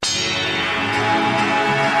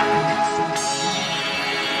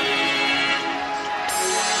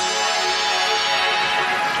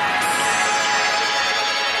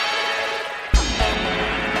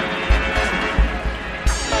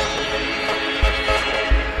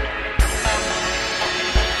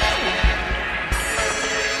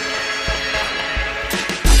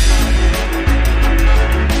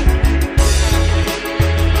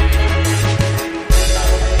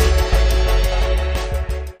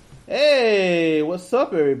what's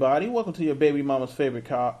up, everybody? Welcome to your baby mama's favorite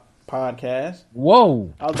podcast.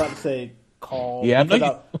 Whoa! I was about to say call. Yeah,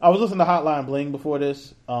 I was listening to Hotline Bling before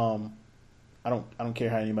this. I don't care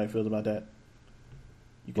how anybody feels about that.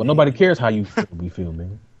 Well, nobody cares how you feel,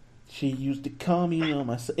 man. She used to call me on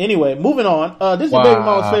my. Anyway, moving on. This is your baby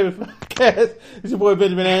mama's favorite podcast. It's your boy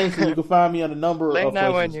Benjamin Anderson. You can find me on a number of places. Late night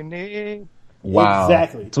when you need. Wow.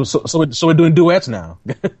 Exactly. So we're doing duets now.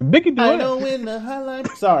 Biggie duet. I know when the highlight.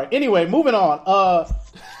 Sorry. Anyway, moving on.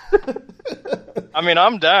 I mean,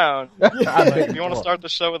 I'm down. If you want to start the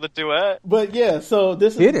show with a duet. But yeah, so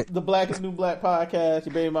this is the Black is New Black podcast,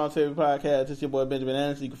 your baby mom's favorite podcast. It's your boy Benjamin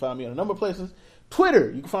Anderson. You can find me on a number of places.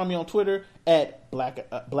 Twitter. You can find me on Twitter at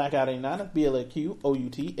Blackout89. That's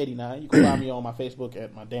BLAQOUT 89. You can find me on my Facebook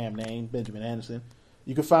at my damn name, Benjamin Anderson.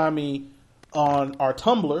 You can find me on our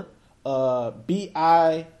Tumblr.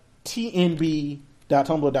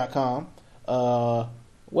 bitnb.tumblr.com.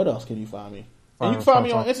 What else can you find me? And you can find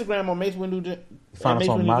me on Instagram on Mace Windu. Find us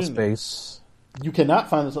on MySpace. You cannot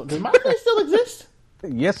find us on. Does MySpace still exist?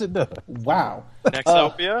 Yes, it does. Wow.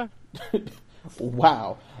 Nexopia.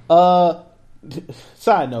 Wow.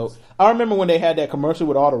 Side note: I remember when they had that commercial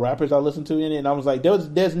with all the rappers I listened to in it, and I was like,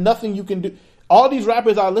 "There's nothing you can do." All these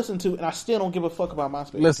rappers I listen to, and I still don't give a fuck about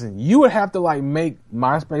MySpace. Listen, you would have to like make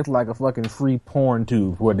MySpace like a fucking free porn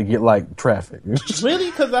tube for it to get like traffic.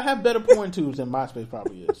 Really? Because I have better porn tubes than MySpace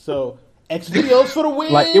probably is. So X videos for the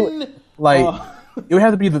win. It would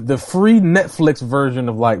have to be the free Netflix version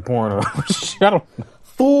of like porno. I don't know.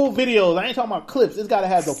 Full videos. I ain't talking about clips. It's got to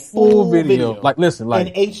have the full video. Like, listen, like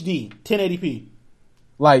in HD, 1080p.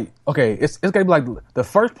 Like, okay, it's gonna be like the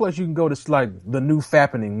first place you can go to like the new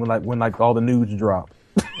fappening when all the news drop.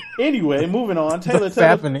 Anyway, moving on. Taylor,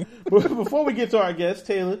 before we get to our guest,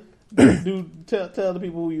 Taylor, tell the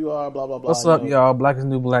people who you are. Blah blah blah. What's up, y'all? Black is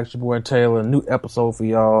New Black. It's your boy Taylor. New episode for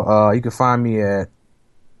y'all. You can find me at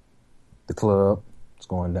the club. It's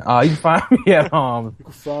going down. You can find me at you can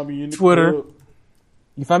find me in the Twitter. Club.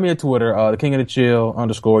 You can find me at Twitter, the King of the Chill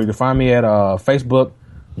 _ You can find me at Facebook.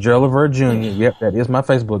 Gerald Levert Jr. Yep, that is my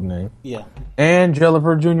Facebook name. Yeah. And Gerald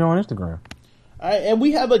Levert Jr. on Instagram. All right, and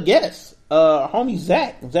we have a guest. Homie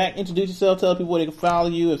Zach. Zach, introduce yourself. Tell people where they can follow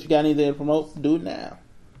you. If you got anything to promote, do it now.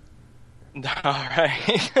 All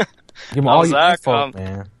right. Give them all your info,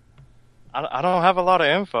 man. I don't have a lot of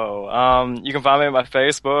info. You can find me at my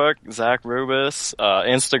Facebook, Zach Rubus.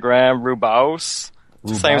 Instagram, Rubos.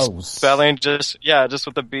 Same spelling, just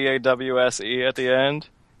with the BAWSE at the end.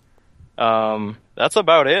 That's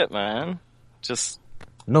about it, man. Just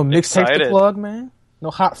no mixtape to plug, man.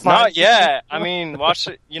 No hot fire. Not yet. I mean, watch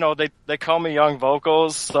it. You know, they call me Young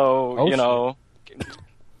Vocals, so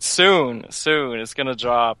soon it's gonna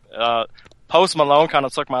drop. Post Malone kind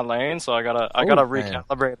of took my lane, so I gotta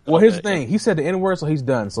recalibrate. Well, his thing, he said the N word, so he's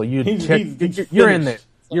done. So you're in there.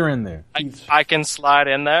 You're in there. I can slide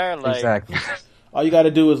in there. Like, exactly. All you got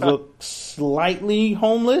to do is look slightly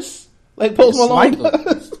homeless, like Post Malone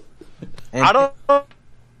does. I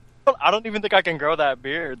don't even think I can grow that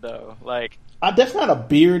beard though. Like that's not a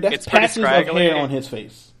beard. That's patches of hair on his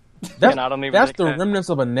face. That's the remnants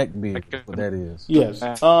of a neck beard. What that is. Yes.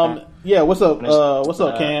 Yeah. What's up? What's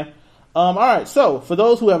up, Cam? All right. So for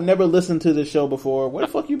those who have never listened to this show before, where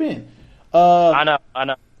the fuck you been? I know.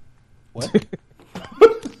 What?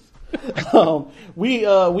 We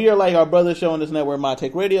are like our brother show on this network, My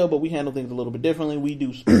Take Radio, but we handle things a little bit differently. We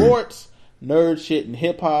do sports, nerd shit, and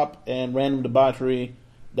hip hop, and random debauchery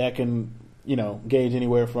that can, gauge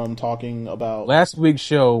anywhere from talking about. Last week's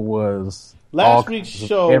show was we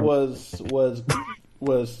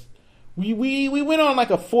went on like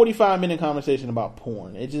a 45-minute conversation about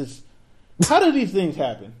porn. It just, how do these things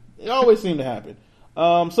happen? It always seem to happen.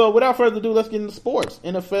 So without further ado, let's get into sports.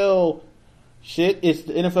 NFL shit. It's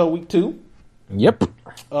the NFL Week 2. Yep.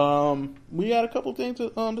 We got a couple things to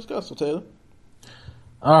discuss. So Taylor.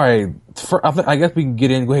 All right. I guess we can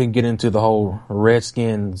go ahead and get into the whole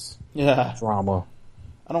Redskins drama.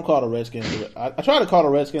 I don't call it a Redskins. I try to call the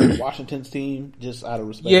Redskins Washington's team just out of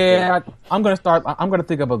respect. Yeah, I'm gonna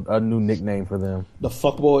think of a new nickname for them. The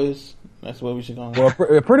Fuck Boys. That's what we should call them.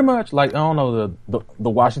 Well, pretty much like I don't know the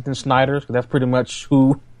Washington Snyders. Cause that's pretty much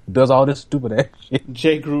who does all this stupid ass shit.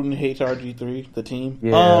 Jay Gruden hates RG3, the team.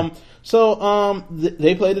 Yeah.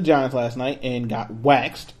 They played the Giants last night and got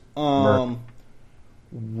waxed.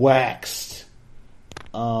 Waxed.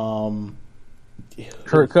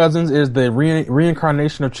 Kirk Cousins is the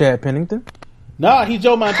reincarnation of Chad Pennington. Nah, he's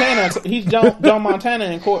Joe Montana. He's Joe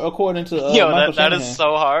Montana, according to Michael that is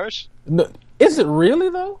so harsh. No, is it really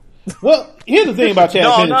though? Well, here's the thing about Chad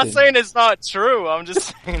Pennington. I'm not saying it's not true. I'm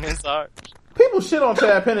just saying it's harsh. People shit on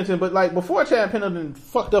Chad Pennington, but like before Chad Pennington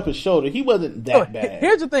fucked up his shoulder, he wasn't that bad.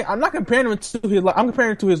 Here's the thing: I'm not comparing him to his. I'm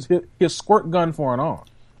comparing to his squirt gun for an arm.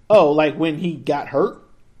 Oh, like when he got hurt,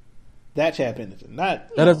 that Chad Pennington,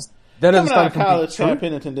 not that is. That coming out of college, Chad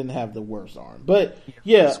Pennington didn't have the worst arm, but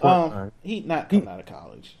he not coming out of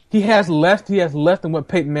college. He has less than what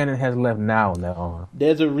Peyton Manning has left now in that arm.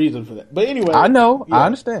 There's a reason for that, but anyway, I know, I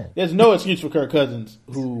understand. There's no excuse for Kirk Cousins,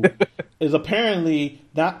 who is apparently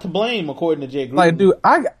not to blame, according to Jay Gruden. Like, dude,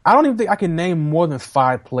 I don't even think I can name more than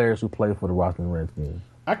 5 players who play for the Washington Redskins.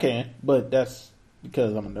 I can, but that's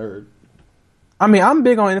because I'm a nerd. I mean, I'm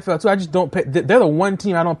big on NFL too. I just don't pay. They're the one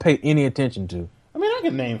team I don't pay any attention to. I mean, I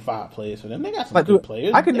can name 5 players for them. They got some good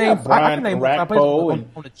players. I can name 5 players on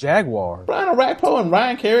the Jaguars. Brian Orakpo and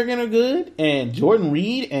Ryan Kerrigan are good, and Jordan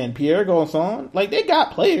Reed and Pierre Garçon. Like, they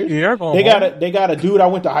got players. They got a dude I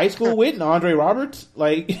went to high school with, and Andre Roberts.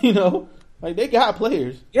 Like, you know, like they got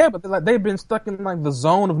players. Yeah, but they've been stuck in like the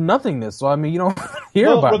zone of nothingness. So I mean, you don't hear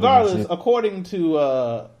about. Regardless, according to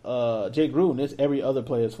Jay Gruden, it's every other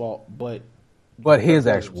player's fault, but his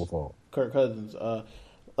actual fault. Kirk Cousins.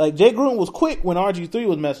 Like, Jay Gruden was quick when RG3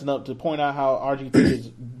 was messing up to point out how RG3 is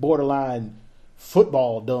borderline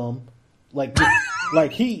football dumb. Like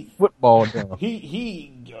he football dumb.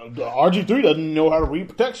 RG3 doesn't know how to read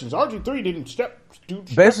protections. RG3 didn't step.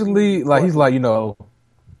 Basically, like he's like, you know,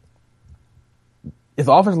 if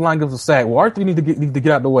the offensive line gives a sack, well, RG3 needs to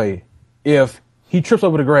get out of the way. If he trips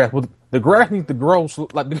over the grass, well, the grass needs to grow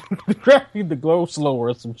the grass needs to grow slower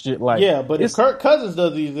or some shit like. Yeah, but if Kirk Cousins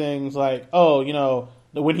does these things, like, oh, you know,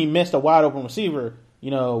 when he missed a wide open receiver,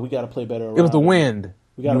 you know, we got to play better around him. It was the wind.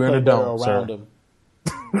 We got to play better around him.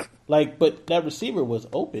 Like, but that receiver was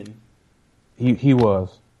open. He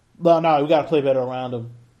was. No, we got to play better around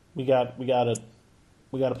him. We got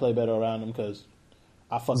to play better around him because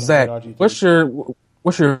I fucking Zach, hate RG3.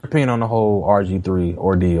 What's your opinion on the whole RG3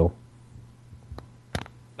 ordeal?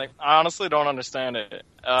 Like, I honestly don't understand it.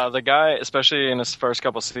 The guy, especially in his first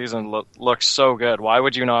couple seasons, looks so good. Why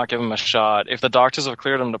would you not give him a shot if the doctors have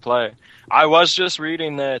cleared him to play? I was just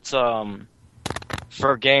reading that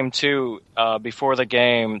for Game 2, before the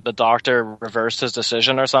game, the doctor reversed his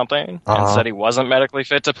decision or something and said he wasn't medically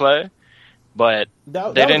fit to play. But they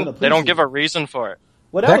don't give a reason for it.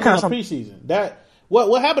 Well, that was in the preseason.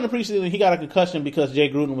 What happened in preseason? He got a concussion because Jay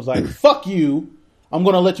Gruden was like, "Fuck you! I'm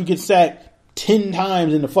going to let you get sacked 10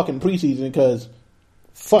 times in the fucking preseason because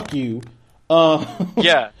fuck you." So he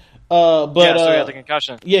had the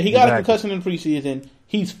concussion. Yeah, he got a concussion in preseason.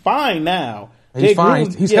 He's fine now. He's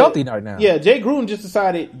fine. He's healthy right now. Yeah, Jay Gruden just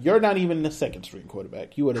decided you're not even the second string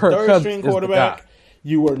quarterback. You are the third string quarterback.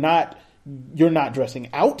 You're not dressing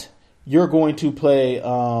out. You're going to play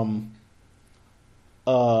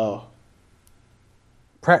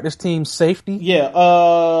practice team safety.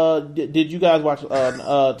 Yeah. Did you guys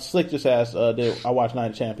watch? Slick just asked. Did I watch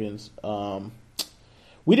Night of Champions?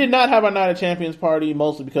 We did not have our Night of Champions party,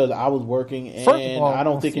 mostly because I was working, and I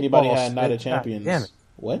don't think anybody had Night of Champions. Damn it.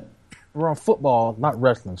 What? We're on football, not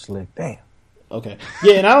wrestling, Slick. Damn. Okay.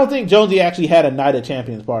 Yeah, and I don't think Jonesy actually had a Night of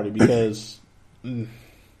Champions party because it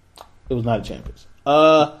was Night of Champions.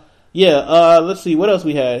 Let's see what else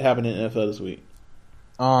we had happen in the NFL this week.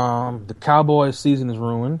 The Cowboys season is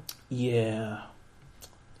ruined. Yeah.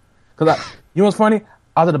 Cause you know what's funny?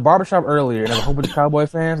 I was at the barbershop earlier and there was a whole bunch of Cowboy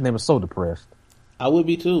fans and they were so depressed. I would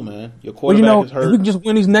be too, man. Your quarterback is hurt. If we can just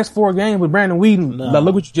win these next 4 games with Brandon Weeden. No. Like,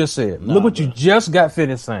 look what you just said. Look what you just got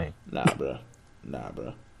finished saying. Nah, bro.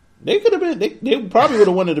 They could have been. They probably would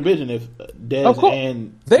have won the division if Dez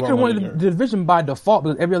and they could have won the division by default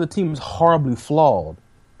because every other team is horribly flawed.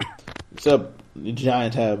 Except the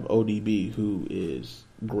Giants have ODB, who is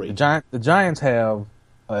great. The Giants have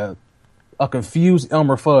a confused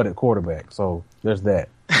Elmer Fudd at quarterback, so there's that.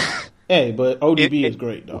 Hey, but ODB is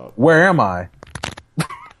great, dog. Where am I?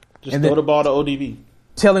 Just throw the ball to ODB.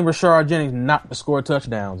 Telling Rashard Jennings not to score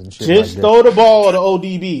touchdowns and shit. Just throw the ball to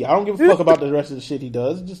ODB. I don't give a fuck about the rest of the shit he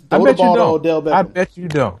does. Just throw the ball to Odell Beckham. I bet you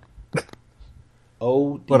don't.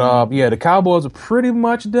 ODB. But the Cowboys are pretty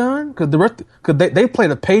much done because they play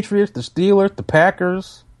the Patriots, the Steelers, the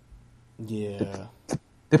Packers. Yeah.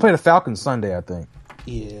 They play the Falcons Sunday, I think.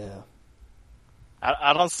 Yeah.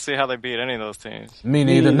 I don't see how they beat any of those teams. Me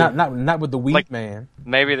neither. Not with the weed man.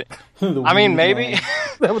 Maybe. Maybe.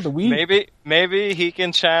 Not with the weed. Maybe he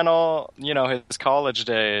can channel, his college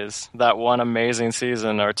days. That one amazing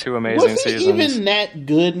season or 2 amazing seasons. Was he even that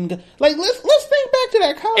good? Like let's think back to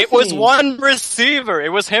that college. It was one receiver. It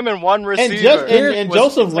was him and one receiver. And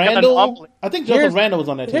Joseph Randle. I think Joseph Randle was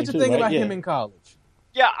on that team too. Here's the thing about him in college.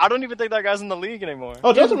 Yeah, I don't even think that guy's in the league anymore.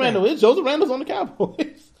 Oh, Joseph Randle's on the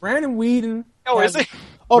Cowboys. Brandon Weeden. Oh, is he?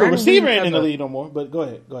 Oh, the receiver ain't in the league no more. But go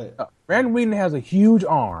ahead. Brandon Whedon has a huge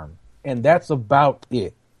arm, and that's about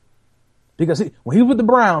it. Because when he was with the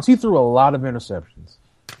Browns, he threw a lot of interceptions.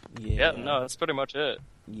 Yeah, no, that's pretty much it.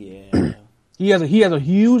 Yeah. He has a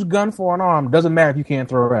huge gun for an arm. Doesn't matter if you can't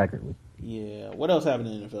throw accurately. Yeah. What else happened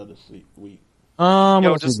in the NFL this week?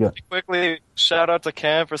 Just quickly, shout out to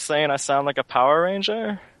Cam for saying I sound like a Power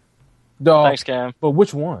Ranger. Dog. Thanks, Cam. But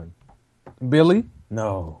which one? Billy?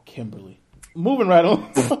 No. Kimberly. Moving right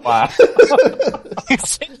on. Wow. You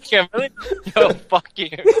said Kimberly? Yo, fuck you.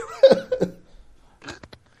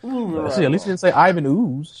 Right at least you didn't say Ivan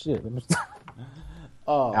Ooze. Shit.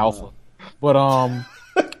 Alpha. Man. But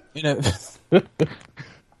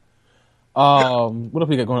what else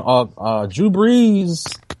we got going? Drew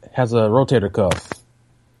Brees has a rotator cuff.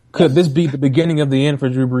 Could this be the beginning of the end for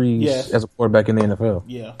Drew Brees as a quarterback in the NFL?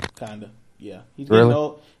 Yeah, kinda. Yeah, he's getting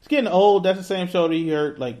old. He's getting old. That's the same shoulder he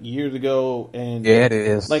hurt like years ago. And yeah, it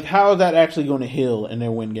is. Like, how is that actually going to heal and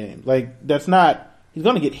then win games? Like, that's not. He's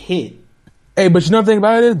going to get hit. Hey, but you know the thing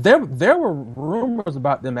about it is there were rumors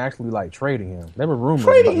about them actually like trading him. There were rumors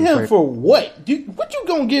trading him for what? What you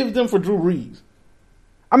gonna give them for Drew Brees?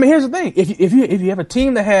 I mean, here's the thing: if you have a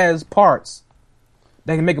team that has parts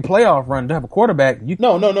that can make a playoff run, to have a quarterback, you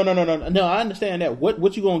no. I understand that.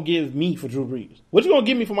 What you gonna give me for Drew Brees? What you gonna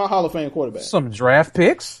give me for my Hall of Fame quarterback? Some draft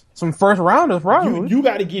picks, some first rounders, probably. You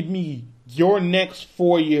got to give me your next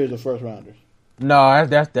 4 years of first rounders. No,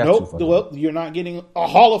 that's nope. Too funny. Well, you're not getting a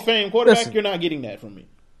Hall of Fame quarterback. Listen. You're not getting that from me.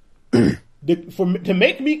 To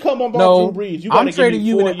make me come on board Drew Brees, you got to give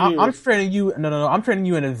me 4 years. I'm trading you. No. I'm trading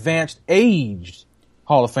you an advanced aged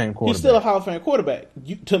Hall of Fame quarterback. He's still a Hall of Fame quarterback.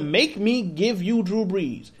 To make me give you Drew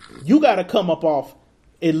Brees, you got to come up off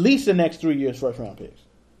at least the next 3 years first round picks.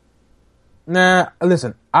 Nah,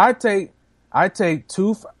 listen. I take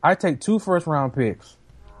two first round picks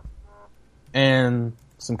and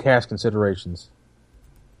some cash considerations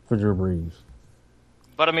for Drew Brees.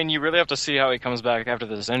 But I mean, you really have to see how he comes back after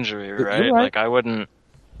this injury, right? Right. Like, I wouldn't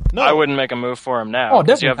make a move for him now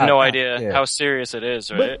because you have no idea how serious it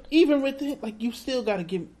is, right? But even with it, like, you still got to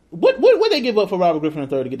give. What they give up for Robert Griffin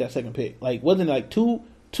III to get that second pick? Like, wasn't it like two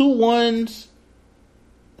ones?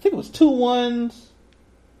 I think it was 2 1s.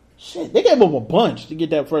 Shit, they gave up a bunch to get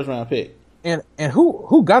that first round pick. And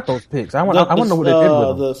who got those picks? I want to know what they did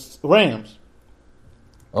with them. The Rams.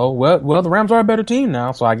 Oh, well, the Rams are a better team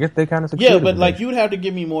now, so I guess they kind of succeeded. Yeah, but like, you would have to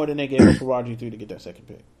give me more than they gave up for Roger 3 to get that second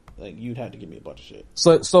pick. Like, you'd have to give me a bunch of shit.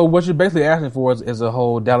 So what you're basically asking for is a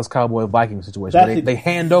whole Dallas Cowboy Viking situation. They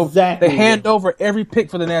hand over every pick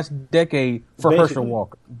for the next decade for Herschel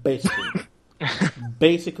Walker.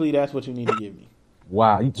 Basically, that's what you need to give me.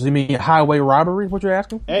 Wow, you mean highway robbery? What you're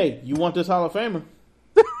asking? Hey, you want this Hall of Famer?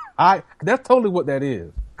 That's totally what that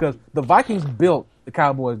is, because the Vikings built the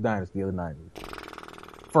Cowboys dynasty of the '90s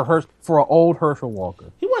for an old Herschel Walker.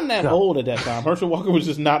 He wasn't that old at that time. Herschel Walker was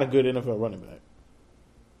just not a good NFL running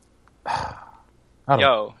back.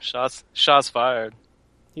 Yo, shots fired.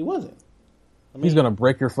 He wasn't. I mean, he's gonna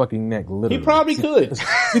break your fucking neck, literally. He probably could.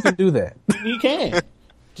 He can do that. He can.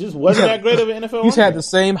 Just wasn't that great of an NFL. He's had the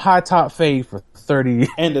same high top fade for 30 years.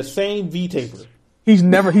 And the same V taper. He's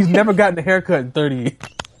never gotten a haircut in 30 years.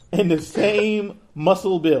 And the same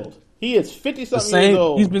muscle build. He is 50-something years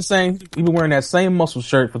old. He's been wearing that same muscle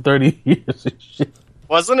shirt for 30 years and shit.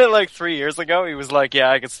 Wasn't it like 3 years ago? He was like, yeah,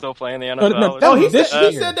 I could still play in the NFL. No, he said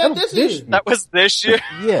that this year. That was this year?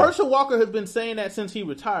 Yeah. Herschel Walker has been saying that since he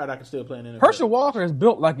retired, I can still play in the NFL. Herschel Walker is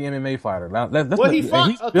built like an MMA fighter. He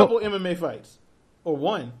fought a couple MMA fights. Or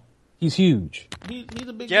one. He's huge. He's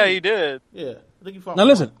a big Yeah, dude. he did. Yeah. I think he fought now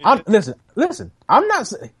listen, I'm not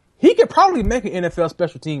saying he could probably make an NFL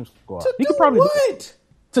special teams squad. He could probably what?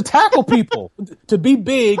 To tackle people, to be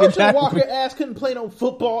big and Herschel tackle Walker people. ass couldn't play no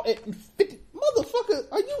football at 50.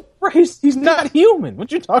 Motherfucker, are you? Bro, he's not human.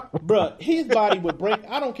 What you talking about? Bro, his body would break.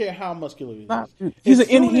 I don't care how muscular he is. He's as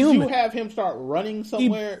an inhuman. As you have him start running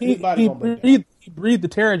somewhere, his body gonna break down. He breathed the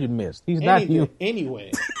Terrigen mist. He's not human.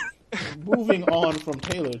 Anyway, moving on from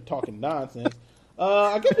Taylor talking nonsense.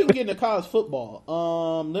 I guess we can get into college football.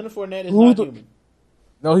 Leonard Fournette is not human.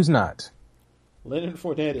 No, he's not. Leonard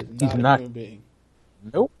Fournette is not a human being.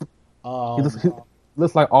 Nope. He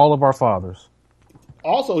looks like all of our fathers.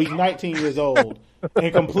 Also, he's 19 years old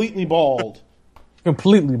and completely bald.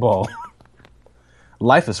 Completely bald.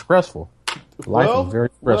 Life is stressful. Life is very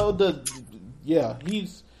stressful.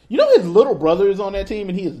 He's. You know, his little brother is on that team,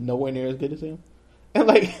 and he is nowhere near as good as him. And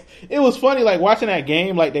like, it was funny, like watching that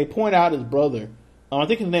game. Like they point out his brother. I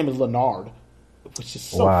think his name is Leonard, which is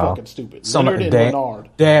so fucking stupid. Leonard and Leonard.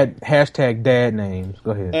 Dad names.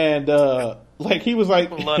 Go ahead. And Like he was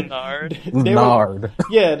like Leonard. Or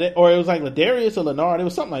it was like Ladarius or Leonard. It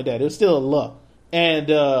was something like that. It was still a La. And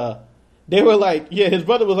they were like, yeah, his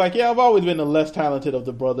brother was like, yeah, I've always been the less talented of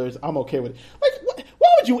the brothers. I'm okay with it. Like, why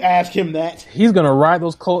would you ask him that? He's gonna ride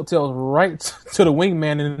those coattails right to the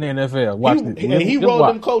wingman in the NFL. Watch it. And he rode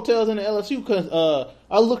them coattails in the LSU because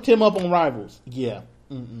I looked him up on Rivals. Yeah.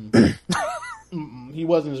 He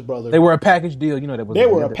wasn't his brother. They were a package deal. You know that was. They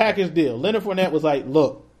were a package deal. Leonard Fournette was like,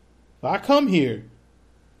 look, if I come here,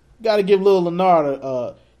 got to give little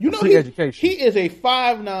Leonard he is a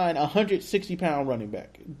 5'9", 160-pound running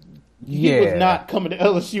back. He was not coming to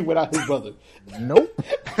LSU without his brother. Nope.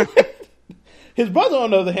 His brother, on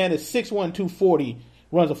the other hand, is 6'1", 240,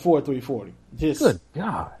 runs a 4.3 40. Good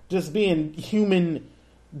God. Just being human,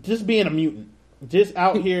 just being a mutant. Just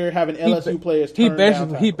out here having LSU players turn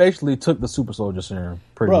down. He basically took the super soldier serum.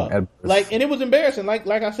 And it was embarrassing. Like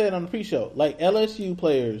I said on the pre-show, like LSU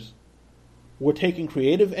players were taking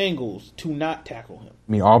creative angles to not tackle him.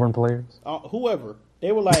 I mean, Auburn players? Whoever.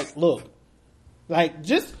 They were like, look, like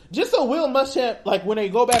just so Will Muschamp, like when they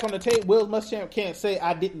go back on the tape, Will Muschamp can't say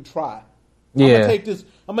I didn't try. Yeah.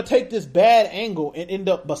 I'm gonna take this bad angle and end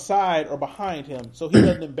up beside or behind him so he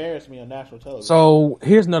doesn't embarrass me on national television. So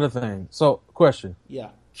here's another thing. So question. Yeah.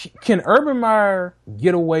 Can Urban Meyer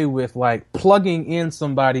get away with like plugging in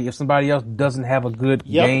somebody if somebody else doesn't have a good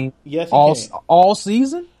game all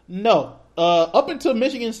season? No. Up until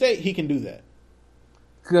Michigan State, he can do that.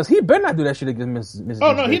 Because he better not do that shit against Michigan State.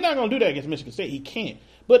 Oh, no, he's not going to do that against Michigan State. He can't.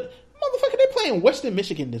 But, motherfucker, they playing Western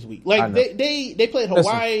Michigan this week. Like, they played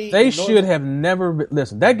Hawaii. Listen, they should have never...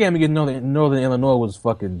 Listen, that game against Northern Illinois was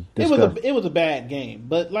fucking disgusting. It was a bad game.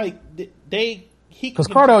 But, like, because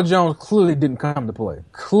Cardell Jones clearly didn't come to play.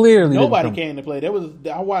 Nobody came to play. I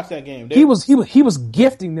watched that game. He was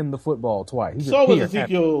gifting them the football twice. So was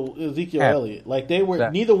Ezekiel Elliott. Like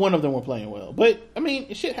neither one of them were playing well. But I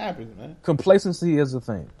mean, shit happens, man. Complacency is a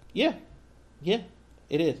thing. Yeah, it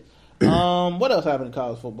is. What else happened in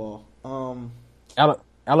college football?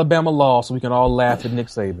 Alabama lost, so we can all laugh at Nick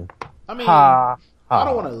Saban. I mean, I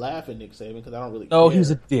don't want to laugh at Nick Saban because I don't really. No, care.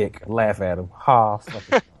 he's a dick. Laugh at him. Ha.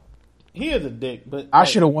 He is a dick, but I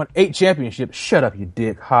should have won 8 championships. Shut up, you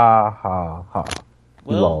dick. Ha, ha, ha.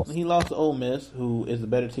 He lost to Ole Miss, who is a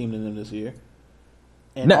better team than them this year.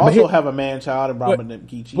 And also have a man-child in Brahma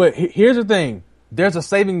Nkichi. But here's the thing. There's a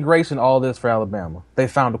saving grace in all this for Alabama. They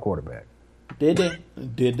found a quarterback. Did they?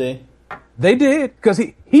 Did they? They did, because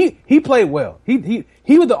he played well. He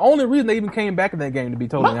was the only reason they even came back in that game, to be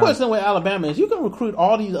totally honest. My question with Alabama is, you can recruit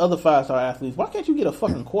all these other 5-star athletes. Why can't you get a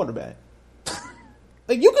fucking quarterback?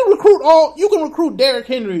 Like you can recruit Derrick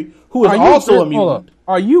Henry, who is also a mutant.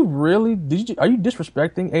 Are you really? Are you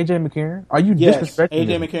disrespecting AJ McCarron? Are you disrespecting AJ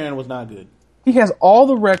him? McCarron was not good. He has all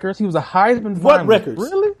the records. He was a Heisman finalist. What records?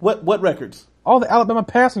 Really? What records? All the Alabama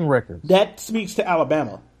passing records. That speaks to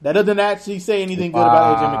Alabama. That doesn't actually say anything good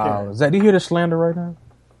about AJ McCarron. Zach, do you hear the slander right now?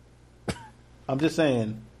 I'm just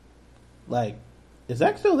saying, like, is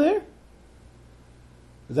Zach still there?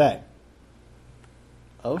 Zach.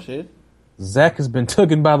 Oh shit. Zach has been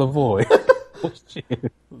taken by the void. Oh,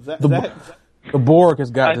 shit. The Borg has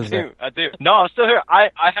got this. I do. No, I'm still here. I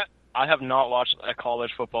have not watched a college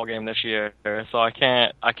football game this year, so I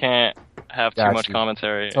can't have too much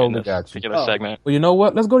commentary in this particular segment. Well, you know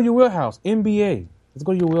what? Let's go to your wheelhouse. NBA. Let's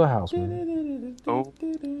go to your wheelhouse, man. Oh,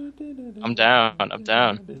 I'm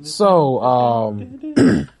down. So,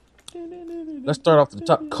 let's start off at the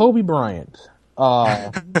top. Kobe Bryant.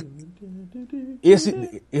 Is he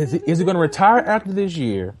going to retire after this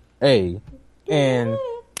year? And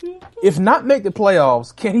if not make the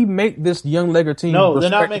playoffs, can he make this young Laker team? No, they're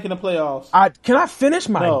not making the playoffs. Can I finish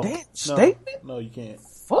my damn statement? No, you can't.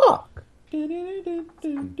 Fuck.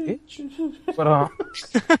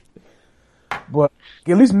 But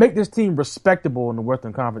at least make this team respectable in the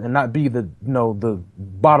Western Conference and not be the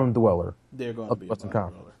bottom dweller. They're going to be Western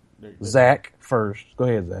Conference. Zach first. Go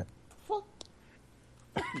ahead, Zach.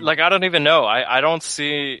 Like I don't even know. I don't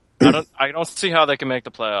see how they can make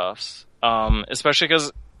the playoffs. Especially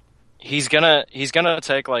because he's gonna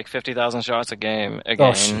take like 50,000 shots a game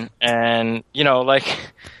again, and they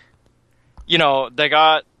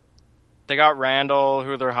got Randall,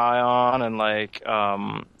 who they're high on, and like I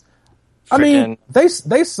mean, they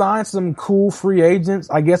signed some cool free agents.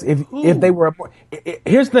 I guess if they were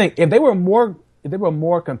here's the thing, if they were a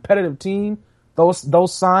more competitive team,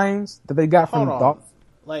 those signs that they got from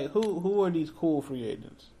like who are these cool free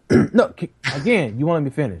agents? No, again, you want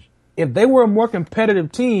me to finish. If they were a more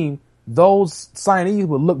competitive team, those signees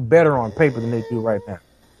would look better on paper than they do right now.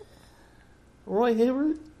 Roy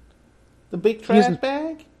Hibbert? The big trash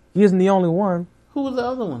bag? He isn't the only one. Who was the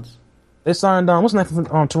other ones? They signed what's the name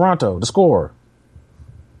from Toronto? The scorer.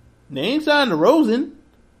 They ain't signed DeRozan.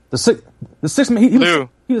 The six man.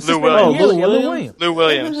 He was Lou Williams. Lou Williams. Lou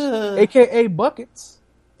Williams. AKA Buckets.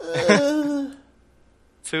 2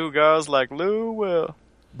 guys like Lou Will.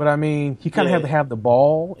 But I mean, he kind of had to have the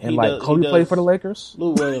ball, and Kobe played for the Lakers.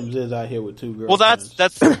 Lou Williams is out here with 2 girls. Well, that's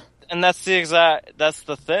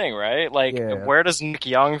the thing, right? Like, where does Nick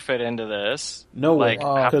Young fit into this? Nowhere,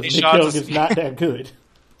 because Nick Young is not that good.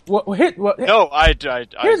 No, I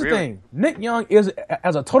here's the thing: Nick Young is,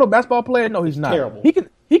 as a total basketball player, no, he's not. Terrible.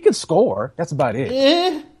 He can score. That's about it.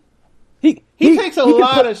 Yeah. He takes a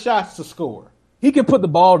lot of shots to score. He can put the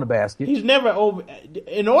ball in the basket. He's never over.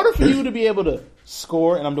 In order for you to be able to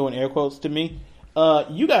score, and I'm doing air quotes to me,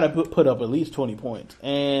 you got to put up at least 20 points.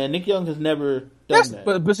 And Nick Young has never done that.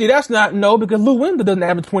 But see, that's not because Lou Williams doesn't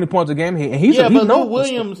average 20 points a game. And but Lou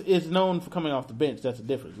Williams is known for coming off the bench. That's the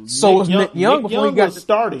difference. So was Nick Young before he got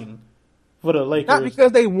starting for the Lakers. Not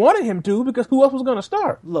because they wanted him to, because who else was going to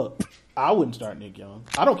start? Look, I wouldn't start Nick Young.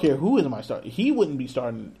 I don't care who is my starter. He wouldn't be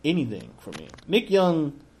starting anything for me. Nick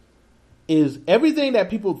Young is everything that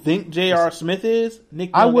people think J.R. Smith is.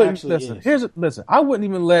 Nick Young is. Listen. I wouldn't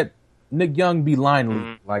even let Nick Young be line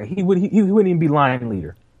leader. Like he wouldn't even be line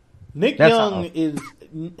leader. Nick Young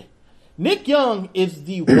is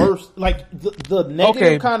the worst. Like the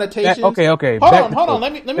negative connotations. Okay. Hold on.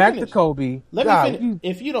 Let me back finish. To Kobe. Let me finish.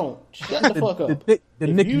 If you don't shut the fuck up.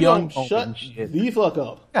 Nick Young shut the fuck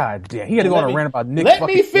up. God damn, he had to go on a rant about Nick. Let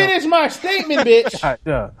me finish my statement,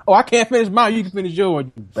 bitch. Oh, I can't finish mine. You can finish yours.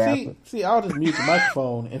 You bastard. See, I'll just mute the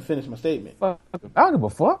microphone and finish my statement. I don't give a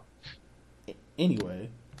fuck. Anyway,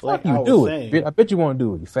 like I was saying, I bet you want to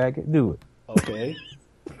do it. You faggot, do it. Okay.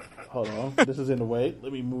 Hold on. This is in the way.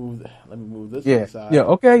 Let me move this to the side. Yeah,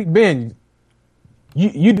 okay. Ben,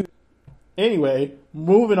 you do. Anyway,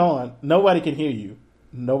 moving on. Nobody can hear you.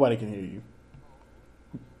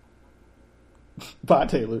 Bye,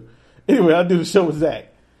 Taylor. Anyway, I'll do the show with Zach.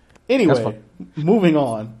 Anyway, moving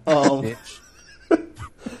on.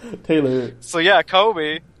 Taylor. So, yeah,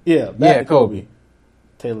 Kobe. Yeah, back to Kobe.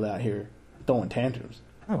 Taylor out here throwing tantrums.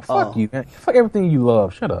 Oh, fuck you, man. Fuck everything you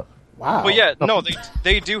love. Shut up. Wow. Well, yeah, no,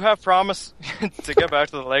 they do have promise. To get back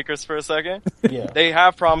to the Lakers for a second, yeah, they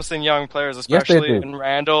have promising young players, especially in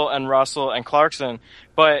Randall and Russell and Clarkson.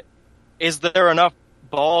 But is there enough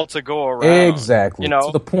ball to go around? Exactly. You know,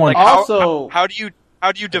 to the point. Like also, how do you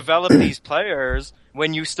develop these players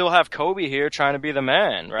when you still have Kobe here trying to be the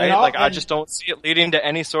man, right? I just don't see it leading to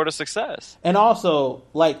any sort of success. And also,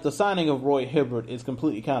 like, the signing of Roy Hibbert is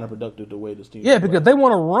completely counterproductive the way this team. Yeah, because they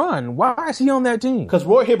want to run. Why is he on that team? Because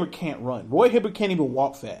Roy Hibbert can't run. Roy Hibbert can't even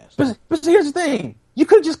walk fast. But here's the thing: you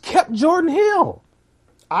could have just kept Jordan Hill.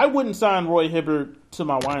 I wouldn't sign Roy Hibbert to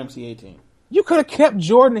my YMCA team. You could have kept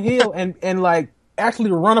Jordan Hill and like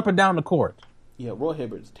actually run up and down the court. Yeah, Roy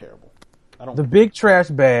Hibbert is terrible. The big trash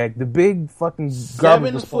bag, the big fucking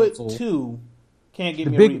garbage disposal. 7'2" can't get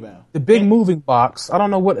me a rebound. The big moving box. I don't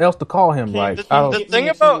know what else to call him.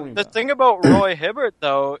 The thing about Roy Hibbert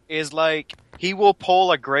though is like he will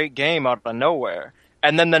pull a great game out of nowhere,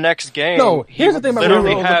 and then the next game. No, here's the thing about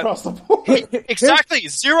Roy Hibbert. Across the board. Exactly,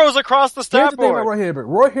 zeros across the stat board. Here's the thing about Roy Hibbert.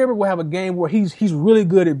 Roy Hibbert will have a game where he's really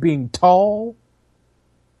good at being tall.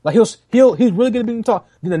 Like he's really good at being tall.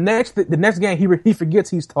 Then the next game he forgets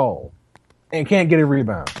he's tall. And can't get a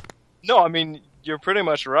rebound. No, I mean, you're pretty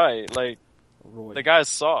much right. Like, the guy's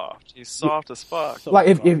soft. He's soft as fuck. Like,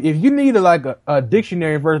 if you need a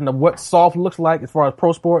dictionary version of what soft looks like as far as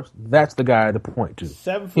pro sports, that's the guy to point to.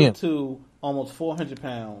 7'2", almost 400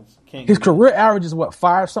 pounds. His career average is what,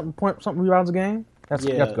 5 something rebounds a game? That's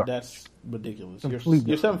ridiculous. You're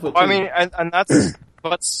 7'2". I mean, and that's.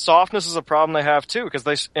 But softness is a problem they have too,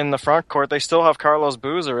 because in the front court they still have Carlos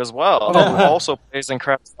Boozer as well, who also plays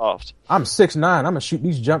incredibly soft. I'm 6'9". I'm gonna shoot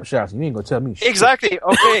these jump shots. You ain't gonna tell me shit. Exactly.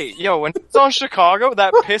 Okay, when it's on Chicago,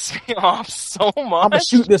 that pissed me off so much. I'm gonna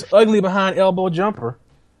shoot this ugly behind elbow jumper.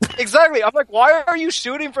 Exactly. I'm like, why are you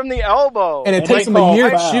shooting from the elbow? And it takes him a year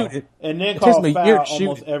to shoot it. And then call foul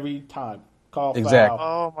almost every time. Call foul.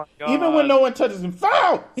 Oh my god. Even when no one touches him,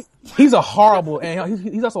 foul. He's a horrible, and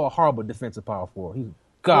he's also a horrible defensive power forward. He's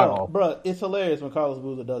god-awful. Bro, it's hilarious when Carlos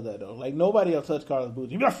Boozer does that though. Like nobody else touched Carlos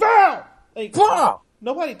Boozer. You got foul. Like, foul.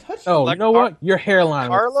 Nobody touched him. Oh, you know what? Your hairline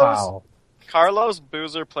was foul. Carlos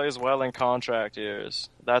Boozer plays well in contract years.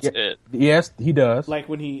 That's it. Yes, he does. Like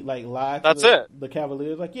when he lied to the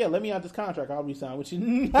Cavaliers. Like, yeah, let me out this contract. I'll resign with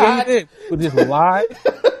you. Yeah, he did. With this lie.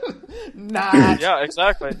 Yeah,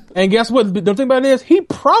 exactly. And guess what? The thing about it is, he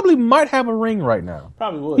probably might have a ring right now.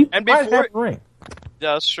 Probably would. Might have a ring.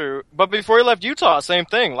 Yeah, that's true. But before he left Utah, same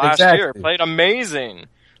thing. Last year, played amazing.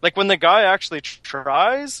 Like when the guy actually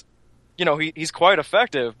tries, he's quite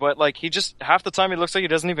effective, but like he just half the time he looks like he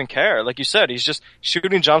doesn't even care. Like you said, he's just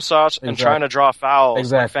shooting jump shots and trying to draw fouls.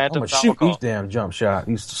 Exactly. Like phantom I'm gonna shoot foul each damn jump shot.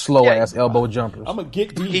 These slow ass elbow jumpers. I'm gonna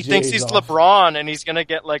get these. He thinks he's LeBron and he's gonna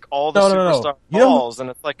get like all the superstar balls, and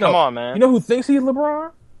it's like, come on, man. You know who thinks he's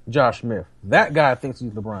LeBron? Josh Smith. That guy thinks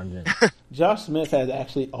he's LeBron James. Josh Smith has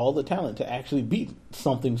actually all the talent to actually beat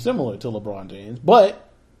something similar to LeBron James, but.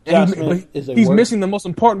 He's missing the most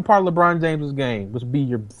important part of LeBron James' game, which would be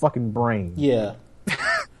your fucking brain. Yeah.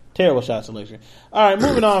 Terrible shot selection. All right,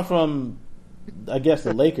 moving on from, I guess,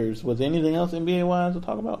 the Lakers. Was there anything else NBA-wise to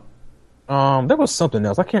talk about? There was something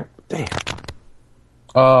else. I can't... Damn.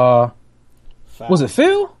 Was it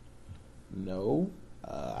Phil? No.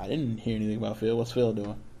 I didn't hear anything about Phil. What's Phil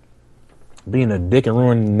doing? Being a dick and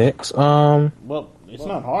ruining the Knicks. Well, it's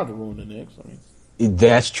not hard to ruin the Knicks. I mean,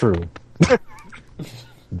 that's true.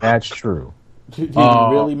 That's true. Did you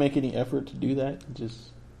really make any effort to do that?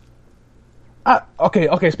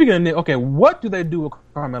 Okay. Speaking of Nick, what do they do with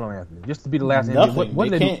Carmelo Anthony? Just to be the last nothing. What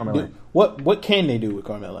do they do with Carmelo Anthony? What can they do with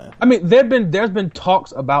Carmelo Anthony? I mean, there's been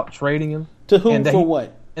talks about trading him. To whom for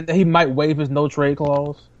what? And that he might waive his no trade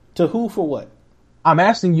clause. To who for what? I'm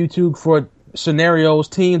asking you two for scenarios,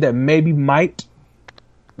 team that maybe might.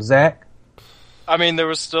 Zach. I mean,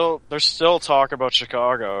 there's still talk about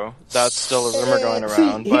Chicago. That's still a rumor going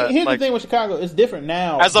around. But here's the thing with Chicago: it's different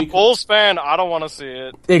now. As a Bulls fan, I don't want to see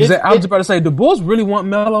it. Exactly. I was about to say, do Bulls really want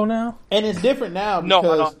Melo now? And it's different now because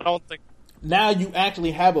no, I don't think. Now you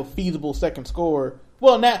actually have a feasible second scorer.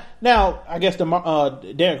 Well, now I guess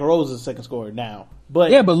Derrick Rose is a second scorer now.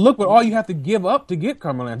 But yeah, but look what all you have to give up to get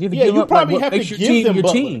Carmelo Anthony. You probably have to give them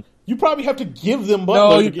Butler. You probably have to give them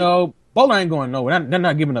Butler. No. Butler ain't going nowhere. They're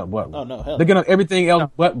not giving up Butler. Oh no, hell. They're giving up everything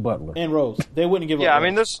else but Butler and Rose. They wouldn't give up. Yeah, Rose. I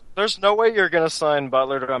mean, there's no way you're going to sign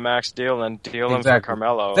Butler to a max deal and deal him for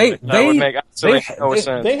Carmelo. That would make absolutely no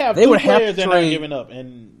sense. They have two players they're not giving up,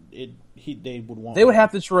 and they would want. They would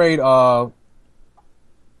have to trade. What's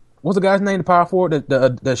the guy's name? The power forward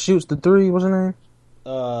that shoots the three. What's his name?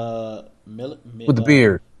 With the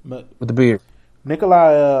beard. With the beard.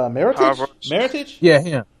 Nikolai Mirotic? Yeah,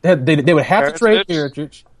 him. They would have to trade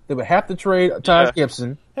Mirotic. They would have to trade Taj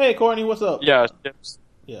Gibson. Hey, Courtney, what's up? Yeah.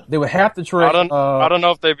 They would have to trade. I don't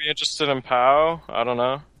know if they'd be interested in Powell. I don't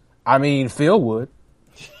know. I mean, Phil would.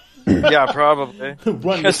 Yeah, probably.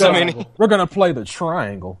 We're gonna play the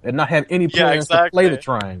triangle and not have any players to play the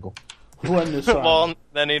triangle. Run this triangle. Well,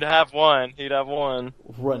 then he'd have one.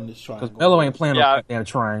 Run this triangle. Because Melo ain't playing no damn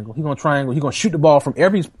triangle. He's gonna shoot the ball from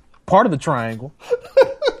every part of the triangle.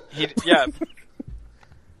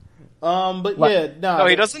 No,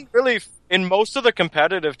 he doesn't really. In most of the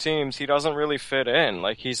competitive teams, he doesn't really fit in.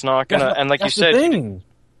 Like he's not gonna. And like you said,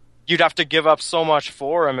 you'd have to give up so much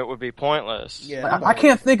for him; it would be pointless. Yeah, I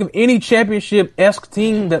can't think of any championship-esque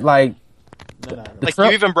team that like. Like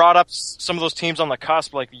you even brought up some of those teams on the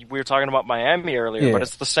cusp, like we were talking about Miami earlier, but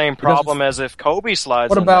it's the same problem as if Kobe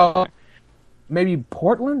slides. What about maybe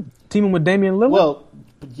Portland teaming with Damian Lillard? Well,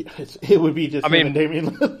 it would be just Damian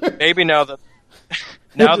Lillard. Maybe now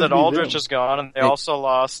that Aldridge is gone, and they also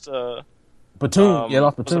lost Batum.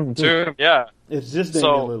 Lost Batum. Yeah, it's just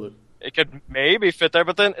Damian Lillard. It could maybe fit there,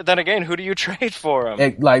 but then again, who do you trade for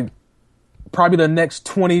him? Like probably the next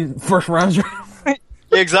 20 first round drafts.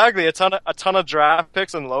 Exactly, a ton of draft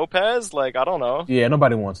picks and Lopez. Like I don't know. Yeah,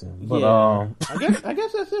 nobody wants him. But I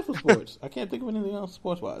guess that's it for sports. I can't think of anything else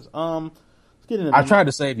sports wise. Let's get into. I tried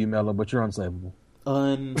to save you, Melo, but you're unsavable.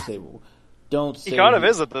 Unsavable. Don't. He kind of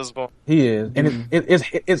is at this point. He is, and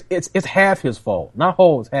it's half his fault. Not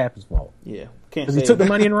whole. It's half his fault. Yeah, because he took the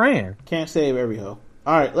money and ran. Can't save every hoe.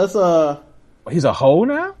 All right, let's. He's a hoe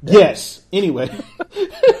now. Yes. Anyway.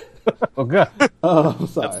 Oh god.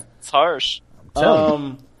 Sorry. It's harsh.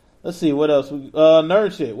 Let's see what else.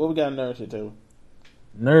 Nerd shit. What we got in nerd shit too?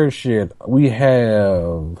 Nerd shit. We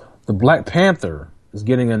have the Black Panther is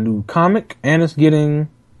getting a new comic, and it's getting.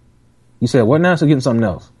 You said what now? It's getting something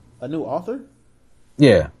else. A new author?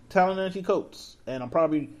 Yeah. Ta-Nehisi Coates, and I'm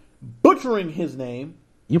probably butchering his name.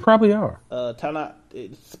 You probably are.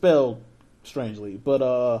 It's spelled strangely, but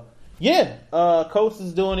Coates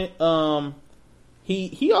is doing it.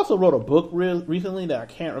 He also wrote a book recently that I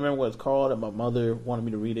can't remember what it's called, and my mother wanted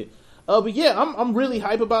me to read it. But yeah, I'm really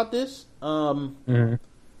hype about this.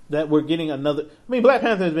 That we're getting another. I mean, Black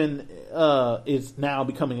Panther has been is now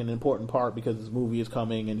becoming an important part because this movie is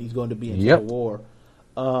coming and he's going to be in Civil War.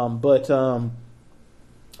 But I'm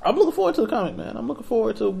looking forward to the comic, man. I'm looking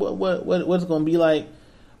forward to what it's going to be like.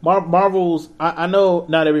 Marvel's. I know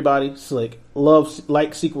not everybody loves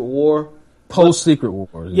Secret War. Post Secret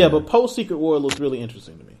War. Yeah, but post Secret War looks really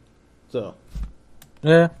interesting to me. So.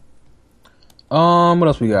 Yeah. What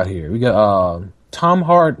else we got here? We got Tom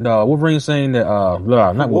Hardy. Wolverine saying that.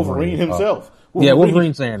 Not Wolverine himself.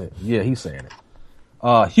 Wolverine saying it. Yeah, he's saying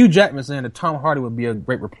it. Hugh Jackman saying that Tom Hardy would be a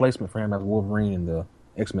great replacement for him as Wolverine in the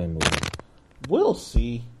X-Men movie. We'll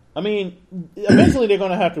see. I mean, eventually they're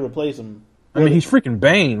going to have to replace him. I mean, he's freaking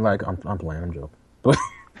Bane. Like, I'm playing. I'm joking. But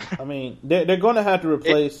I mean, they're going to have to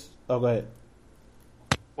replace. Go ahead.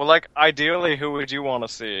 Well, like, ideally, who would you want to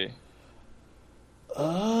see?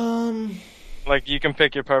 Like, you can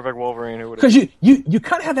pick your perfect Wolverine. Who would? Because you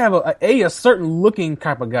kind of have to have a certain looking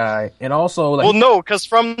type of guy, and also like. Well, no, because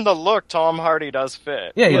from the look, Tom Hardy does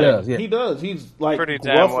fit. Yeah, he does. Yeah, he does. He's like pretty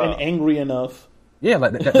gruff well. and angry enough. Yeah,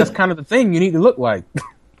 like that's kind of the thing you need to look like.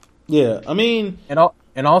 Yeah, I mean,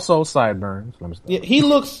 and also sideburns. Yeah, he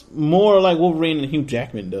looks more like Wolverine than Hugh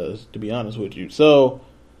Jackman does, to be honest with you. So,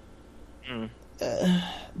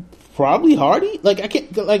 probably Hardy. Like I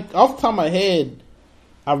can't, like off the top of my head,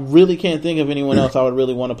 I really can't think of anyone else I would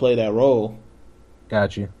really want to play that role.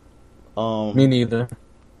 Got you. Me neither.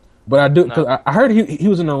 But I do because I heard he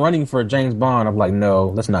was in the running for James Bond. I'm like, no,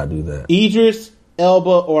 let's not do that. Idris Elba,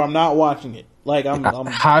 or I'm not watching it. Like I'm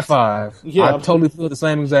high five. Yeah, I totally feel the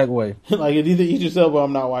same exact way. Like it's either Idris Elba, or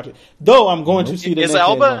I'm not watching. Though I'm going to see the next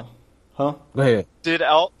Elba. Huh? Go ahead. Did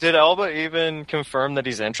Elba even confirm that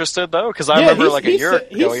he's interested though? Because I remember like a year ago,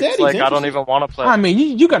 he was like, "I don't even want to play." I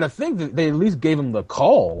mean, you got to think that they at least gave him the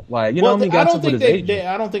call. Like, you know, he got something with his agent.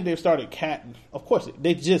 I don't think they've started catting. Of course,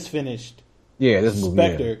 they just finished. Yeah, this movie.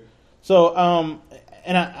 Spectre. Yeah. So,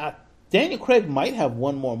 and I Daniel Craig might have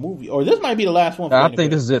one more movie, or this might be the last one. For I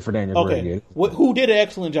think this is it for Daniel Craig. Okay, who did an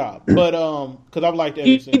excellent job, but because I've liked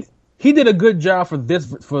everything. He did a good job for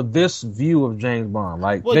this view of James Bond.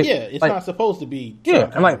 Like, it's not supposed to be.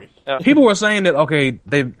 And like people were saying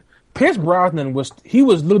that Pierce Brosnan was a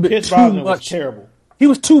little bit too much terrible. He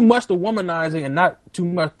was too much the womanizing and not too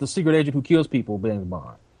much the secret agent who kills people. James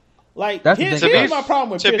Bond. Like here's my problem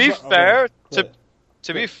with.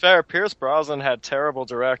 To be fair, Pierce Brosnan had terrible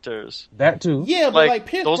directors. That too. Yeah, but like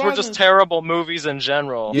Pierce those were just terrible movies in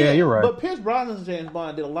general. Yeah, you're right. But Pierce Brosnan's James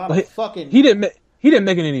Bond did a lot of fucking. He didn't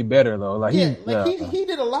make it any better though. Like he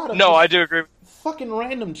did a lot of. No, I do agree. Fucking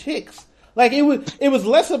random chicks. Like it was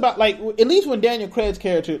less about like at least when Daniel Craig's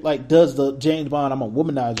character like does the James Bond I'm a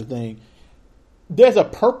womanizer thing. There's a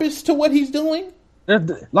purpose to what he's doing.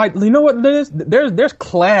 Like you know what there's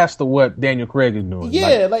class to what Daniel Craig is doing.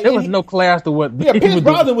 Yeah, there was no class to what. Yeah, Pierce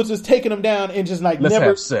Brosnan was just taking him down and just like let's never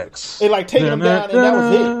have sex. And like taking him down and that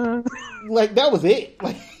was it. Like that was it.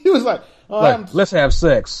 Like he was like, let's have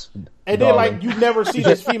sex. And then like you never see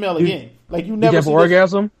this female again. Like you never see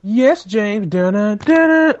orgasm. Yes, James.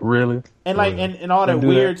 Really? And like and all that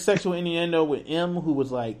weird sexual innuendo with M, who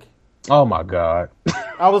was like, oh my god.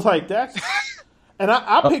 I was like that's. And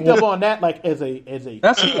I picked up on that like as a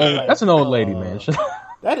that's an old lady, man.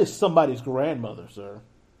 That is somebody's grandmother, sir.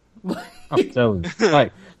 I'm telling you,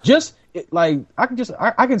 like I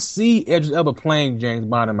can see Idris Elba playing James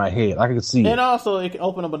Bond in my head. I can see and also it can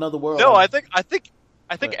open up another world. No, I think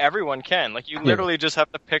everyone can. Like you literally just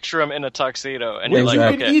have to picture him in a tuxedo, and you're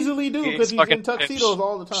like, you can easily do because he's in tuxedos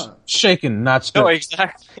all the time. Shaken, not stirred. No,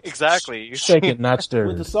 exactly. Shaken, not stirred.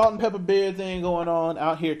 With the salt and pepper beard thing going on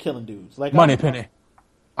out here, killing dudes like Moneypenny.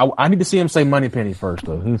 I need to see him say Moneypenny first,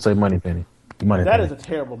 though. He can say Moneypenny. That is a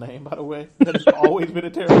terrible name, by the way. That has always been a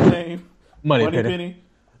terrible name. Moneypenny.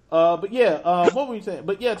 But yeah, what were you saying?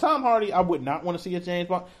 But yeah, Tom Hardy, I would not want to see as James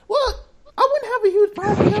Bond. Well, I wouldn't have a huge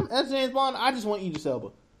problem with him as James Bond. I just want Idris Elba.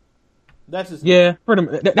 That's just pretty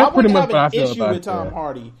much. That's pretty much what I feel about. I wouldn't have an issue with Tom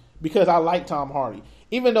Hardy because I like Tom Hardy.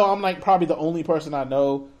 Even though I'm like probably the only person I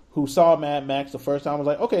know who saw Mad Max the first time, was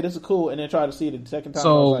like, okay, this is cool, and then tried to see it the second time.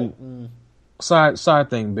 So, I was like, side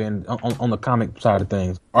thing, Ben, on the comic side of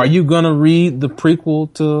things, are you gonna read the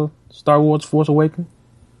prequel to Star Wars: Force Awakens?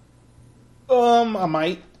 I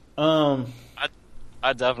might.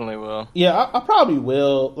 I definitely will. Yeah, I probably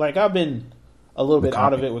will. Like I've been a little bit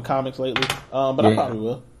out of it with comics lately, but I probably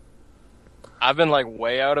will. I've been like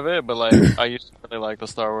way out of it, but like I used to really like the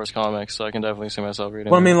Star Wars comics, so I can definitely see myself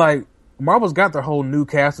reading. Well, I mean, like Marvel's got their whole new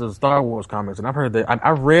cast of Star Wars comics, and I've heard that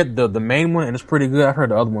I've read the main one, and it's pretty good. I've heard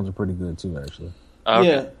the other ones are pretty good too, actually. Okay.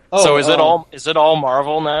 Yeah. So is it all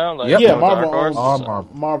Marvel now? Like, yeah, Marvel owns all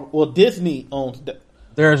Marvel. Well, Disney owns.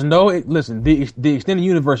 There's no listen. The extended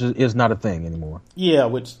universe is not a thing anymore. Yeah,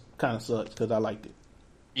 which kind of sucks because I liked it.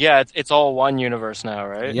 Yeah, it's all one universe now,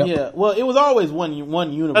 right? Yep. Yeah, well, it was always one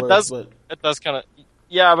universe, but it does kind of.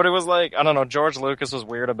 Yeah, but it was like I don't know. George Lucas was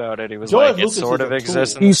weird about it. He was George like, Lucas it sort of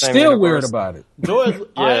exists. He's still weird about it. George,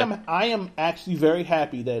 yeah. I am actually very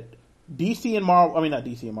happy that DC and Marvel. I mean, not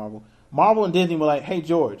DC and Marvel. Marvel and Disney were like, "Hey,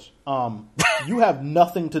 George, you have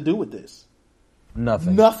nothing to do with this.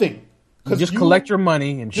 Nothing. You just collect your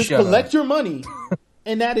money and just collect your money,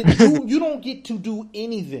 and that is you don't get to do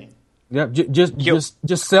anything. Yep,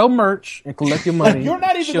 just sell merch and collect your money. You're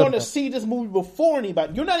not even going to see this movie before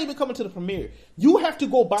anybody. You're not even coming to the premiere. You have to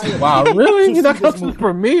go buy a wow, really? You're not coming to the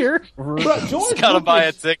premiere? But George gotta buy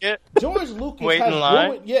a ticket. George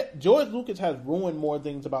Lucas George Lucas has ruined more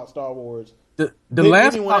things about Star Wars than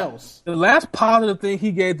anyone else. The last positive thing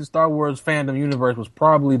he gave the Star Wars fandom universe was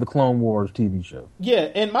probably the Clone Wars TV show. Yeah,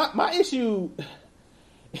 and my issue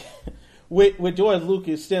with George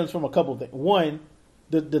Lucas stems from a couple of things. One,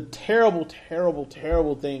 the terrible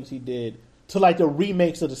things he did to like the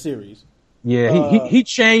remakes of the series. Yeah, he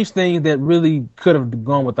changed things that really could have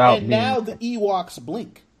gone without. And now the Ewoks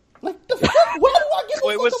blink. Like the fuck? Why do I get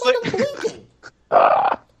the fuck blinking?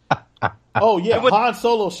 Oh yeah, Han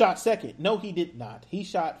Solo shot second. No, he did not. He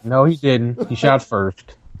shot first. No, he didn't. He shot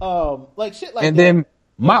first. Like shit like and that. And then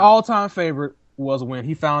my all-time favorite was when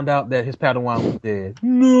he found out that his Padawan was dead.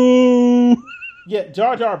 No. Yeah,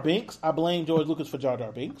 Jar Jar Binks. I blame George Lucas for Jar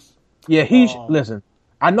Jar Binks. Yeah, listen.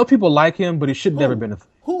 I know people like him, but it should never been a thing.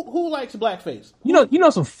 Who likes blackface? You know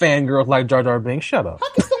some fangirls like Jar Jar Binks. Shut up. How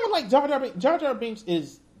can someone like Jar Jar Binks? Jar Jar Binks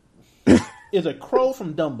is a crow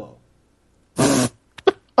from Dumbo.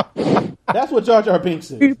 That's what Jar Jar Binks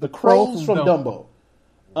is. The crows from Dumbo.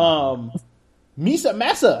 Misa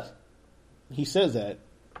Massa. He says that.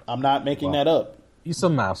 I'm not making that up.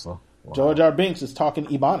 Misa Massa. Wow. Jar Jar Binks is talking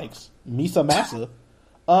Ebonics. Misa Massa.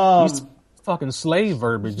 Fucking slave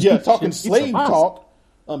verbiage. Yeah, talking slave talk.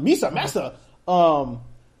 Misa Massa.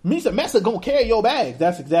 Misa Massa gonna carry your bags.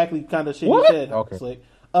 That's exactly kind of shit he said. Okay. Slick.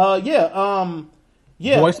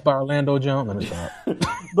 Yeah. Voiced by Orlando Jones.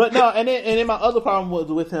 But no, and then my other problem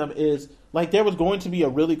with him is like there was going to be a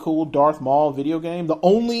really cool Darth Maul video game. The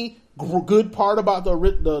only good part about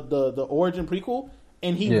the origin prequel,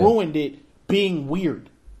 and he ruined it being weird.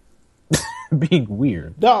 Being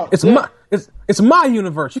weird. No, it's my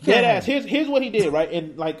universe. You can't. Here's what he did, right?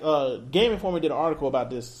 And like Game Informer did an article about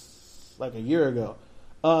this like a year ago.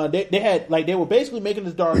 They were basically making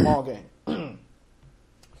this Darth Maul game.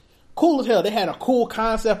 Cool as hell. They had a cool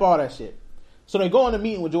concept, all that shit. So they go on a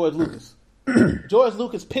meeting with George Lucas. George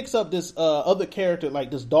Lucas picks up this other character,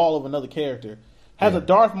 like this doll of another character, has a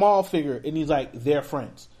Darth Maul figure, and he's like, they're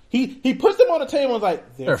friends. He puts them on the table and is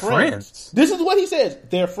like, they're friends. This is what he says.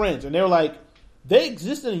 They're friends. And they're like, they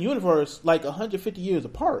exist in a universe like 150 years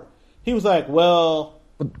apart. He was like, well,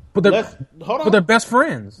 but they're best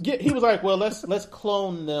friends. Yeah, he was like, well, let's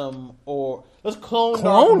clone them, or let's clone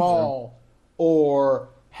Darth Maul, or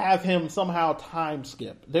have him somehow time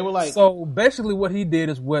skip. They were like, so basically, what he did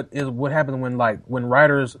is what happened when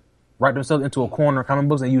writers write themselves into a corner of comic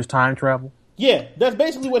books and use time travel. Yeah, that's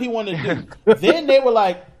basically what he wanted to do. Then they were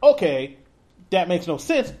like, okay, that makes no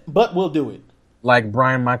sense, but we'll do it. Like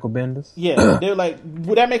Brian Michael Bendis? Yeah, they're like,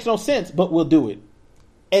 well, that makes no sense, but we'll do it.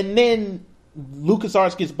 And then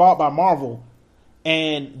LucasArts gets bought by Marvel,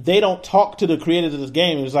 and they don't talk to the creators of this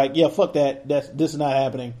game. It's like, yeah, fuck that. This is not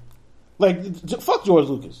happening. Like, fuck George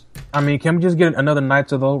Lucas. I mean, can we just get another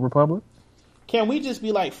Knights of the Old Republic? Can we just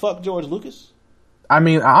be like, fuck George Lucas? I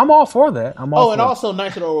mean, I'm all for that. Also,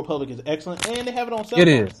 Knights of the Old Republic is excellent, and they have it on cell phone. It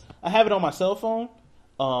is. I have it on my cell phone.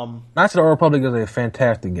 Knights of the Old Republic is a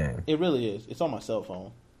fantastic game. It really is. It's on my cell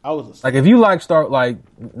phone. Like, if you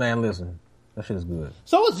man, listen, that shit is good.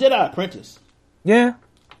 So was Jedi Apprentice. Yeah.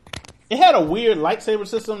 It had a weird lightsaber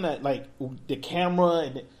system that, like, the camera,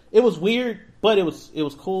 and it was weird, but it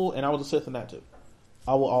was cool, and I was a Sith in that too.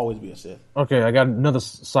 I will always be a Sith. Okay, I got another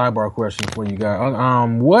sidebar question for you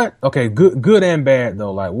guys. What? Okay, good and bad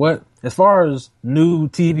though. Like, what? As far as new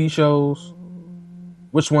TV shows,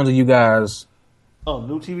 which ones are you guys? Oh,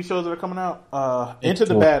 new TV shows that are coming out. Into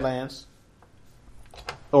the Badlands,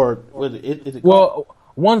 or was it? Is it well,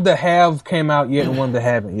 ones that have came out yet and ones that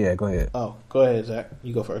haven't. Yeah, go ahead. Oh, go ahead, Zach.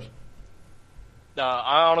 You go first.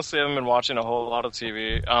 I honestly haven't been watching a whole lot of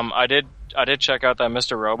TV. I did check out that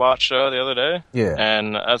Mr. Robot show the other day. Yeah.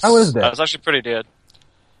 And how is that? That's actually pretty good.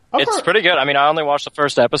 It's pretty good. I mean, I only watched the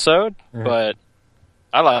first episode, but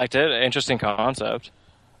I liked it. Interesting concept.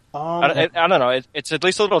 I don't know. It's at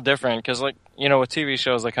least a little different because, like, you know, with TV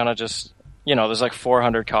shows, they kind of just, you know, there's like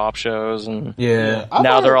 400 cop shows, and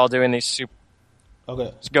now they're all doing these super.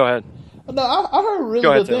 Okay. So go ahead. No, I heard really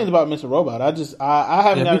good things about Mr. Robot. I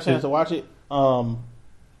haven't got a chance to watch it.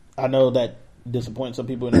 I know that disappoints some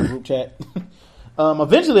people in the group chat.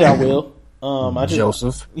 Eventually I will.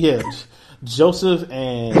 Joseph. Yeah. Joseph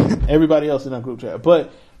and everybody else in our group chat.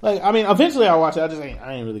 But, like, I mean, eventually I'll watch it.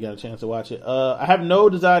 I ain't really got a chance to watch it. I have no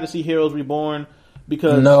desire to see Heroes Reborn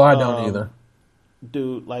because... No, I don't either.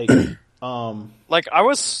 Dude, like, Like I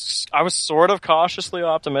was sort of cautiously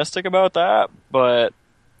optimistic about that, but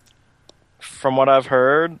from what I've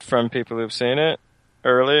heard from people who've seen it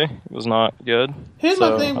early, it was not good. Here's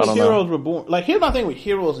my thing with Heroes Reborn. Like, here's my thing with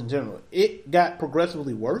Heroes in general. It got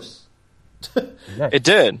progressively worse. It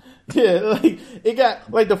did. Yeah, like it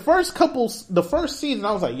got like the first season.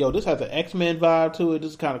 I was like, "Yo, this has an X-Men vibe to it.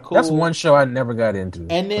 This is kind of cool." That's one show I never got into.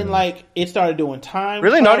 And then like it started doing time.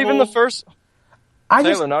 Really, travel. not even the first. I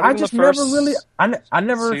Taylor, just never really. I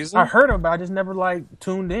never. Season? I heard about it. I just never like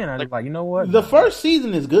tuned in. I was like, you know what? The first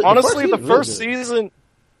season is good. Honestly, the first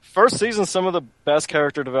season, some of the best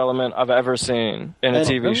character development I've ever seen in a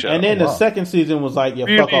TV show. And then the second season was like, yeah,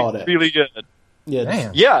 really, fuck all that. Really good. Yeah,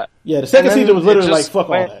 damn. Yeah. The second season was literally like, fuck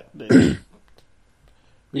all that.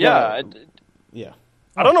 Yeah.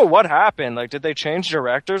 I don't know what happened. Like, did they change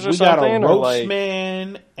directors or something? We got a roach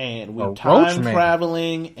man, and we're time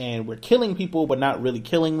traveling, and we're killing people, but not really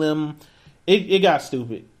killing them. It got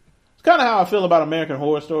stupid. It's kind of how I feel about American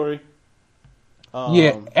Horror Story.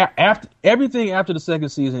 Everything after the second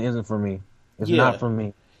season isn't for me. It's not for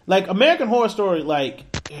me. Like American Horror Story, like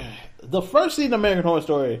the first season of American Horror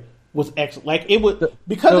Story was excellent. Like it was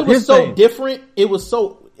because it was so different. It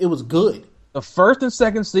was good. The first and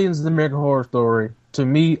second seasons of American Horror Story to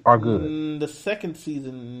me are good. The second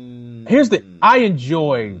season. I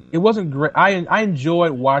enjoyed. It wasn't great. I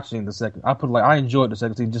enjoyed watching the second. I enjoyed the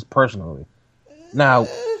second season just personally. Now,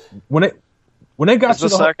 when they got to the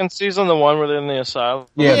second season, the one where they're in the asylum.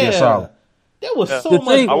 Yeah, the asylum. There was so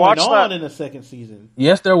much going on in the second season.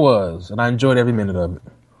 Yes, there was, and I enjoyed every minute of it.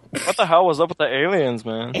 What the hell was up with the aliens,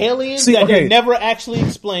 man? Aliens that they never actually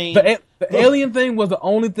explained. The alien thing was the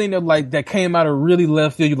only thing that came out of really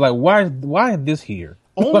left field. You're like, why is this here?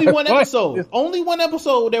 Only one episode. Only one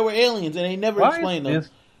episode there were aliens, and they never explained them.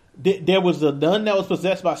 There was a nun that was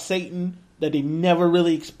possessed by Satan that they never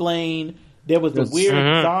really explained. There was the weird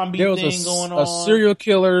zombie thing going on. A serial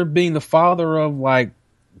killer being the father of like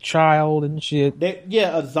child and shit.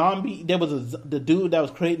 A zombie. There was the dude that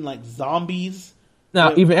was creating like zombies.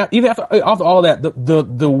 Now, even after all that,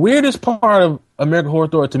 the weirdest part of American Horror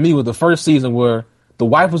Story to me was the first season where the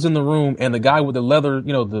wife was in the room and the guy with the leather,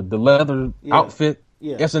 the leather outfit,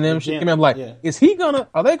 S&M shit. I'm like,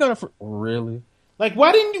 are they gonna really? Like,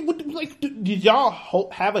 why didn't you, did y'all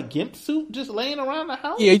have a GIMP suit just laying around the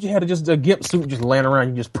house? Yeah, you had a GIMP suit just laying around,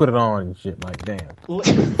 you just put it on and shit, like, damn.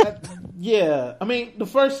 Yeah, I mean, the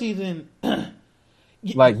first season...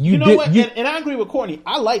 Like you know did, what? And I agree with Courtney.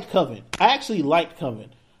 I liked Coven. I actually liked Coven.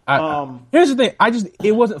 Here's the thing.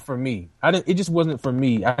 It wasn't for me. It just wasn't for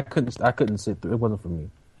me. I couldn't sit through. It wasn't for me.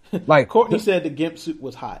 Like Courtney said, the GIMP suit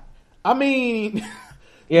was hot. I mean,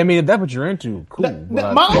 yeah. I mean, if that's what you're into, cool.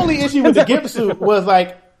 My only issue with the GIMP suit was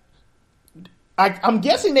like, I'm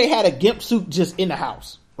guessing they had a GIMP suit just in the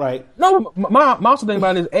house, right? No, my also thing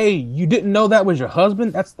about it is, hey, you didn't know that was your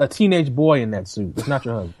husband? That's a teenage boy in that suit. It's not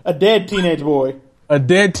your husband. A dead teenage boy. A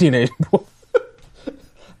dead teenage boy.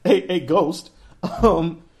 a ghost.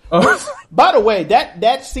 By the way,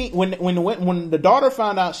 that scene when the daughter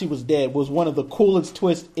found out she was dead was one of the coolest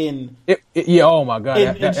twists in. Yeah. Oh my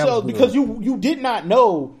god. Because you did not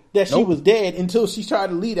know that she was dead until she tried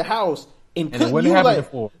to leave the house and it wasn't happening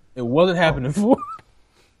before. It wasn't happening before.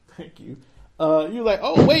 Thank you. You're like,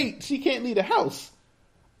 oh wait, she can't leave the house.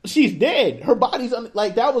 She's dead. Her body's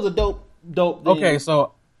like that was a dope thing. Okay,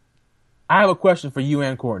 so. I have a question for you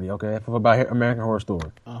and Courtney, okay, about American Horror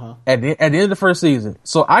Story. Uh-huh. At the end of the first season,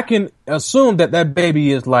 so I can assume that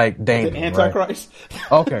baby is like Damon, the Antichrist.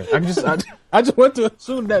 Right? Okay, I just want to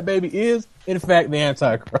assume that baby is in fact the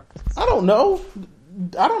Antichrist. I don't know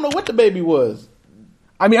what the baby was.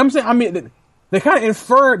 I mean, they kind of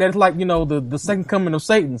inferred that it's like the second coming of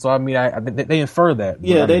Satan. So I mean, they infer that.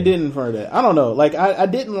 Yeah, they did infer that. I don't know. Like I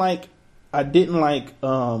didn't like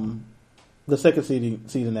the second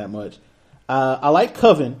season that much. I like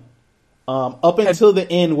Coven up until the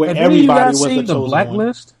end where everybody was the chosen the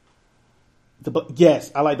Blacklist.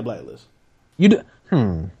 Yes, I like the Blacklist. You do?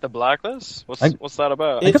 The Blacklist? What's that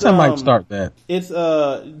about? I guess I might start that. It's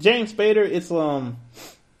James Spader. It's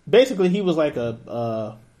basically he was like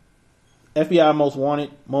a FBI most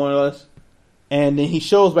wanted, more or less, and then he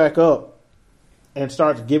shows back up and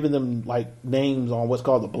starts giving them like names on what's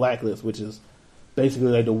called the Blacklist, which is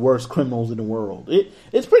basically like the worst criminals in the world.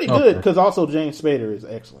 It's pretty good because also James Spader is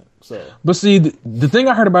excellent. So, but see, the thing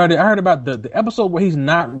I heard about the episode where he's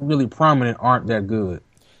not really prominent aren't that good.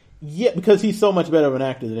 Yeah, because he's so much better of an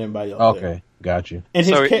actor than everybody else. Okay, got you. And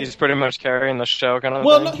so he's pretty much carrying the show, kind of.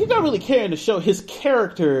 Well, thing? No, he's not really carrying the show. His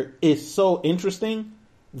character is so interesting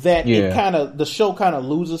that the show kind of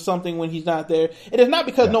loses something when he's not there. And it's not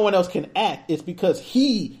because no one else can act. It's because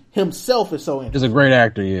he himself is so interesting. He's a great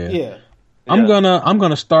actor. Yeah. Yeah. I'm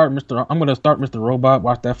gonna start Mr. Robot.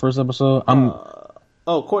 Watch that first episode.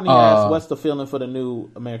 Courtney asked, "What's the feeling for the new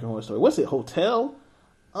American Horror Story? What's it? Hotel?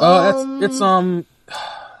 It's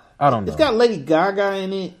I don't know. It's got Lady Gaga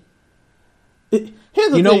in it.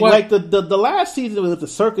 Here's the thing: like the last season with the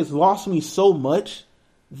circus lost me so much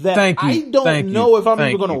that I don't know if I'm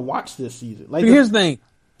even going to watch this season. Like, here's the thing: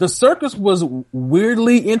 the circus was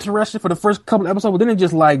weirdly interesting for the first couple of episodes, but then it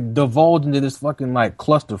just like divulged into this fucking like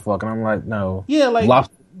clusterfuck, and I'm like, no, yeah, like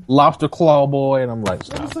lobster claw boy, and I'm like,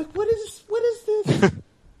 stop. I was like, what is this?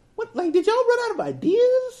 What, like, did y'all run out of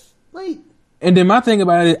ideas? Like. And then my thing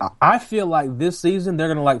about it, I feel like this season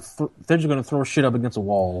they're gonna they're just gonna throw shit up against a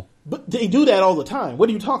wall. But they do that all the time. What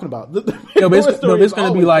are you talking about? It's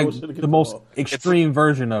gonna be like the most extreme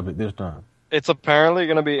version of it this time. It's apparently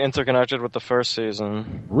gonna be interconnected with the first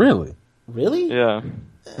season. Really? Really? Yeah.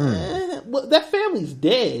 Well, that family's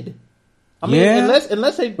dead. I mean,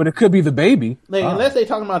 unless they. But it could be the baby. Like, unless they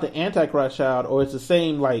talking about the Antichrist child, or it's the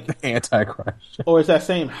same like Antichrist, or it's that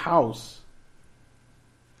same house.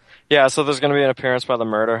 Yeah, so there's going to be an appearance by the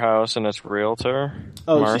murder house and its realtor,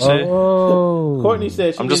 Marcy. Courtney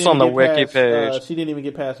said I'm just on the wiki page. She didn't even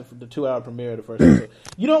get past the 2-hour premiere of the first episode.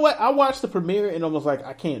 You know what? I watched the premiere and I was like,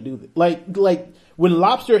 I can't do this. Like when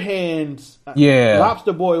Lobster Hands,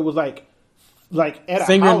 Lobster Boy was like at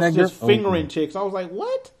a house just fingering chicks. I was like,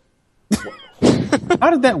 what?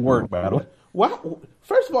 How did that work, Battle? Why?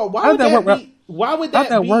 First of all, why would that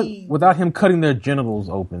work without him cutting their genitals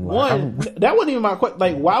open? Like, that wasn't even my question.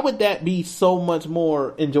 Like, why would that be so much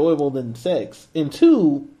more enjoyable than sex? And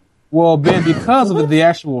two, well, Ben, because of the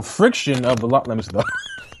actual friction of the let me stop.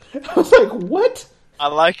 I was like, what? I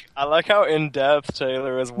like how in depth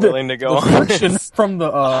Taylor is willing to go on friction from the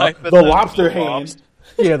lobster hand.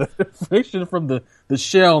 Yeah, the friction from the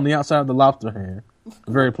shell on the outside of the lobster hand.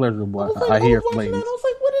 Very pleasurable. I hear flames. I was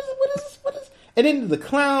like, what is this? And then the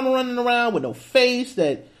clown running around with no face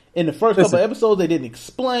that in the first couple of episodes they didn't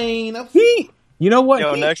explain. You know what?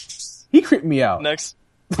 He creeped me out.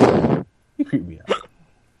 He creeped me out.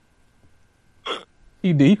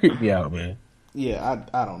 He did. He creeped me out, man. Yeah,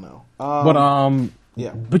 I don't know.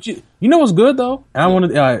 But you know what's good though? And I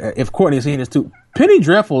wanted if Courtney's seen this too. Penny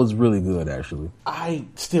Dreadful is really good, actually. I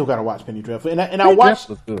still gotta watch Penny Dreadful, and I watched.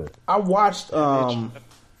 Good. I watched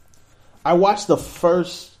the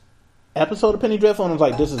first episode of Penny Dreadful, and I was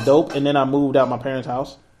like, "This is dope." And then I moved out my parents'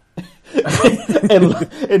 house,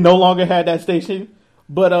 and no longer had that station.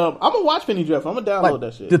 But I'm gonna watch Penny Dreadful. I'm gonna download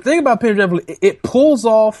that shit. The thing about Penny Dreadful, it pulls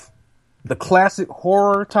off the classic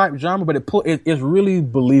horror type genre, but it's really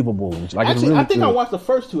believable. Like, actually, really I think I watched the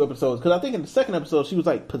first 2 episodes because I think in the second episode she was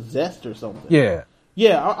like possessed or something. Yeah.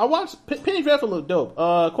 I watched Penny Dreadful. Looked dope.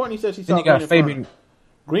 Courtney said she saw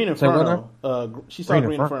Green Inferno. She saw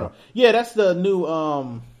Green Inferno. Yeah, that's the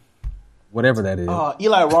new whatever that is.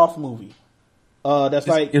 Eli Roth movie. That's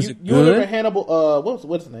like is it you good? remember Hannibal?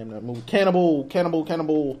 What's the name of that movie? Cannibal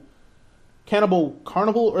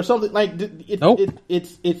Carnival or something like.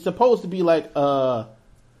 It's supposed to be like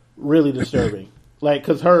really disturbing. Like,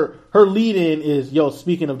 because her lead in is, yo,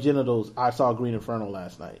 speaking of genitals, I saw Green Inferno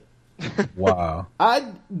last night. Wow.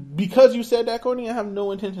 Because you said that, Courtney, I have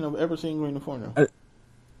no intention of ever seeing Green Inferno.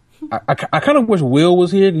 I kind of wish Will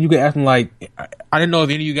was here. You could ask him, like, I didn't know if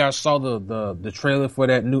any of you guys saw the trailer for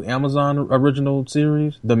that new Amazon original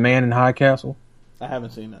series, The Man in High Castle. I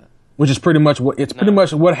haven't seen that. Which is pretty much what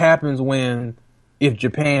happens if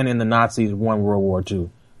Japan and the Nazis won World War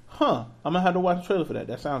II. Huh. I'm gonna have to watch the trailer for that.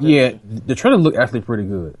 That sounds the trailer looked actually pretty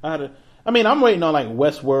good. I'm waiting on like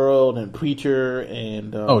Westworld and Preacher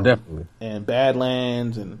and definitely, and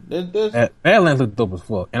Badlands and Badlands looked dope as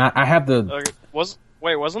fuck. And I have the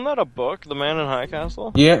wasn't that a book, The Man in High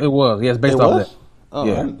Castle? Yeah, it was. Yeah, it's based off that. Oh,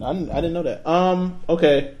 yeah. I didn't know that.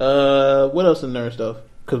 Okay. What else in nerd stuff?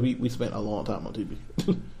 Because we spent a long time on TV.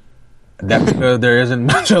 That's because there isn't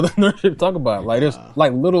much other nerd shit to talk about. Like there's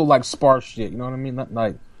like little like sparse shit. You know what I mean? Not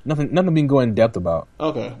like nothing we can go in depth about.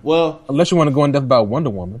 Okay. Well, unless you want to go in depth about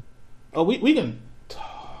Wonder Woman. Oh, we can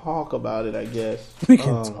talk about it, I guess. We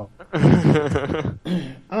can talk. I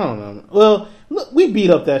don't know. Well, look, we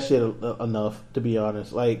beat up that shit enough, to be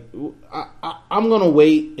honest. Like, I'm gonna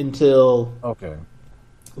wait until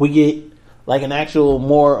we get like an actual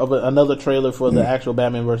more of another trailer for the actual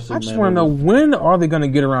Batman vs Superman. I just want to know, when are they gonna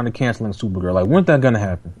get around to canceling Supergirl? Like, when's that gonna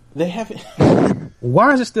happen? They haven't.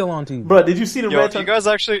 Why is it still on TV? Bro, did you see the red?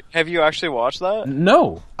 Have you actually watched that?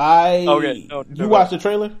 No. You watched the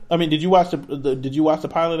trailer? I mean, did you watch the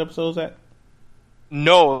pilot episodes?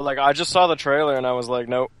 No, like I just saw the trailer and I was like,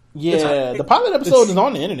 nope. Yeah, the pilot episode is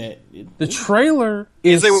on the internet. The trailer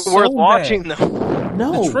is it worth watching though?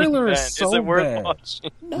 No. The trailer is so bad.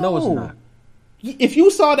 Watching? No, it's not. If you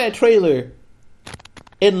saw that trailer,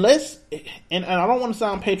 unless, and I don't want to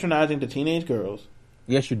sound patronizing to teenage girls.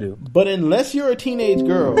 Yes, you do. But unless you're a teenage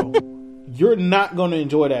girl, you're not going to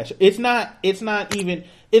enjoy that show. It's not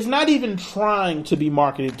even trying to be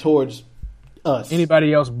marketed towards us.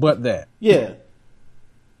 Anybody else but that. Yeah.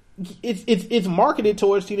 It's marketed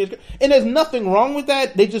towards teenage girls. And there's nothing wrong with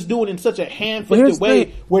that. They just do it in such a ham-fisted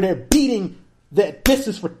way where they're beating that this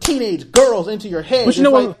is for teenage girls into your head. But you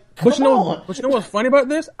know what? But you know what's funny about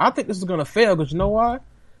this? I think this is going to fail because you know why?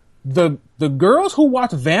 The girls who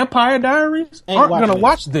watch Vampire Diaries aren't going to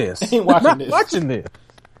watch this. Ain't watching this.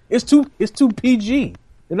 It's too PG.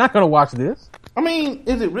 They're not going to watch this. I mean,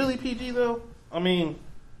 is it really PG though? I mean,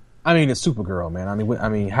 it's Supergirl, man. I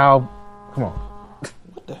mean, how? Come on.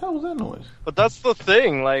 What the hell was that noise? But that's the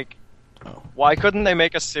thing, like, why couldn't they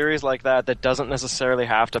make a series like that doesn't necessarily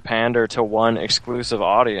have to pander to one exclusive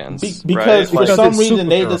audience? Because right? for some reason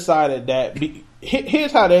they decided that.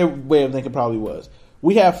 Here's how their way of thinking probably was.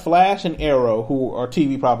 We have Flash and Arrow, who are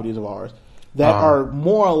TV properties of ours, that are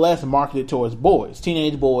more or less marketed towards boys,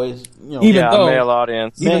 teenage boys. Even though male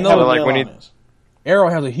audience. Even though like we need. Arrow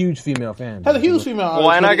has a huge female fan. Audience.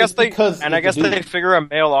 Well, and I guess they figure a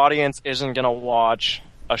male audience isn't gonna watch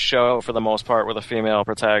a show for the most part with a female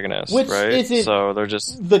protagonist, which right? Isn't so they're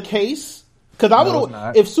just the case. Because I would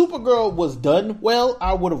have, if Supergirl was done well,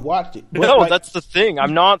 I would have watched it. But that's the thing.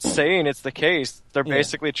 I'm not saying it's the case. They're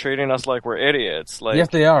basically treating us like we're idiots. Like, yes,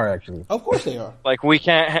 they are actually. Of course, they are. Like we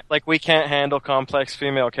can't handle complex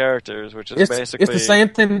female characters, which is basically it's the same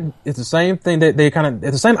thing. It's the same thing that they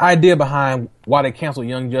it's the same idea behind why they canceled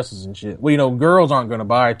Young Justice and shit. Well, girls aren't going to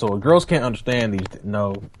buy it to it. Girls can't understand these.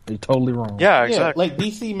 No, they're totally wrong. Yeah, exactly. Like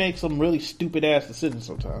DC makes some really stupid ass decisions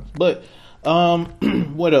sometimes, but.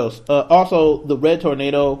 What else? Also, the Red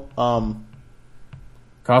Tornado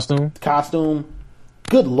costume.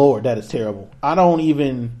 Good lord, that is terrible. I don't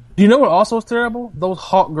even. Do you know what also is terrible? Those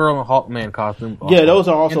Hawk Girl and Hawkman costumes. Yeah, those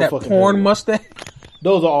are also and that fucking porn terrible. Mustache.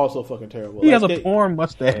 Those are also fucking terrible. He has a porn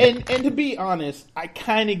mustache. And to be honest, I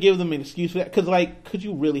kind of give them an excuse for that because, could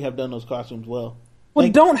you really have done those costumes well? Well,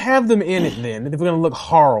 don't have them in it then. If they're gonna look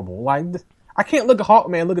horrible, I can't look at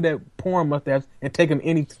Hawkman, look at that porn mustache, and take him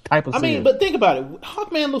any type of. I mean, but think about it.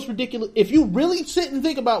 Hawkman looks ridiculous. If you really sit and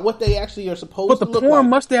think about what they actually are supposed to look like, but the porn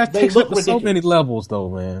mustache takes up ridiculous. so many levels, though,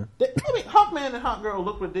 man. Hawkman and Hawkgirl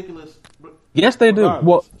look ridiculous. Yes, they do.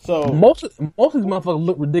 Well, so most of these motherfuckers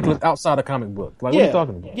look ridiculous outside of comic books. Like, what are you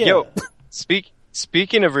talking about? Yeah. Yo,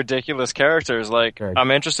 speaking of ridiculous characters,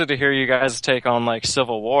 I'm interested to hear you guys' take on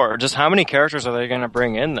Civil War. Just how many characters are they going to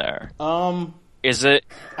bring in there? Is it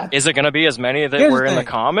going to be as many that were in the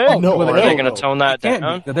comic? No, or are they going to tone that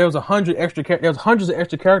down? There was 100 extra. There was hundreds of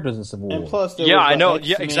extra characters in Civil War. And plus, there I know.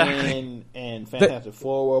 X-Men Exactly. And Fantastic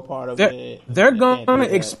Four were part of it. They're going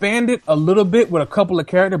to expand it a little bit with a couple of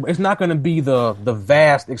characters, but it's not going to be the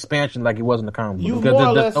vast expansion like it was in the comic book.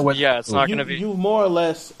 It's not going to be. You've more or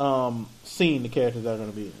less seen the characters that are going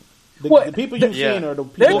to be in it. The people you've seen are the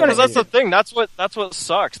people. Because that's the thing. That's what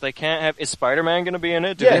sucks. They can't have. Is Spider-Man going to be in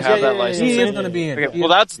it? Do they have that license? He is going to be in it. Okay, well,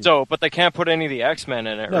 that's dope. But they can't put any of the X-Men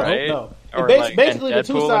in it, right? No. Or basically, and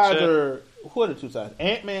the two sides are. Who are the two sides?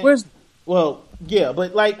 Ant-Man. Well, yeah,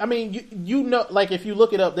 but you know, if you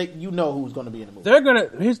look it up, you know who's going to be in the movie. They're gonna.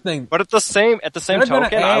 Here's the thing. But at the same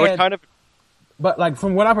token, I would kind of. But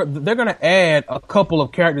from what I've heard, they're going to add a couple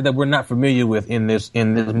of characters that we're not familiar with in this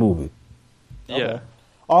movie. Yeah. Okay.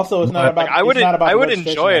 Also, it's not about. I would registration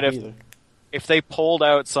enjoy it either. if they pulled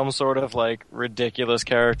out some sort of ridiculous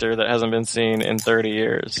character that hasn't been seen in 30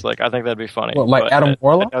 years. I think that'd be funny. Well, Adam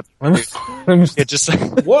Warlock? It just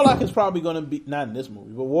Warlock is probably going to be not in this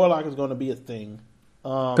movie, but Warlock is going to be a thing.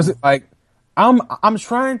 Because I'm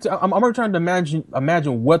trying to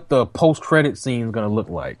imagine what the post credit scene is going to look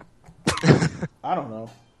like. I don't know,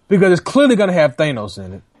 because it's clearly going to have Thanos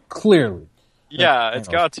in it. Clearly. Yeah, it's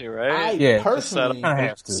got to, right? I personally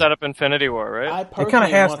set up Infinity War, right? I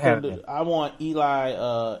personally I want Eli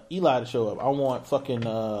to show up. I want fucking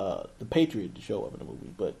the Patriot to show up in the movie,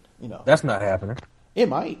 but that's not happening. It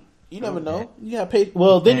might. You never know.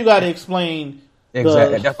 Well, then you got to explain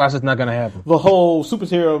exactly. That's why it's not going to happen. The whole super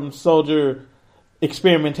serum soldier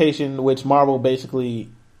experimentation, which Marvel basically.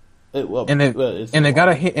 They got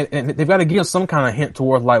to hint, and they've got to give some kind of hint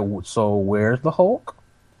towards so where's the Hulk?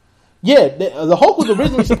 Yeah, the Hulk was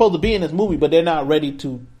originally supposed to be in this movie, but they're not ready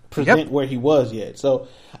to present where he was yet. So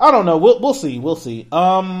I don't know. We'll see.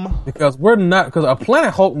 Because a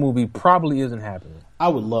Planet Hulk movie probably isn't happening. I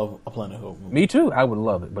would love a Planet Hulk movie. Me too. I would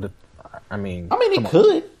love it, but it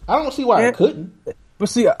could. I don't see why it couldn't. But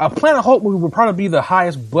see, a Planet Hulk movie would probably be the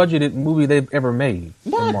highest budgeted movie they've ever made.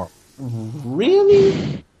 Not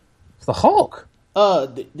really. It's the Hulk.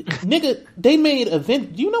 Nigga, they made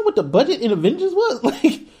Avengers. Do you know what the budget in Avengers was?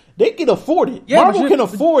 Like, they can afford it. Yeah, Marvel can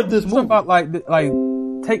afford this movie. About like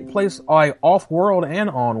take place like off world and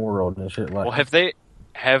on world and shit like. Well,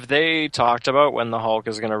 have they talked about when the Hulk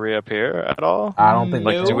is going to reappear at all? I don't think.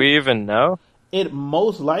 Like, do we even know? It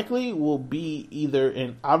most likely will be either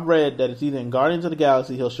in. I've read that it's either in Guardians of the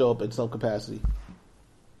Galaxy. He'll show up in some capacity.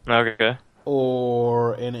 Okay.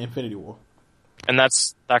 Or in Infinity War. And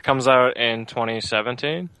that comes out in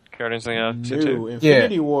 2017. Guardians of the Galaxy 2?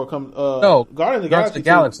 Infinity War comes. Guardians of the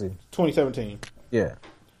Galaxy. 2017. Yeah.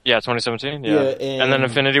 Yeah, 2017. Yeah, and then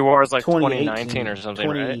Infinity War is like 2019 or something,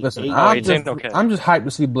 right? Listen, I'm just hyped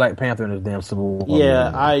to see Black Panther in this damn Civil War. Yeah,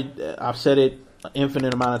 I've said it an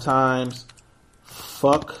infinite amount of times.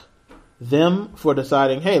 Fuck them for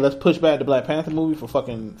deciding, hey, let's push back the Black Panther movie for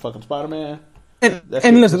fucking Spider-Man.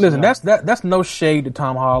 And listen, that's no shade to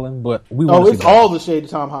Tom Holland, but it's all the shade to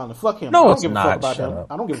Tom Holland. Fuck him. No, I don't give a fuck about him.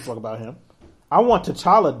 I don't give a fuck about him. I want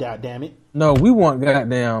T'Challa, goddammit. No, we want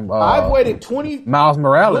goddamn. I've waited 20. Miles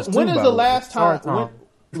Morales. When is the last time?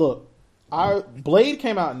 Look, Blade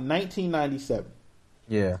came out in 1997.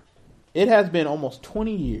 Yeah, it has been almost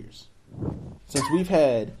 20 years since we've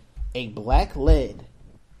had a black-led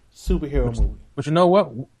superhero movie. But you know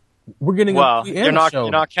what? We're getting you're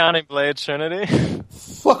not counting Blade Trinity.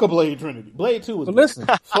 Fuck a Blade Trinity. Blade 2 was. But listen,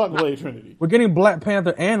 fuck Blade Trinity. We're getting Black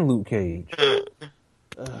Panther and Luke Cage.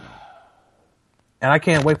 And I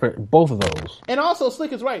can't wait for both of those. And also,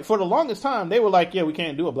 Slick is right. For the longest time, they were like, "Yeah, we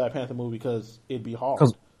can't do a Black Panther movie because it'd be hard."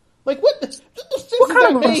 Like, what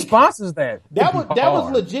kind of response is that? That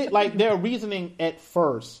was legit. Like, their reasoning at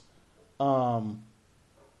first.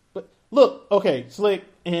 But look, okay, Slick,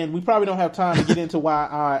 and we probably don't have time to get into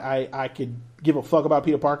why I could give a fuck about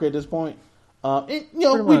Peter Parker at this point.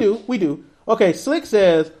 We do. Okay, Slick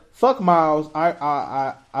says, "Fuck Miles.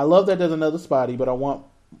 I love that there's another Spidey, but I want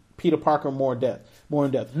Peter Parker more in depth.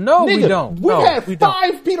 No, nigga, we don't. We've had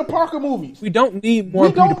 5 Peter Parker movies. We don't need more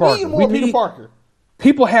Peter Parker. We need Peter Parker.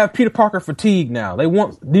 People have Peter Parker fatigue now. They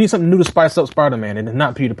need something new to spice up Spider-Man, and it's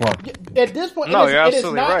not Peter Parker. At this point, you're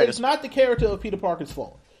absolutely right. It's not the character of Peter Parker's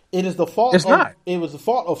fault. It is the fault. It was the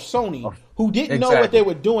fault of Sony, who didn't know what they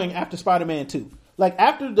were doing after Spider-Man 2. Like,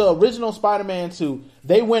 after the original Spider-Man 2,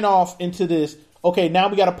 they went off into this. Okay, now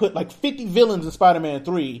we got to put like 50 villains in Spider-Man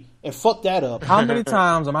 3 and fuck that up. How many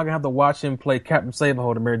times am I gonna have to watch him play Captain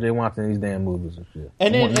Saberhold and Mary J. Watson in these damn movies and shit?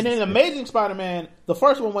 And then Amazing Spider-Man, the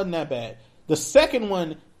first one wasn't that bad. The second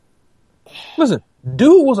one, listen,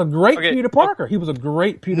 dude was a great Peter Parker. He was a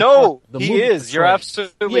great Peter Parker. No, he is. You're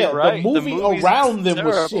absolutely right. The movie around them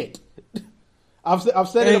was shit. I've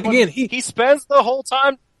said it again. He spends the whole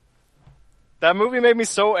time. That movie made me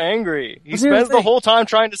so angry. He spends the whole time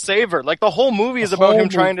trying to save her. Like, the whole movie is about him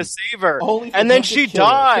trying to save her. And then she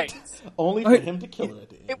dies. Only for him to kill her.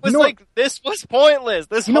 It was this was pointless.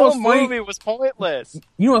 This whole movie was pointless.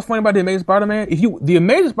 You know what's funny about The Amazing Spider-Man? The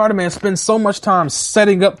Amazing Spider-Man spends so much time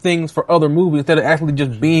setting up things for other movies instead of actually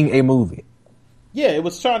just being a movie. Yeah, it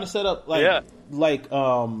was trying to set up like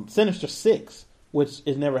Sinister Six, which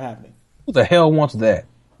is never happening. Who the hell wants that?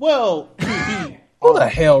 Well, who the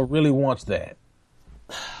hell really wants that?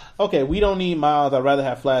 Okay, we don't need Miles. I'd rather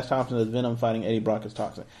have Flash Thompson as Venom fighting Eddie Brock as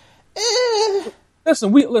Toxin.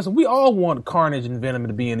 Listen, we all want Carnage and Venom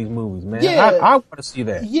to be in these movies, man. Yeah, I want to see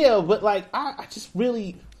that. Yeah, but like, I just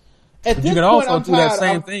really. At this you can point, also do that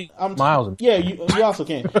same thing, Miles. Yeah, you also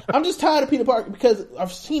can. I'm just tired of Peter Parker because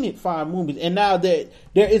I've seen it 5 movies, and now there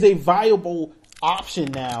is a viable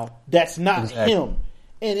option now that's not him,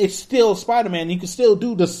 and it's still Spider-Man. You can still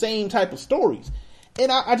do the same type of stories. And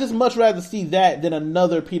I just much rather see that than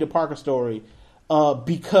another Peter Parker story,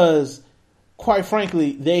 because, quite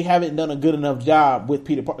frankly, they haven't done a good enough job with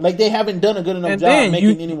Peter Parker. Like, they haven't done a good enough job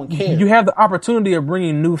making anyone care. You have the opportunity of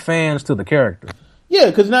bringing new fans to the character. Yeah,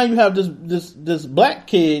 because now you have this black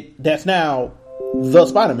kid that's now the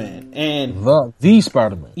Spider-Man. And the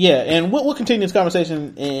Spider-Man. Yeah, and we'll continue this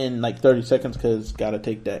conversation in like 30 seconds because got to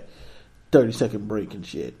take that 30-second break and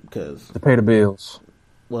shit. Because to pay the bills.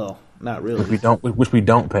 Well, not really. Which we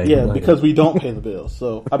don't pay. Yeah, because we don't pay the bills.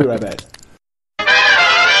 So I'll be right back.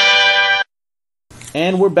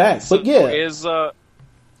 And we're back. But yeah,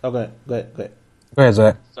 go ahead. Go ahead,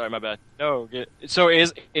 Zach. Sorry, my bad. No, so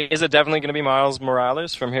is it definitely going to be Miles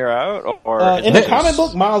Morales from here out, or in the comic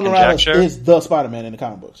book, Miles Morales is the Spider-Man in the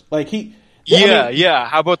comic books? Like Yeah.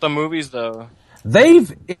 How about the movies though?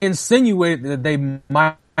 They've insinuated that they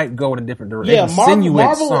might go in a different direction.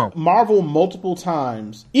 Yeah, Marvel multiple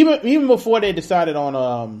times, even before they decided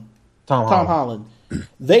on Tom Holland,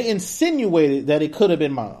 they insinuated that it could have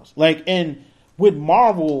been Miles. Like, and with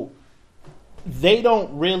Marvel, they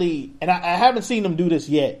don't really, and I haven't seen them do this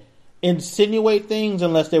yet, insinuate things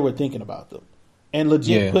unless they were thinking about them and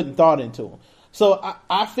legit putting thought into them. So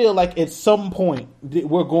I feel like at some point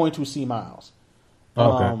we're going to see Miles.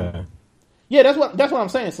 Okay. Yeah, that's what I'm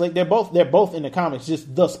saying. It's like they're both in the comics.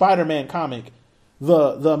 Just the Spider-Man comic,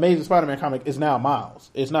 the Amazing Spider-Man comic is now Miles.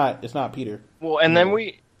 It's not Peter. Well,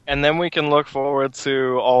 and then we can look forward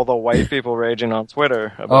to all the white people raging on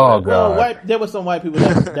Twitter about it. God! Well, there was some white people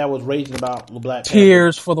that was raging about the Black Panther.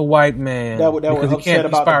 Tears for the white man that were upset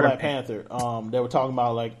about the Black Panther. They were talking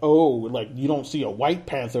about like you don't see a White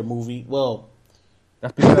Panther movie. Well,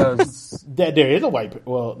 that's because that there is a white.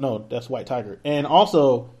 Well, no, that's White Tiger, and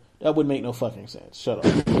also that would make no fucking sense. Shut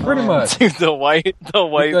up. Pretty much the white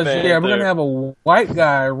because, Panther. Yeah, we're gonna have a white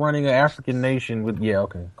guy running an African nation with. Yeah,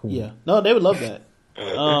 okay, cool. Yeah, no, they would love that.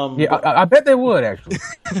 I bet they would actually.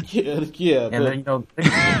 yeah, and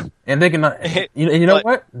and they can.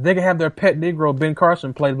 What? They can have their pet Negro Ben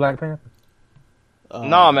Carson play Black Panther.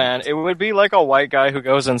 Nah, man, it would be like a white guy who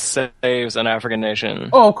goes and saves an African nation.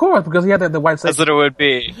 Oh, of course, because he had the white. That's what it would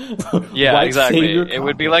be. Yeah, exactly. It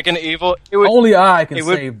would be like an evil. Only I can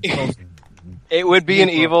save. It would be an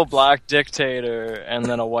evil black dictator, and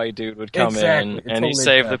then a white dude would come in, and he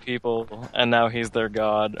saved the people, and now he's their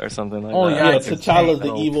god, or something like that. Yeah, T'Challa's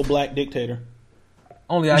the evil black dictator.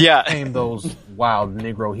 Only I can tame those wild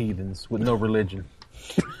Negro heathens with no religion.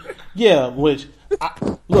 Yeah,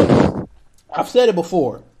 look, I've said it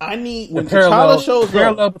before. When T'Challa shows up...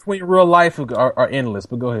 parallel between real life are endless,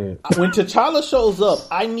 but go ahead. When T'Challa shows up,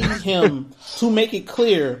 I need him to make it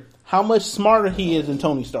clear how much smarter he is than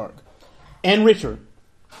Tony Stark. And Richard.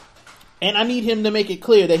 And I need him to make it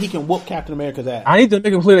clear that he can whoop Captain America's ass. I need to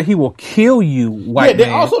make it clear that he will kill you, white man. Yeah,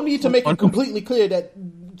 they also need to make it completely clear that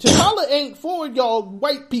T'Challa ain't for y'all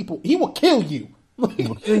white people. He will kill you. He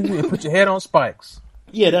will kill you and put your head on spikes.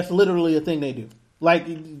 Yeah, that's literally a thing they do. Like,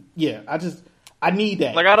 yeah, I need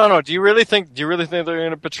that. Like, I don't know. Do you really think they're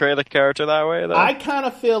going to portray the character that way, though? I kind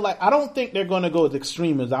of feel like, I don't think they're going to go as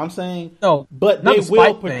extreme as I'm saying. No, but they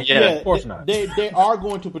will portray. Yeah, of course not. They are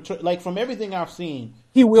going to portray, like, from everything I've seen.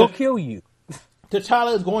 He will kill you.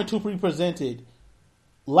 T'Challa is going to be presented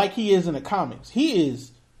like he is in the comics. He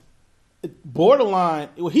is borderline,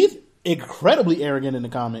 he's incredibly arrogant in the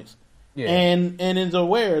comics. Yeah. And is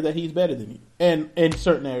aware that he's better than you, and in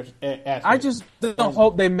certain aspects. I just don't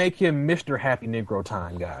hope they make him Mr. Happy Negro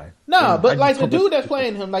Time guy. No, but like the dude that's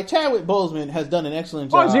playing him, like Chadwick Boseman, has done an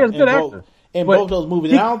excellent job in both those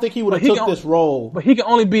movies. And I don't think he would have took this role. But he can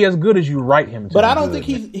only be as good as you write him to. But I don't think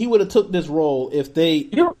he would have took this role if they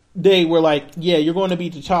were like, yeah, you're going to be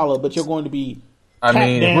T'Challa, but you're going to be. I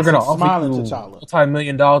mean, if we're going to offer you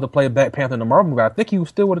 $multi-million to play Black Panther in the Marvel movie, I think he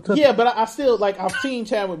still would have took it. Yeah, but I still, like, I've seen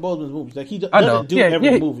Chadwick Boseman's movies. Like, he doesn't do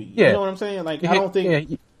every movie. Yeah. You know what I'm saying? Like, I don't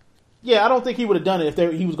think... Yeah, I don't think he would have done it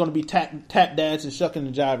if he was going to be tap dancing, shucking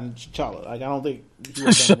and jiving T'Challa. Like, I don't think he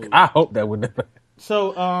would have done it. I hope that would never.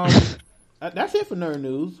 So, that's it for Nerd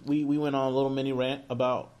News. We went on a little mini rant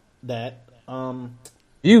about that.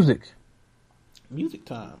 Music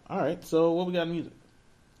time. All right, so what we got in music?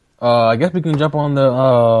 I guess we can jump on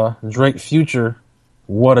the Drake Future.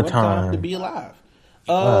 What a time to be alive.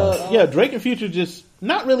 Yeah, Drake and Future just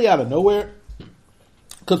not really out of nowhere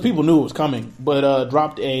because people knew it was coming, but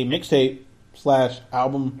dropped a mixtape /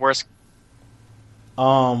 album. Worst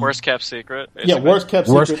kept secret. Basically. Yeah, worst kept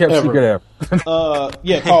secret ever.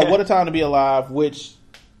 Called "What a Time to Be Alive," which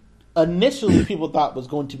initially people thought was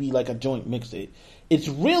going to be like a joint mixtape. It's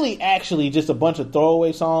really actually just a bunch of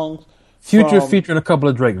throwaway songs. Future featuring a couple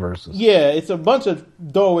of Drake verses. Yeah, it's a bunch of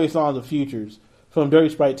throwaway songs of Futures from Dirty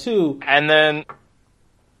Sprite 2. And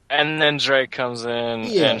then Drake comes in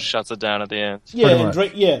and shuts it down at the end. Yeah, and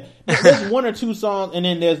Drake, there's one or two songs, and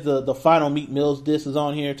then there's the final Meek Mill's diss is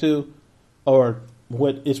on here too, or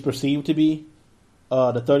what is perceived to be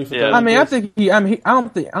the 30 for 30. I mean, diss. I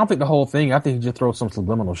don't think the whole thing. I think he just throws some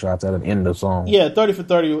subliminal shots at the end of the song. Yeah, 30 for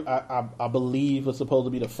 30. I believe was supposed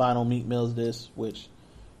to be the final Meek Mill's diss, which.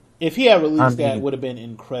 If he had released that, it would have been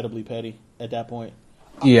incredibly petty at that point.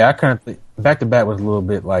 Yeah, I kind of think Back to Back was a little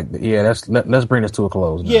bit like, let's bring this to a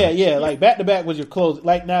close. Now. Yeah, like Back to Back was your close.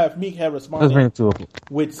 Like now, if Meek had responded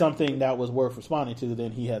with something that was worth responding to,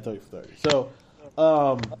 then he had 30 for 30. So,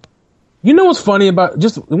 you know what's funny about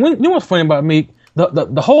Meek?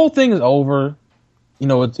 The whole thing is over. You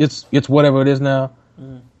know, it's whatever it is now.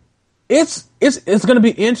 Mm. It's going to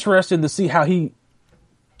be interesting to see how he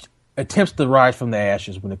attempts to rise from the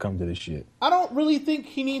ashes when it comes to this shit. I don't really think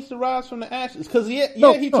he needs to rise from the ashes because he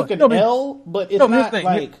took an L, but it's not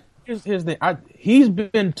like. here's the thing. He's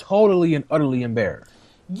been totally and utterly embarrassed.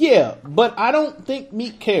 Yeah, but I don't think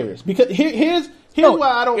Meek cares because here's why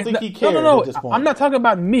I don't think he cares at this point. I'm not talking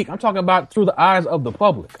about Meek. I'm talking about through the eyes of the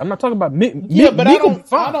public. I'm not talking about Meek. Yeah, but I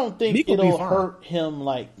don't think it'll hurt him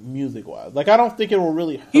like music wise. Like I don't think it will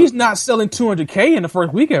really hurt. He's not selling 200K in the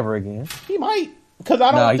first week ever again. He might because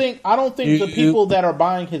I don't think the people that are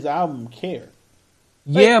buying his album care.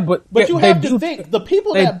 Yeah, but you have to think the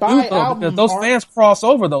people that buy albums, those fans cross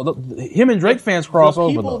over though. Him and Drake fans cross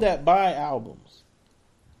over. People that buy albums,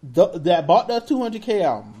 that bought the 200K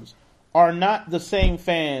albums, are not the same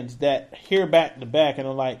fans that hear back to back and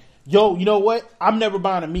are like, "Yo, you know what? I'm never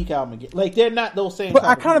buying a Meek album again." Like they're not those same. But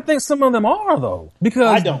I kind of think some of them are though,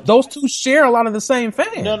 because those two share a lot of the same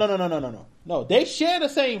fans. No. They share the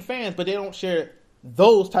same fans, but they don't share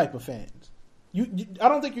those type of fans. I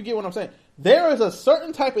don't think you get what I'm saying. There is a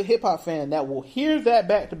certain type of hip hop fan that will hear that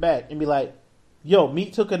back to back and be like, "Yo,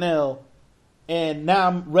 Meek took an L, and now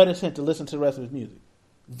I'm reticent to listen to the rest of his music."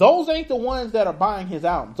 Those ain't the ones that are buying his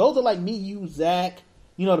albums. Those are like me, you, Zach,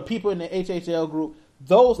 the people in the HHL group.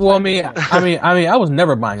 Those. Well, I was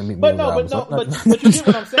never buying a Meek Mill album. But you get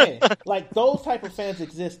what I'm saying. Like those type of fans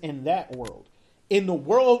exist in that world. In the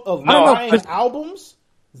world of buying albums,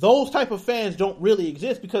 those type of fans don't really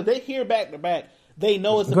exist because they hear back to back. They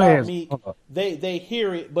know it's about Meek. They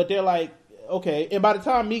hear it, but they're like, okay. And by the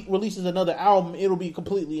time Meek releases another album, it'll be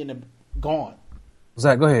completely gone.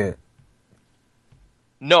 Zach, go ahead.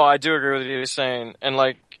 No, I do agree with what you're saying. And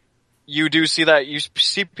like, you do see that. You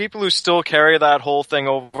see people who still carry that whole thing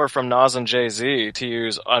over from Nas and Jay-Z, to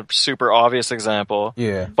use a super obvious example.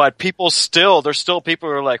 Yeah. But there's still people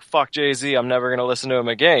who are like, fuck Jay-Z, I'm never going to listen to him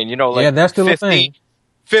again. That's still a thing.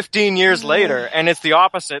 15 years later, and it's the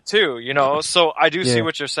opposite too, So I do see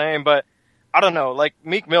what you're saying, but I don't know. Like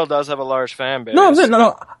Meek Mill does have a large fan base.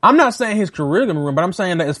 No. I'm not saying his career gonna ruin, but I'm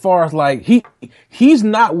saying that as far as like he's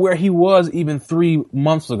not where he was even 3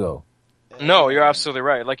 months ago. No, you're absolutely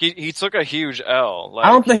right. Like he took a huge L. Like,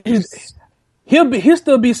 I don't think he'll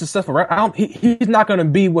still be successful, right? He's not gonna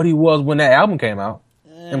be what he was when that album came out.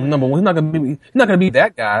 And number one, he's not gonna be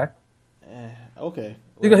that guy. Okay.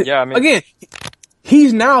 Because, again.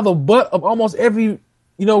 He's now the butt of almost every,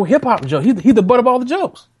 hip hop joke. He's the butt of all the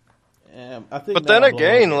jokes. I think. But then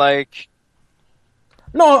again, like,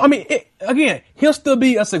 no, I mean, again, he'll still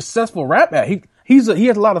be a successful rap act. He has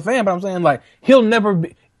a lot of fans, but I'm saying like he'll never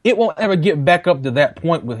be. It won't ever get back up to that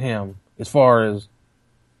point with him as far as.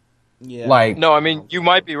 Yeah. Like. No, I mean you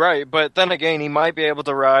might be right, but then again, he might be able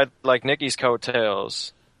to ride like Nicki's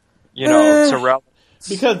coattails. To rap.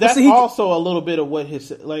 Because that's also a little bit of what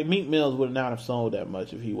Meek Mills would not have sold that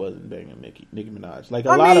much if he wasn't banging Nicki Minaj. Like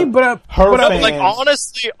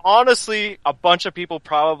honestly, a bunch of people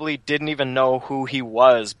probably didn't even know who he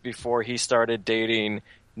was before he started dating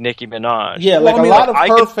Nicki Minaj. Yeah, a lot of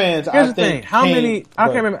her fans. Here's the thing: I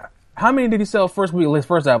can't remember how many did he sell first week? His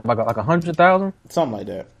first album, like 100,000, something like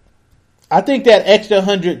that. I think that extra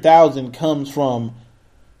 100,000 comes from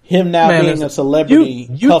him now being a celebrity.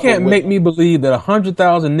 You can't make me believe that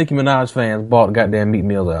 100,000 Nicki Minaj fans bought the goddamn Meek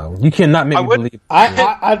Mill album. You cannot make me believe.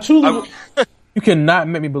 I truly. You cannot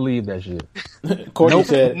make me believe that shit. Courtney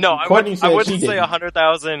said. No, I wouldn't say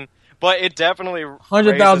 100,000, but it definitely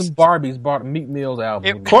 100,000 Barbies bought Meek Mill's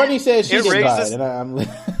album. Courtney said she didn't buy it, and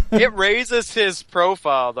it raises his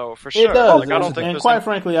profile though, for sure. It does, and quite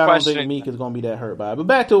frankly, I don't think Meek is going to be that hurt by it. But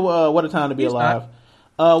back to What a Time to Be Alive.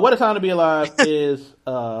 What a Time to Be Alive is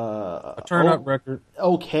a turn up record.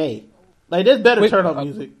 Okay, like there's better turn up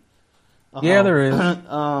music. Yeah, there is.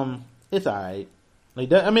 It's alright. Like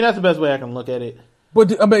that, I mean, that's the best way I can look at it.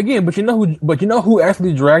 But you know who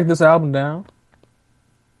actually dragged this album down?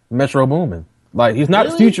 Metro Boomin. Like he's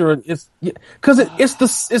not Future. It's because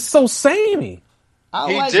it's so samey.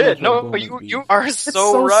 He did. No, but you are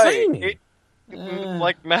so right.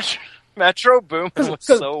 Like Metro Boomin was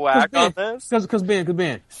so whack on this. Because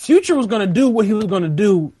Ben, Future was going to do what he was going to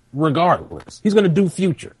do regardless. He's going to do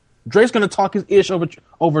Future. Drake's going to talk his ish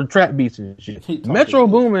over trap beats and shit. Metro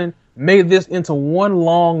Boomin made this into one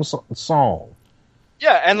long song.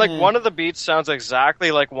 Yeah, and like one of the beats sounds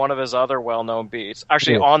exactly like one of his other well-known beats.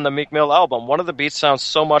 Actually, on the Meek Mill album, one of the beats sounds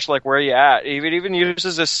so much like Where You At. It even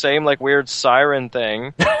uses this same like weird siren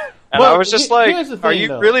thing. And I was just like, are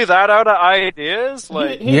you really that out of ideas?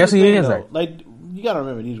 Like, yes, he is. Like, you gotta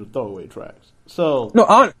remember these were throwaway tracks. So no,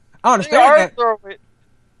 I understand that.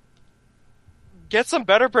 Get some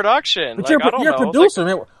better production. But you're a producer,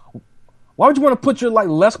 man. Why would you want to put your like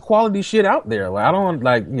less quality shit out there? Like, I don't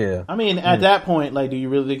like. Yeah. I mean, at that point, like, do you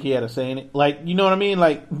really think he had a say in it? Like, you know what I mean?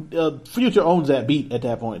 Like, Future owns that beat at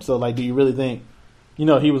that point. So, like, do you really think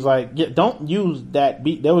he was like, don't use that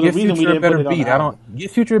beat. There was a reason we didn't put it on the album.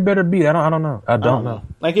 Get Future a better beat. I don't know. I don't know.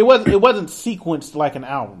 Like it wasn't sequenced like an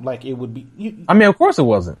album. Like it would be. I mean, of course it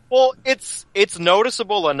wasn't. Well, it's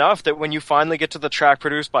noticeable enough that when you finally get to the track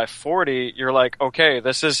produced by 40, you're like, okay,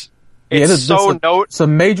 this is. It's a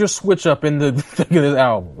major switch up in the this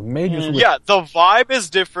album. Major switch. Yeah, the vibe is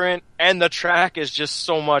different, and the track is just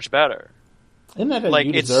so much better. Isn't that like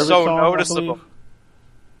You it's Deserve so It song, noticeable?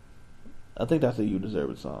 I think that's a You Deserve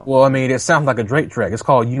It song. Well, I mean, it sounds like a Drake track. It's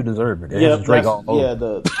called You Deserve It. It has Drake all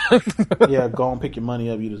over. Go and pick your money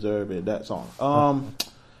up. You Deserve It. That song.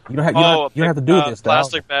 You don't have to do this.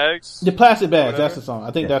 Plastic Bags. The Plastic Bags. That's the song.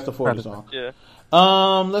 I think that's the 40 song. Yeah.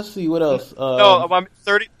 Let's see what else. No,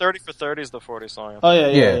 30 for 30 is the 40 song. Oh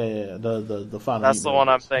yeah. The final. That's the one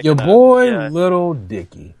I'm thinking. Your boy Little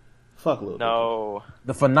Dicky. Fuck Little Dicky.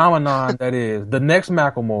 The phenomenon that is the next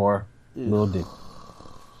Macklemore, Little Dicky.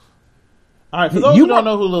 All right, for those who don't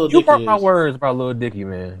know who Lil Dicky is. You mark my words about Lil Dicky,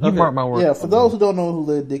 man. You mark my words. Yeah, for those who don't know who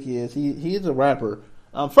Lil Dicky is, he is a rapper.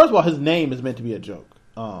 First of all, his name is meant to be a joke.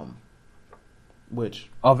 Which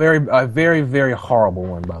a very, very horrible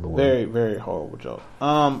one, by the way. Very, very horrible joke.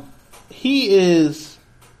 He is.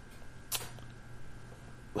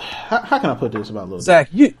 How can I put this about Lil Dicky? Zach,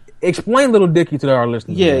 you explain Lil Dicky to our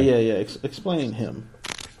listeners. Yeah. Explain him.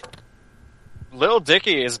 Lil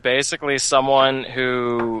Dicky is basically someone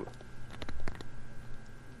who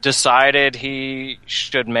decided he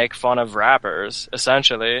should make fun of rappers,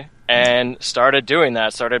 essentially, and started doing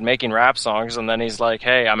that, started making rap songs, and then he's like,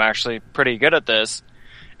 hey, I'm actually pretty good at this.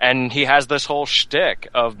 And he has this whole shtick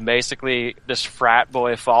of basically this frat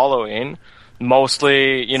boy following,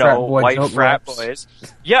 mostly, white frat boys.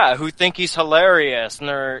 Yeah, who think he's hilarious, and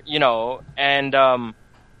they're,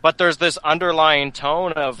 but there's this underlying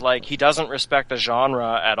tone of, like, he doesn't respect the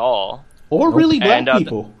genre at all. Or really black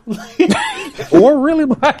people. Or really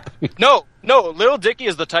black people. No, Lil Dicky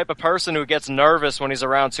is the type of person who gets nervous when he's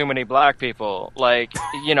around too many black people. Like,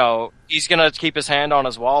 he's gonna keep his hand on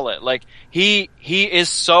his wallet. Like, he is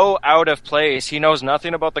so out of place. He knows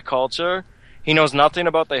nothing about the culture. He knows nothing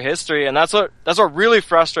about the history, and that's what really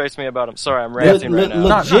frustrates me about him. Sorry, I'm ranting right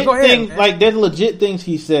now. There's legit things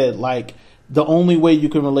he said, like, the only way you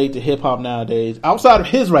can relate to hip-hop nowadays, outside of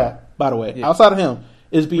his rap, by the way, outside of him,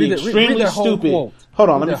 is being extremely stupid. Hold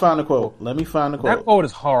on, let me find the quote. That quote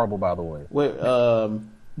is horrible, by the way. Wait,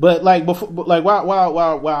 but like before, like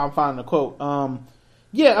while I'm finding the quote,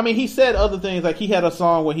 yeah, I mean, he said other things. Like, he had a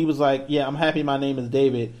song where he was like, "Yeah, I'm happy my name is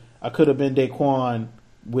David. I could have been Daquan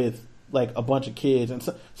with like a bunch of kids," and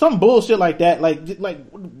some bullshit like that. Like,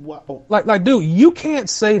 dude, you can't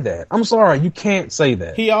say that. I'm sorry, you can't say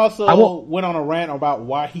that. He also went on a rant about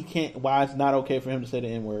why it's not okay for him to say the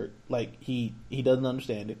N-word. Like, he doesn't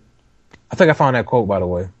understand it. I think I found that quote, by the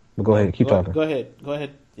way. But go ahead, keep talking. Go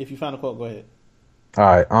ahead. If you found a quote, go ahead.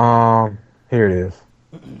 All right. Here it is.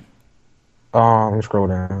 Let me scroll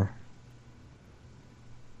down.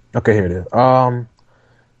 Okay, here it is.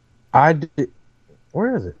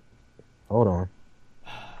 Where is it? Hold on.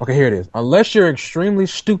 Okay, here it is. Unless you're an extremely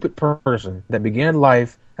stupid person that began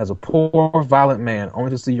life as a poor, violent man,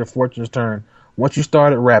 only to see your fortunes turn, once you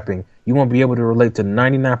started rapping, you won't be able to relate to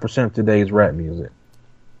 99% of today's rap music.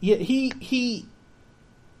 Yeah, he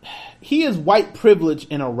is white privilege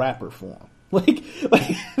in a rapper form. Like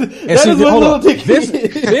that is what Lil Dicky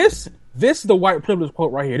is. This is the white privilege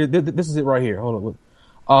quote right here. This is it right here. Hold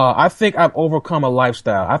on. I think I've overcome a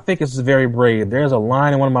lifestyle. I think it's very brave. There's a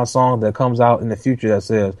line in one of my songs that comes out in the future that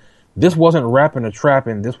says, "This wasn't rapping or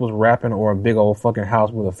trapping. This was rapping or a big old fucking house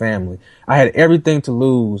with a family. I had everything to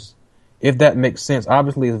lose." If that makes sense.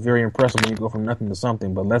 Obviously, it's very impressive when you go from nothing to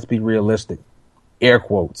something, but let's be realistic. Air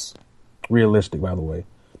quotes. Realistic, by the way.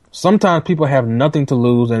 Sometimes people have nothing to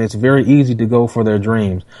lose, and it's very easy to go for their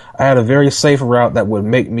dreams. I had a very safe route that would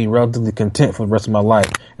make me relatively content for the rest of my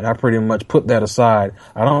life, and I pretty much put that aside.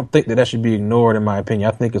 I don't think that should be ignored, in my opinion.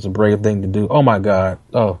 I think it's a brave thing to do. Oh, my God.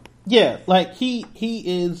 Oh. Yeah, like, he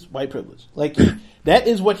is white privilege. Like, that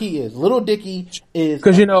is what he is. Lil Dicky is...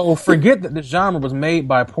 Because, forget that the genre was made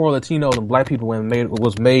by poor Latinos and black people and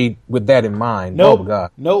was made with that in mind. Nope. Oh,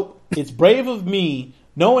 God. Nope. It's brave of me,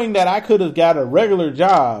 knowing that I could have got a regular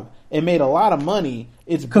job and made a lot of money.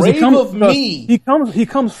 It's brave of me. He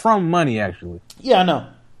comes from money, actually. Yeah, I know.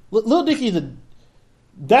 Lil Dicky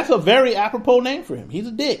that's a very apropos name for him. He's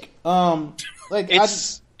a dick.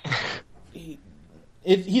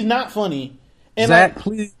 He's not funny. And Zach,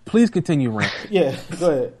 please continue, Rant. Yeah,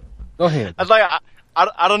 go ahead.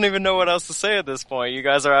 I don't even know what else to say at this point. You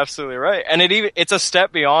guys are absolutely right. And it's a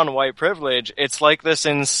step beyond white privilege. It's like this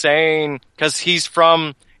insane, because he's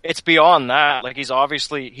from it's beyond that. Like,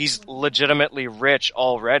 he's legitimately rich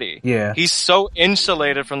already. Yeah. He's so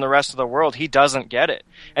insulated from the rest of the world, he doesn't get it.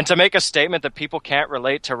 And to make a statement that people can't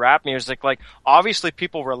relate to rap music, like, obviously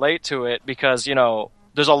people relate to it because, you know,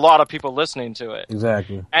 there's a lot of people listening to it.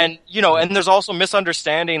 Exactly. And, you know, and there's also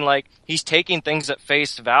misunderstanding, like, he's taking things at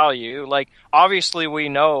face value. Like, obviously we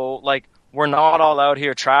know, like, we're not all out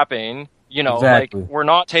here trapping, you know, like, we're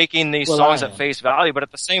not taking these songs at face value, but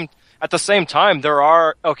at the same time, there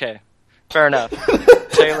are, okay, fair enough.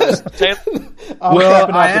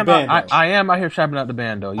 I am out here trapping out the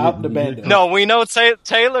bando. Out the bando. No, we know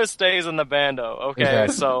Taylor stays in the bando. Okay,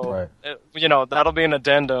 exactly. So you know, that'll be an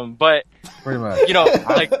addendum. But pretty much, you know,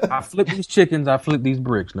 like I flip these chickens, I flip these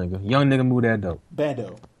bricks, nigga. Young nigga move that dope.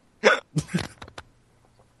 Bando.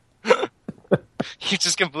 You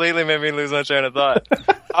just completely made me lose my train of thought.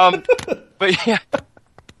 But yeah,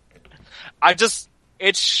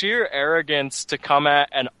 it's sheer arrogance to come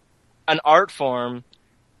at an art form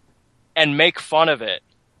and make fun of it.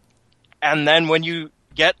 And then when you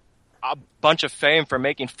get a bunch of fame for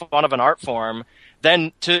making fun of an art form,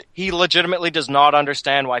 then he legitimately does not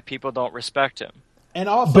understand why people don't respect him. And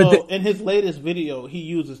also, in his latest video, he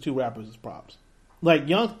uses 2 rappers as props. Like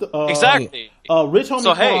exactly. Rich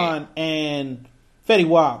Homie Quan and Fetty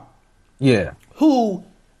Wap. Yeah. Who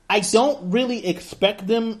I don't really expect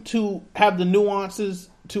them to have the nuances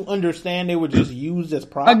to understand they were just used as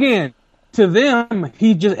props. Again, to them,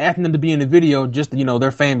 he just asking them to be in the video, just, you know,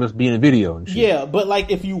 they're famous being in the video and shit. Yeah, but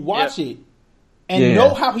like if you watch it and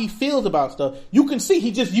know how he feels about stuff, you can see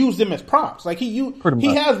he just used them as props. Like he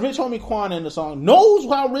has Rich Homie Quan in the song, knows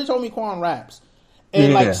how Rich Homie Quan raps.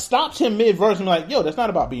 And like stops him mid verse and like, yo, that's not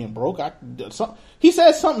about being broke. He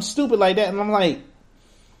says something stupid like that, and I'm like,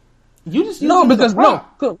 you just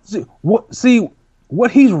see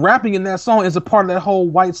what he's rapping in that song is a part of that whole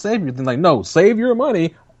white savior thing. Like, no, save your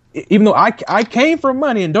money. Even though I came from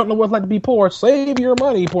money and don't know what it's like to be poor, save your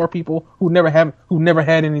money, poor people who never had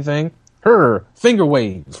anything. Finger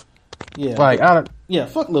waves. Yeah, like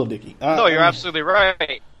fuck Lil Dicky. No, you're absolutely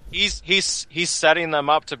right. He's setting them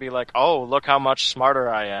up to be like, oh, look how much smarter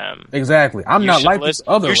I am. Exactly. I'm not like these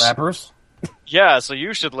other rappers. Yeah, so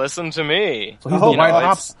you should listen to me. So he's the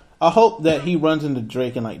white I hope that he runs into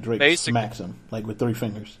Drake and like Drake smacks him like with 3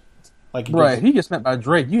 fingers. Like he gets smacked by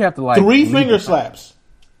Drake. You have to like 3 finger slaps.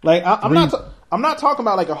 Like I'm not talking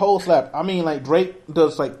about like a whole slap. I mean like Drake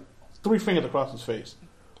does like 3 fingers across his face.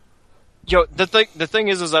 Yo, the thing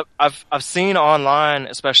is that I've seen online,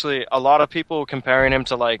 especially a lot of people comparing him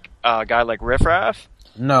to like a guy like Riff Raff.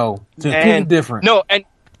 No, it's different. No, and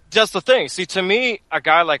just the thing. See, to me, a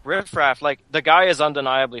guy like Riff Raff, like the guy is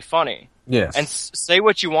undeniably funny. Yes. And say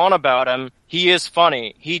what you want about him, he is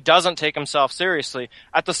funny. He doesn't take himself seriously.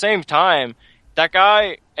 At the same time, that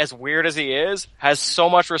guy, as weird as he is, has so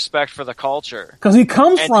much respect for the culture. Because he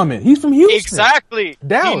comes from it. He's from Houston. Exactly.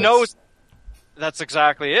 Dallas. He knows. That's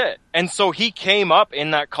exactly it. And so he came up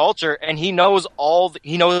in that culture, and he knows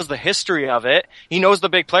he knows the history of it. He knows the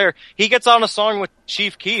big player. He gets on a song with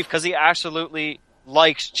Chief Keef because he absolutely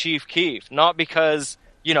likes Chief Keef, not because,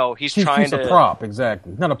 you know, he's trying to... a prop,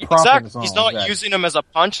 exactly. Not a prop. Exactly. He's not using him as a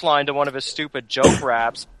punchline to one of his stupid joke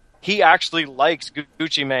raps. He actually likes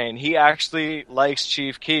Gucci Mane. He actually likes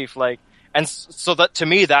Chief Keef. Like, and so that, to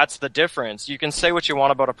me, that's the difference. You can say what you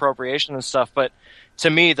want about appropriation and stuff, but to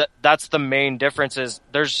me, that's the main difference. Is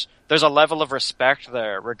there's a level of respect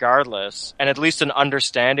there, regardless, and at least an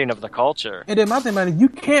understanding of the culture. And then my thing about it, you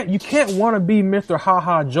can't want to be Mr.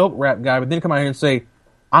 Ha joke rap guy, but then come out here and say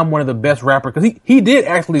I'm one of the best rappers, because he did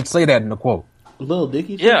actually say that in the quote. Lil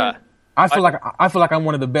Dicky. Yeah, I feel like I'm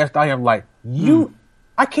one of the best. I am like you.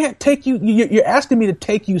 I can't take you. You're asking me to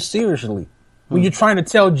take you seriously when you're trying to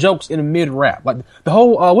tell jokes in a mid rap. Like the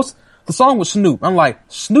whole what's the song with Snoop? I'm like,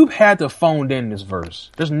 Snoop had to phone in this verse.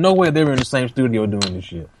 There's no way they were in the same studio doing this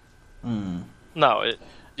shit. No,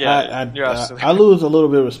 I lose a little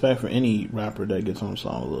bit of respect for any rapper that gets on a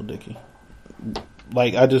song with Lil Dicky.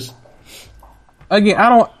 Like I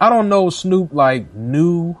don't know Snoop like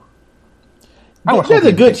knew. There's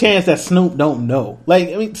a good chance that Snoop don't know. Like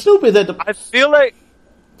I mean, Snoop is at the. I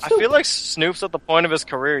feel like Snoop's at the point of his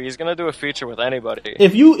career. He's gonna do a feature with anybody.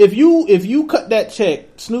 If you cut that check,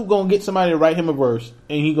 Snoop gonna get somebody to write him a verse,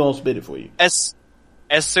 and he gonna spit it for you.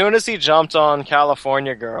 As soon as he jumped on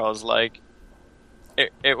California Girls, like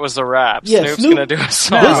it was a wrap. Yeah, Snoop's gonna do a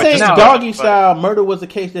song. This ain't Doggy Style. Murder was the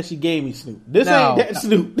case that she gave me, Snoop. This ain't that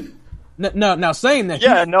Snoop. Now saying that,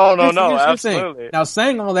 absolutely. Now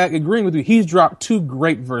saying all that, agreeing with you, he's dropped 2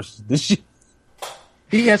 great verses this year.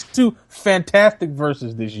 He has 2 fantastic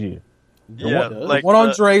verses this year. Yeah, like one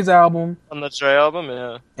on Dre's album. On the Dre album,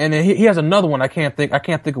 yeah. And then he has another one. I can't think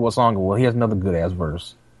of what song it was. He has another good ass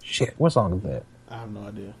verse. Shit, what song is that? I have no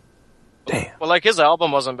idea. Damn. Well, like his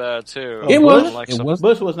album wasn't bad too. It was. Like it was.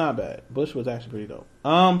 Bush was not bad. Bush was actually pretty dope.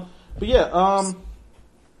 But yeah,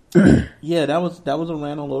 yeah, that was a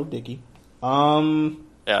rant on Lil Dicky.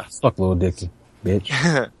 Yeah. Fuck Lil Dicky,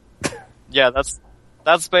 bitch. Yeah,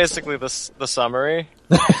 that's basically the summary.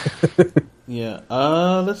 Yeah.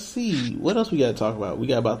 Let's see. What else we got to talk about? We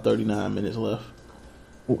got about 39 minutes left.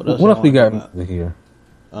 What else we got here?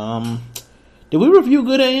 Did we review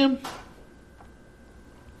Good AM?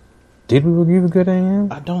 Did we review Good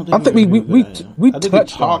AM? I don't think. I think we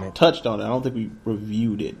touched on it. Touched on it. I don't think we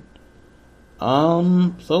reviewed it.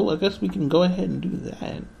 So I guess we can go ahead and do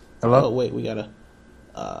that. Hello? Oh wait, we gotta.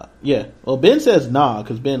 Yeah. Well, Ben says nah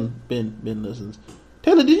because Ben listens.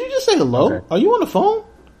 Taylor, did you just say hello? Okay. Are you on the phone?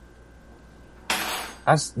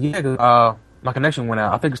 My connection went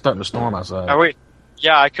out. I think it's starting to storm outside. Oh wait,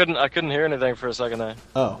 yeah, I couldn't hear anything for a second there.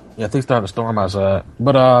 Oh, yeah, I think it's starting to storm outside.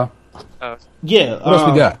 But yeah, what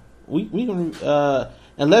else we got? We can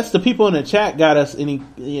unless the people in the chat got us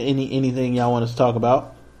anything y'all want us to talk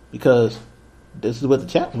about, because this is what the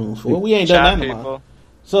chat room's for. We ain't done that in a while.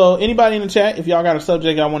 So anybody in the chat, if y'all got a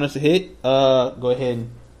subject y'all want us to hit, go ahead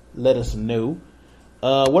and let us know.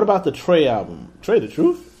 What about the Trey album? Trey the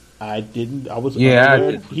Truth? I was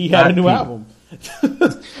unaware he had a new album.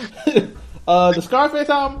 The Scarface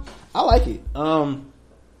album, I like it.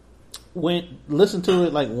 Listened to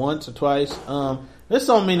it like once or twice. There's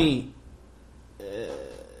so many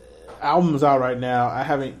albums out right now. I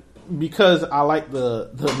haven't, because I like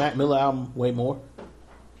the Mac Miller album way more.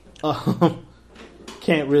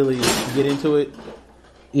 Can't really get into it.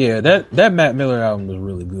 Yeah, that Mac Miller album was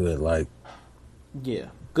really good. Like, yeah,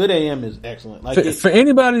 Good AM is excellent. Like for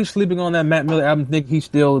anybody sleeping on that Mac Miller album, think he's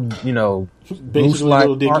still basically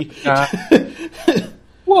Little Dicky.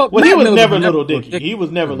 Well, he was never Little Dicky. He was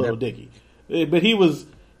never Little Dicky, but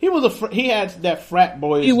he had that frat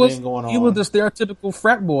boy thing going on. He was the stereotypical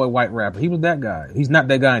frat boy white rapper. He was that guy. He's not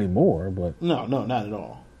that guy anymore. But no, not at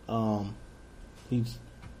all. He's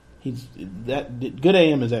that Good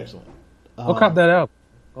AM is excellent. Go cop that album.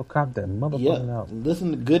 Go cop that motherfucking album.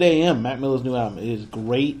 Listen to Good AM, Mac Miller's new album. It is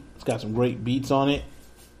great. It's got some great beats on it.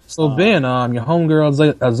 So Ben, your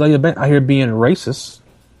homegirl Azalea Banks out here being racist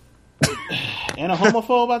and a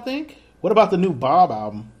homophobe, I think. What about the new Bob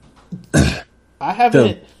album? I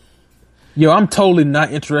haven't. I'm totally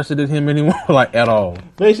not interested in him anymore, like at all.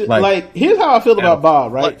 Basically, like here's how I feel about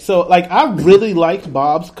Bob, right? So, like, I really liked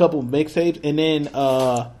Bob's couple mixtapes, and then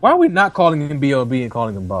why are we not calling him B.O.B. and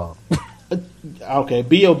calling him Bob? Okay,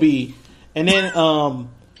 B.O.B. And then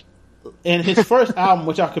and his first album,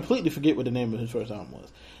 which I completely forget what the name of his first album was.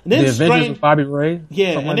 And then The Adventures of Bobby Ray.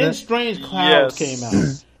 Yeah, and then Strange Clouds came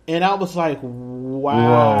out, and I was like,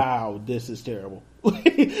 "Wow, this is terrible." like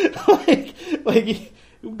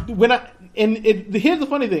here's the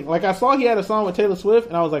funny thing. Like, I saw he had a song with Taylor Swift,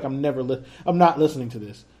 and I was like, I'm not listening to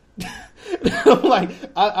this. Like,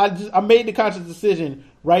 I made the conscious decision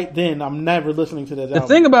right then. I'm never listening to this album. The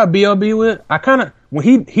thing about B.O.B. when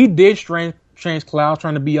he did Strange Clouds,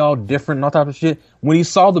 trying to be all different and all type of shit, when he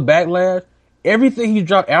saw the backlash, everything he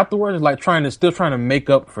dropped afterwards is like still trying to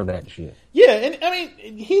make up for that shit. Yeah, and I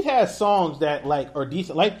mean, he has songs that like are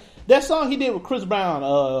decent. Like that song he did with Chris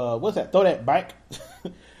Brown, what's that? Throw That Bike.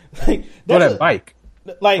 Like, throw that bike.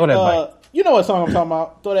 Like, you know what song I'm talking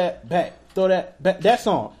about? Throw That Back. Throw That Back. That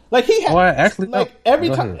song. Like, he had, actually, like, every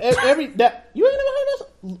time, that, you ain't never heard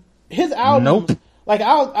this? His albums, nope. Like,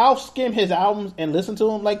 I'll skim his albums and listen to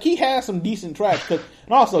them. Like, he has some decent tracks, and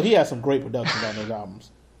also he has some great production on his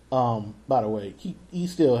albums. By the way, he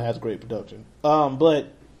still has great production.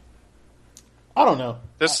 But I don't know.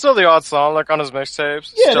 There's still the odd song, like, on his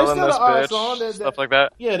mixtapes. Yeah, still there's still in this the odd bitch, song. stuff like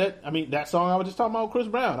that. Yeah, that song I was just talking about with Chris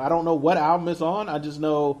Brown. I don't know what album it's on. I just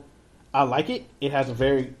know I like it. It has a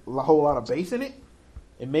whole lot of bass in it.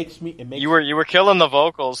 It makes you were killing the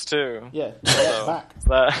vocals too. Yeah,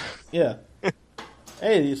 yeah.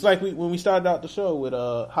 Hey, it's like when we started out the show with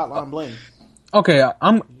Hotline Bling. Okay,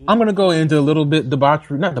 I'm gonna go into a little bit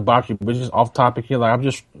not debauchery, but just off topic here. Like, I'm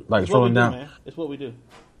just like throwing down. Man. It's what we do.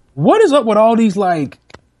 What is up with all these like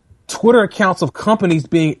Twitter accounts of companies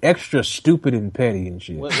being extra stupid and petty and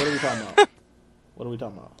shit? What are we talking about? What are we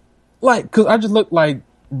talking about? Like, because I just looked like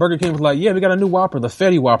Burger King was like, yeah, we got a new Whopper, the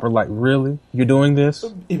Fetty Whopper. Like, really? You're doing this?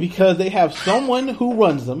 Because they have someone who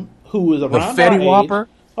runs them who is around the Fetty our Whopper? Age.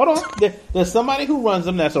 Hold on. There's somebody who runs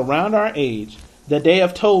them that's around our age that they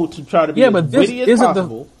have told to try to be as witty as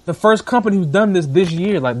possible. The first company who's done this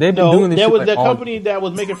year. Like they've been doing this. There shit was like that company that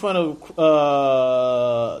was making fun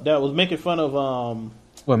of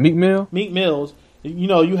what, Meek Mill? Meek Mills. You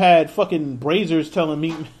know, you had fucking Brazers telling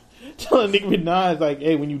Nicki Minaj like,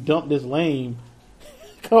 "Hey, when you dump this lame,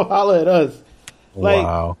 go holler at us."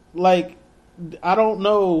 Wow. Like I don't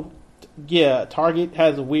know. Yeah, Target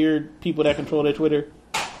has weird people that control their Twitter.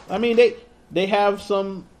 I mean, they have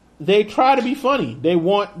some. They try to be funny. They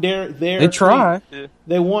want their. They try. Tweet.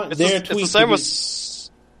 They want their tweet. It's the same with.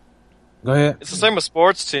 Go ahead. It's the same with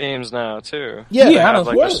sports teams now too. Yeah, I know.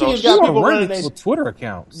 Sports teams got people running their Twitter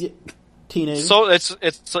accounts. Yeah, teenagers. So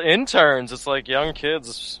it's interns. It's like young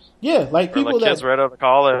kids. Yeah, like people like kids right out of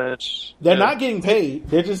college. They're not getting paid.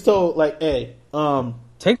 They're just told like, "Hey,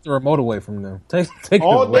 take the remote away from them. Take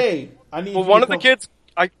all day." I need. Well, one of the kids,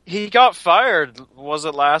 he got fired. Was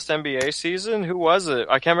it last NBA season? Who was it?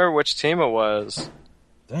 I can't remember which team it was.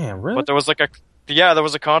 Damn, really? But there was there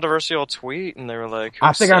was a controversial tweet, and they were like,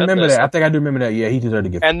 I think I remember that. I think I do remember that. Yeah, he deserved to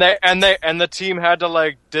get. And the team had to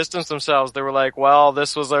like distance themselves. They were like, "Well,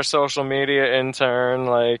 this was our social media intern."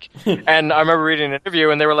 Like, and I remember reading an interview,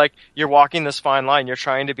 and they were like, "You're walking this fine line. You're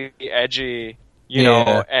trying to be edgy, you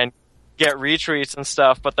know, and get retweets and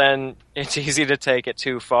stuff, but then it's easy to take it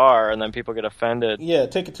too far, and then people get offended." Yeah,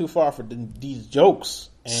 take it too far for these jokes.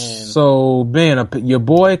 And so, Ben, your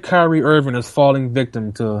boy Kyrie Irving is falling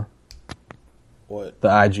victim to what?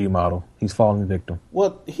 The IG model. He's falling victim.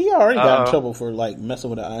 Well, he already got in trouble for like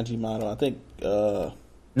messing with the IG model. I think. No,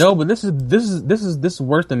 but this is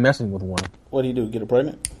worse than messing with one. What did he do? Get her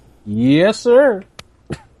pregnant? Yes, sir.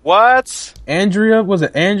 What? Andrea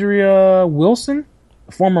Wilson,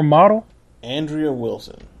 a former model. Andrea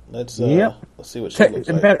Wilson. Let's see what she looks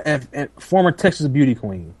like. And former Texas beauty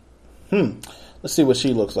queen. Let's see what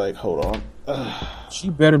she looks like. Hold on. She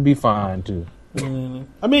better be fine too.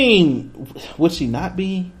 I mean, would she not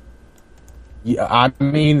be? Yeah, I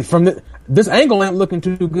mean, from this angle ain't looking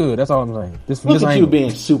too good. That's all I'm saying. Look at you being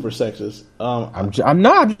super sexist. I'm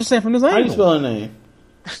not. I'm just saying from this angle. How you spell her name?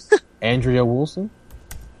 Andrea Wilson.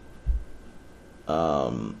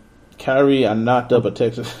 Kyrie, I knocked up a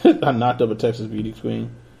Texas beauty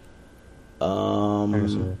queen.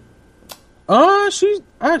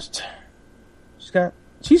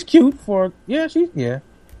 She's cute for yeah.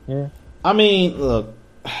 I mean, look,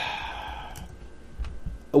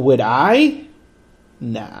 would I?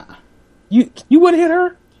 Nah. You wouldn't hit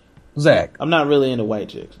her, Zach? I'm not really into white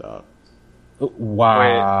chicks, dog.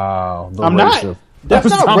 Wow, I'm not. That's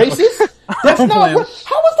not racist. That's not. How is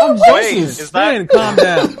that racist? Man, calm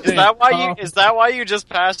down. Is that why you just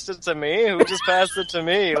passed it to me? Who just passed it to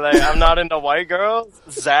me? Like, I'm not into white girls.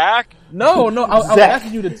 Zach? No. I was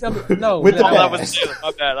asking you to tell me. No, that was you.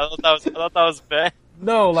 My bad. I thought that was Ben.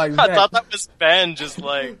 No, like I thought that was Ben. Just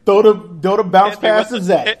like throw the bounce pass to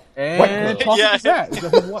Zach and talk to Zach.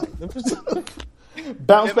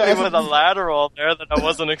 Bounce pass with a lateral there that I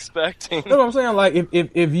wasn't expecting. You know what I'm saying? Like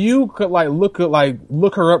if you could like look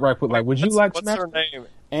her up right quick, like would you like what's her name?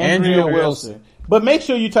 Andrea Wilson. But make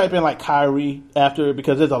sure you type in like Kyrie after it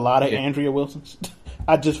because there's a lot of Andrea Wilsons.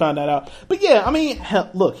 I just found that out. But yeah, I mean,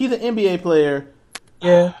 look, he's an NBA player.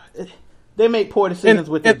 Yeah. They make poor decisions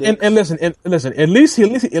with their dicks. And listen. At least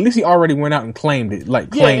he already went out and claimed it.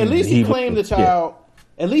 Like at least he claimed the child.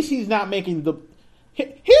 Yeah. At least he's not making the.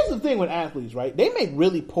 Here's the thing with athletes, right? They make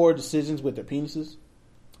really poor decisions with their penises,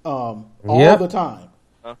 all the time.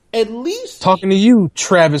 At least talking to you,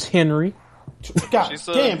 Travis Henry. God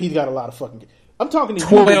damn, he's got a lot of fucking. I'm talking to you,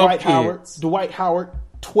 Dwight Howard. Dwight Howard,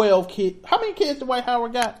 12 kids. How many kids Dwight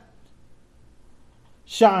Howard got?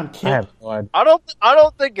 Sean Kemp. I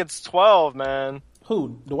don't think it's 12, man.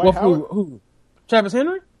 Who? Dwight Howard? Who? Travis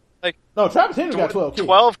Henry? No, Travis Henry got 12 kids.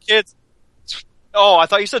 12 kids. Oh, I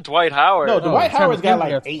thought you said Dwight Howard. No, Dwight Howard's got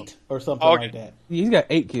like 8 or something like that. He's got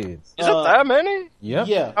 8 kids. Is it that many? Yep.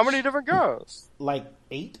 Yeah. How many different girls? Like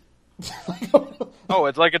 8. Oh,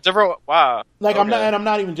 it's like a different. Wow. Like I'm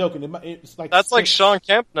not even joking. It's like that's 6. Like Sean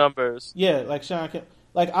Kemp numbers. Yeah, like Sean Kemp.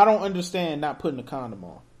 Like I don't understand not putting a condom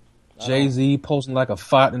on. Jay-Z posting like a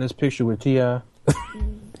fight in this picture with T.I.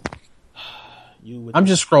 I'm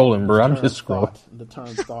just scrolling, bro. I'm just scrolling. The term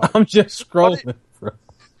thought. I'm just scrolling, bro.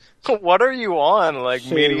 What are you on? Like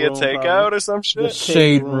Shade media room, takeout probably. Or some shit? The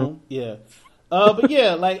Shade room. Yeah. But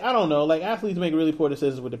yeah, like I don't know. Like athletes make really poor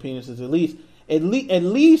decisions with their penises. At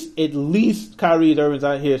least Kyrie Irving's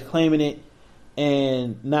out here claiming it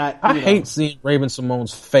and not. I hate seeing Raven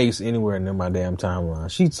Simone's face anywhere in my damn timeline.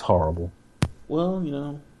 She's horrible.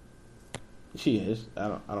 Well, she is.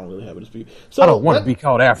 I don't really have a dispute. So I don't want to be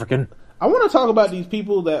called African. I want to talk about these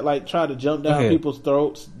people that like try to jump down people's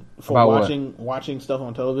throats for watching stuff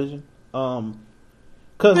on television.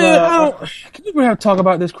 Cause can you really have to talk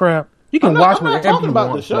about this crap? You can watch whatever you want. I'm not talking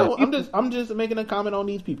about the show. I'm just making a comment on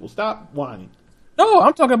these people. Stop whining. No,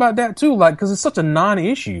 I'm talking about that too. Like, because it's such a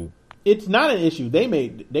non-issue. It's not an issue. They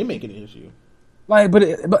make it an issue. Like, but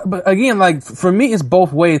again, like for me, it's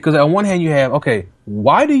both ways. Because on one hand, you have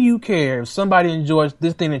why do you care if somebody enjoys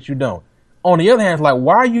this thing that you don't? On the other hand, it's like,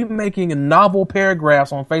 why are you making novel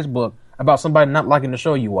paragraphs on Facebook about somebody not liking the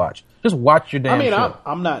show you watch? Just watch your damn show.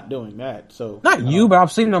 I'm not doing that. So not you, but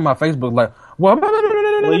I've seen it on my Facebook. Like,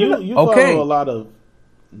 you follow a lot of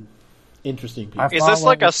interesting people. Is this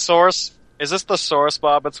like a source? Is this the source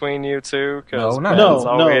spot between you two?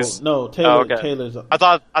 No. Taylor's. I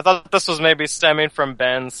thought this was maybe stemming from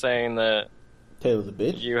Ben saying that Taylor's a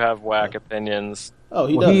bitch. You have whack opinions. Oh,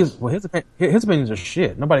 he does. His opinions are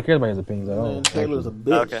shit. Nobody cares about his opinions at all. Taylor's a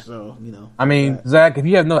bitch, so I mean, Zach, if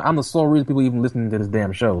you have I'm the sole reason people even listening to this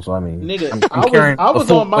damn show. So I mean, nigga, I was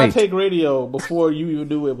on My Take Radio before you even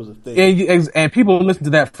knew it was a thing. Yeah, and people listen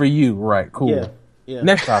to that for you, right? Cool. Yeah.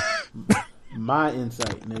 Next topic. My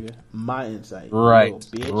insight, nigga. My insight. Right.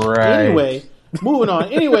 Bitch. Right. Anyway, moving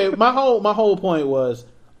on. Anyway, my whole point was,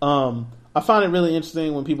 I find it really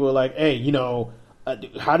interesting when people are like, "Hey,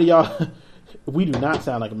 how do y'all?" We do not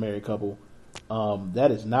sound like a married couple.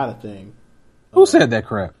 That is not a thing. Who said that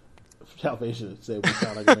crap? Salvation said we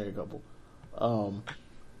sound like a married couple.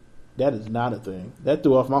 That is not a thing. That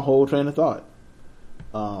threw off my whole train of thought.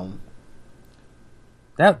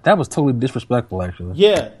 That was totally disrespectful, actually.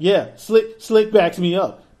 Yeah. Slick backs me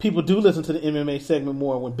up. People do listen to the MMA segment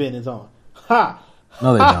more when Ben is on. Ha!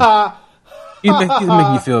 No, they don't. He's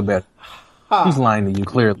making you feel bad. He's lying to you,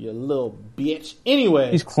 clearly. You little bitch.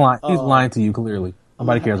 Anyway. He's lying to you, clearly.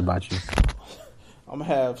 Nobody cares about you. I'm going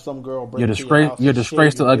to have some girl break into your house. You're a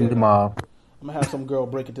disgrace to Ugly Mob. I'm going to have some girl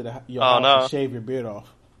break into your house and shave your beard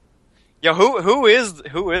off. Yo, who is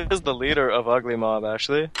the leader of Ugly Mob?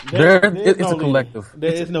 Actually, it's a collective.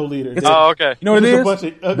 There is no leader. Okay. You know what it is? A bunch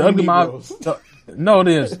of ugly Ugly Mob. No, it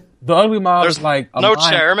is. The Ugly Mob is like no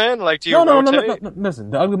chairman. Like, do you rotate? No.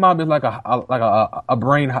 Listen, the Ugly Mob is like a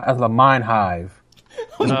brain, as a mind hive.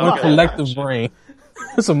 It's one collective brain.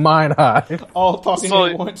 It's a mind hive. All talking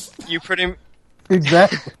at once. You pretty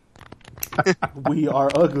exactly. We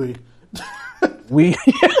are ugly. We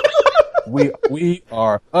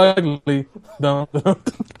are ugly. Dun, dun, dun.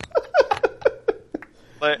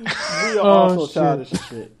 We are also childish as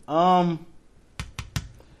shit.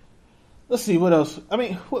 Let's see what else. I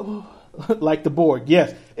mean, like the Borg.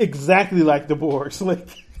 Yes, exactly like the Borg. Slick.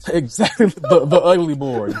 Exactly the ugly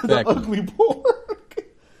Borg. Exactly. The ugly Borg.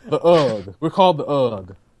 The UG. We're called the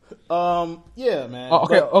UG. Yeah, man.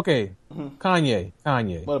 Okay. Mm-hmm.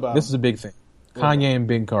 Kanye. What about? This is a big thing. Kanye and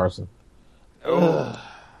Ben Carson. Ugh.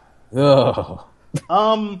 Ugh.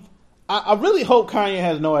 I really hope Kanye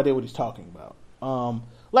has no idea what he's talking about.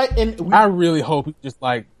 I really hope he just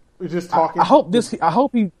we're just talking. I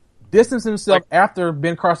hope he distanced himself after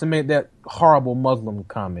Ben Carson made that horrible Muslim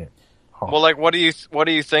comment. Well, like, what are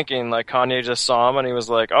you thinking? Like, Kanye just saw him and he was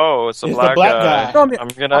like, "Oh, it's a black guy. No, I mean,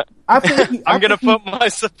 I'm gonna put my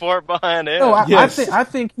support behind him." No, I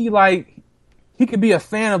think he could be a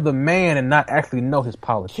fan of the man and not actually know his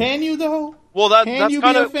politics. Can you though? Well, can you be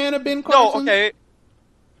a fan of Ben Carson? No, okay.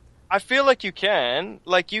 I feel like you can.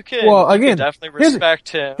 Like, you can. Well, again, you can definitely respect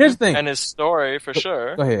him. Here's the thing. And his story for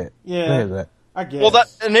sure. Go ahead. Yeah. Go ahead, Zach. I guess. Well,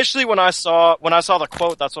 initially when I saw the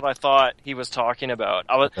quote, that's what I thought he was talking about.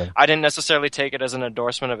 I didn't necessarily take it as an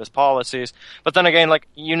endorsement of his policies, but then again, like,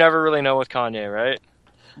 you never really know with Kanye, right?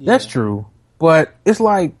 Yeah. That's true, but it's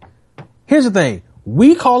like, here's the thing: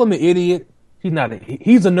 we call him an idiot. He's not.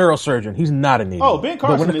 He's a neurosurgeon. He's not an idiot. Oh, Ben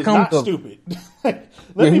Carson is not stupid.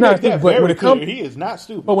 Let me make that very clear. He is not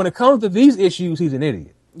stupid. But when it comes to these issues, he's an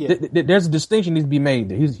idiot. Yeah. There's a distinction needs to be made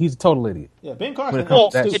there. He's a total idiot. Yeah, Ben Carson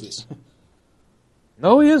is stupid.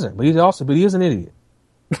 No, he isn't. But he is an idiot.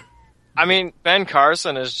 I mean, Ben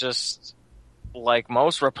Carson is just like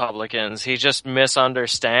most Republicans. He just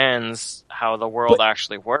misunderstands how the world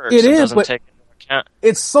actually works. It is, but take into account.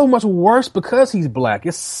 It's so much worse because he's black.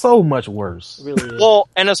 It's so much worse. It really is. Well,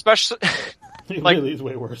 and especially it really is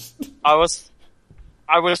way worse. I was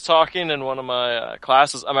talking in one of my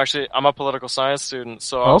classes. I'm a political science student,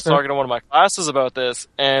 so I was talking to one of my classes about this.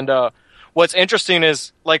 And what's interesting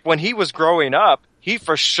is, like, when he was growing up, he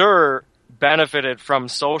for sure benefited from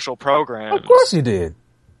social programs. Of course he did.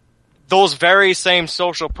 Those very same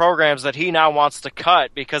social programs that he now wants to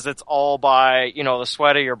cut because it's all by, the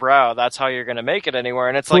sweat of your brow. That's how you're going to make it anywhere.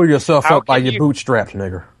 And it's pull like, yourself up by your bootstraps,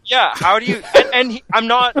 nigger. Yeah. How do you? I'm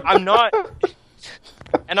not.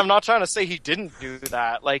 And I'm not trying to say he didn't do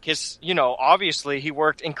that. Like obviously he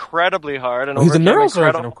worked incredibly hard and he's a overcame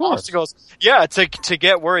neurosurgeon, of course. obstacles. Yeah, to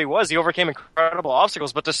get where he was, he overcame incredible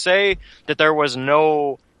obstacles. But to say that there was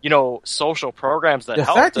no, social programs that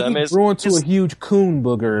helped him he grew into a huge coon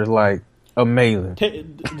booger is like amazing.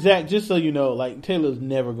 Zach, just so you know, like Taylor's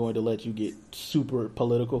never going to let you get super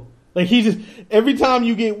political. Like he just every time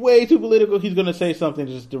you get way too political, he's going to say something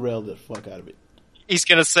to just derail the fuck out of it. He's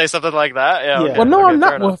gonna say something like that. Yeah. Okay, well, no, I'm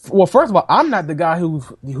not. Well, first of all, I'm not the guy who's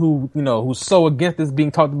so against this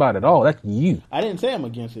being talked about at all. That's you. I didn't say I'm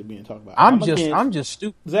against it being talked about. I'm just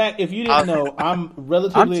stupid. Zach, if you didn't know, I'm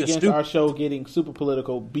relatively against our show getting super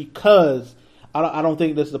political because I don't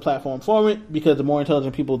think this is the platform for it. Because the more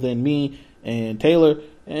intelligent people than me and Taylor,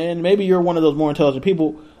 and maybe you're one of those more intelligent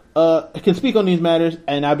people, can speak on these matters,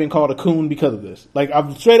 and I've been called a coon because of this. Like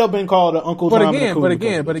I've straight up been called an Uncle Tom. But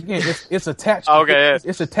again, it's attached. Okay,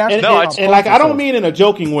 it's attached. And like I don't mean in a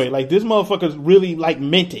joking way. Like this motherfucker's really like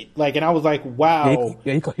meant it. Like, and I was like, wow.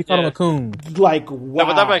 Yeah, he called him a coon. Like wow. No,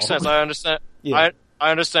 but that makes sense. I understand. Yeah.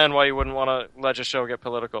 I understand why you wouldn't want to let your show get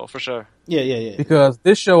political for sure. Yeah. Because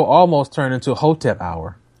this show almost turned into Hotep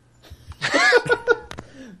Hour.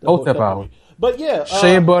 Hotep Hour. But yeah,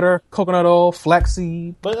 shea butter, coconut oil,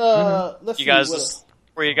 flaxseed. But let's see.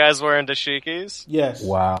 Were you guys wearing dashikis? Yes.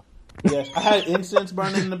 Wow. Yes, I had incense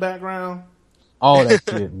burning in the background. All that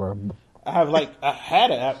shit, bro. I got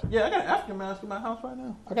an African mask in my house right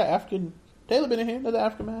now. I got African. Taylor been in here. Another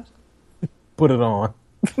African mask. Put it on.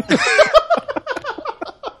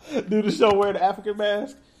 Do the show wear the African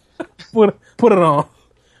mask. Put it on.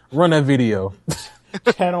 Run that video.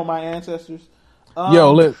 Channel my ancestors.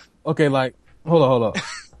 Yo, look. Okay, like. Hold up.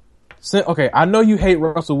 Okay, I know you hate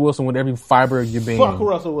Russell Wilson with every fiber of your being. Fuck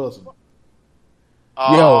Russell Wilson.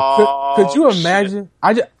 Yo, could you imagine?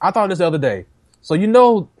 Shit. I thought this the other day. So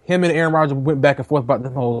him and Aaron Rodgers went back and forth about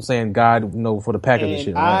the whole saying God, for the Packers and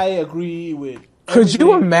shit. Right? I agree with. Could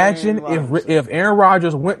you imagine if Aaron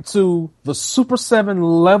Rodgers went to the Super 7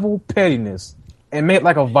 level pettiness and made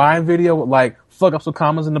like a Vine video with like fuck up some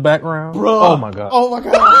commas in the background? Bro, oh my god,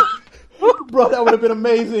 bro, that would have been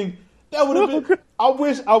amazing. That would have been. I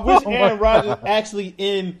wish Aaron Rodgers actually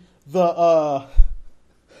in the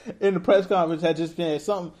press conference had just said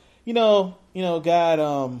something. God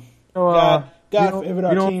favored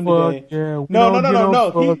our team today. Yeah,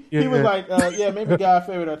 no. He was like, maybe God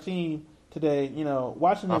favored our team today.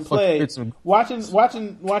 Watching them play,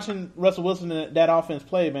 watching Russell Wilson in that offense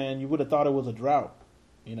play, man, you would have thought it was a drought.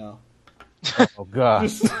 Oh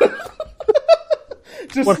god.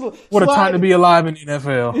 What a time to be alive in the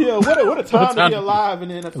NFL. Yeah, what a time to be alive in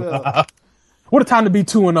the NFL. What a time to be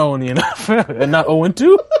 2-0 in the NFL and not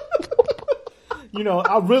 0-2.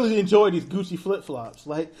 I really enjoy these Gucci flip flops.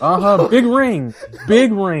 Like, big ring.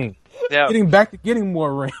 Yeah. Getting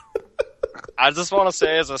more ring. I just want to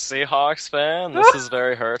say, as a Seahawks fan, this is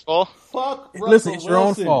very hurtful. Fuck Russell Listen, it's your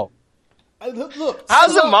own fault. Look,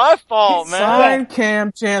 how's it my fault, man? Sign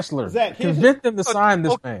Cam Chancellor. Zach, convince them to sign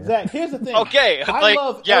this man. Zach, here's the thing. Okay,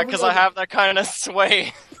 because I have that kind of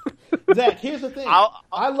sway. Zach, here's the thing.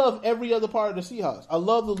 I love every other part of the Seahawks. I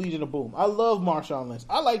love the Legion of Boom. I love Marshawn Lynch.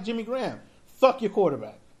 I like Jimmy Graham. Fuck your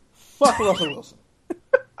quarterback. Fuck Russell Wilson.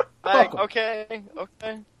 Okay.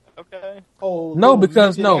 Oh no,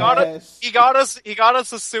 because he got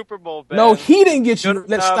us a Super Bowl. Ben. No, he didn't get you.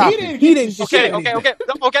 Let's stop. He didn't get you.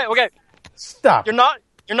 Okay. Stop. You're not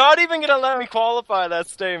even gonna let me qualify that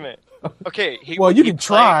statement. Okay. You can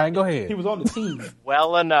try. Go ahead. He was on the team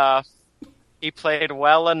well enough. He played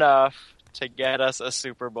well enough to get us a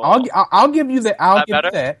Super Bowl. I'll give you that. I'll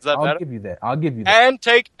give you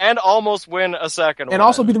that. And almost win a second one. And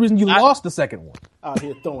also be the reason you lost the second one. Out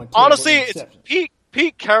here throwing. Honestly, it's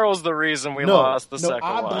Pete Carroll's the reason we lost the second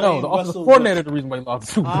one. No, the offensive coordinator the reason why he lost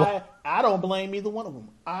the Super Bowl. I don't blame either one of them.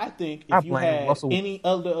 I think if you had any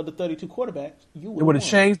other of the 32 quarterbacks, you would have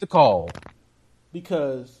changed the call.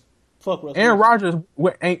 Because fuck Russell. Aaron Rodgers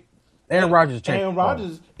changed. Aaron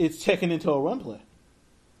Rodgers is checking into a run play.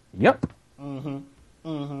 Yep.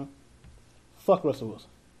 Fuck Russell Wilson.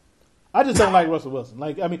 I just don't like Russell Wilson.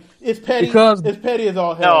 Like, I mean, it's petty. It's petty as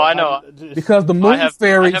all hell. No, I know. Because the moon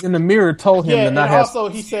fairies in the mirror told him to not have. Also,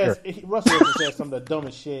 Russell Wilson says some of the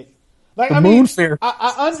dumbest shit. Like, Fairy.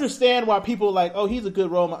 I understand why people like, oh, he's a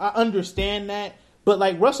good role model. I understand that, but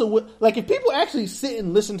like like if people actually sit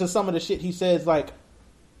and listen to some of the shit he says, like,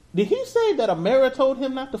 did he say that Amara told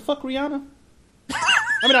him not to fuck Rihanna?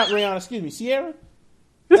 I mean, not Rihanna. Excuse me, Sierra.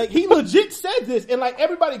 Like, he legit said this, and like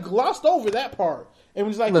everybody glossed over that part. And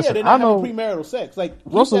was like, they're not having premarital sex. Like,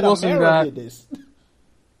 Russell Wilson did this.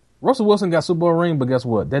 Russell Wilson got Super Bowl ring, but guess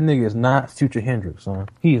what? That nigga is not Future Hendrix, son.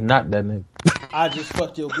 He is not that nigga. I just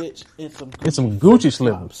fucked your bitch in some Gucci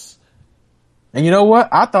slippers. And you know what?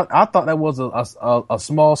 I thought that was a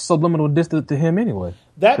small subliminal distance to him anyway.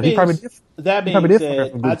 That being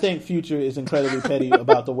said, I think Future is incredibly petty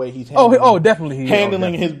about the way he's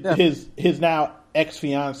handling his now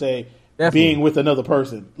ex-fiance being with another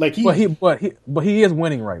person. Like but he is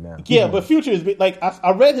winning right now. Yeah, but Future is like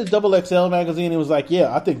I read his XXL magazine and it was like,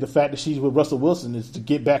 yeah, I think the fact that she's with Russell Wilson is to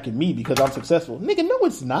get back at me because I'm successful. Nigga, no,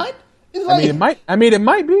 it's not. It's like, it might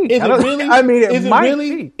be. Is it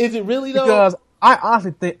really? Is it really though? Because I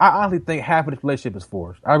honestly think half of this relationship is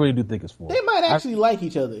forced. I really do think it's forced. They might actually like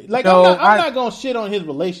each other. Like I'm not gonna shit on his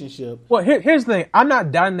relationship. Well, here's the thing. I'm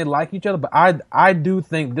not doubting they like each other, but I do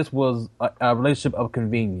think this was a relationship of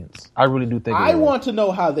convenience. I really do think. I want to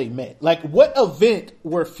know how they met. Like, what event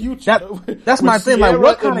were Future? That's my thing. Like,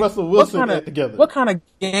 what kind of Russell Wilson met together? What kind of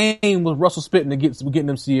game was Russell spitting to getting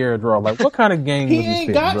them Sierra draw? Like, what kind of game? He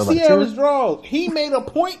ain't got Sierra's draws. He made a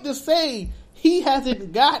point to say. He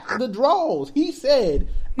hasn't got the draws. He said,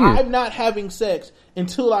 I'm not having sex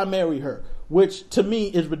until I marry her, which to me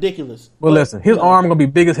is ridiculous. Well, listen, his arm going to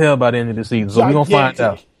be big as hell by the end of the season, so we're going to find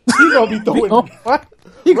out. He's going to be throwing...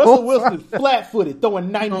 Russell Wilson flat-footed,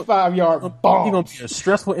 throwing 95-yard bombs. He's going to be a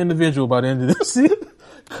stressful individual by the end of the season.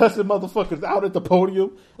 Cussing motherfuckers out at the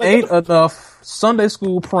podium. Like, ain't enough Sunday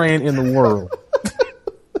school praying in the world.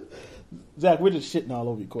 Zach, we're just shitting all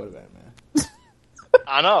over your quarterback, man.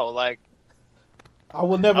 I know, like... I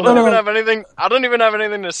will never. I don't even have anything. I don't even have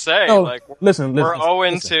anything to say. No, like, listen, we're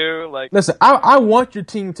 0-2. Like, listen, I want your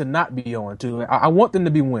team to not be 0-2. I want them to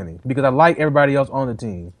be winning because I like everybody else on the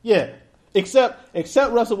team. Yeah, except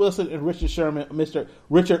Russell Wilson and Richard Sherman, Mr.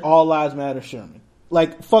 Richard All Lives Matter Sherman.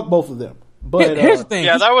 Like, fuck both of them. But here's the thing.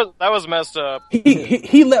 Yeah, that was messed up.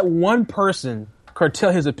 He let one person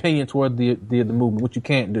curtail his opinion toward the movement, which you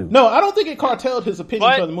can't do. No, I don't think it carteled his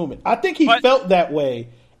opinion toward the movement. I think he felt that way.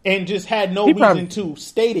 And just had no reason to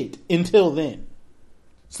state it until then.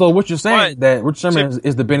 So what you're saying is that Richard Sherman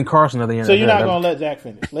is the Ben Carson of the NFL. So you're not going to let Zach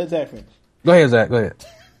finish. Let Zach finish. Go ahead, Zach. Go ahead.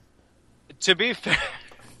 To be fair,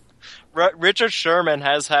 Richard Sherman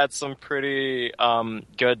has had some pretty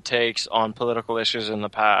good takes on political issues in the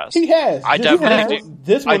past. He has. I definitely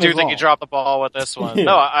do. I do think he dropped the ball with this one. Yeah.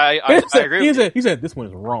 No, I agree. He said this one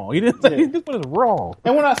is wrong. He didn't say this one is wrong.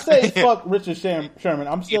 And when I say fuck Richard Sherman,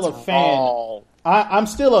 I'm still a fan. I'm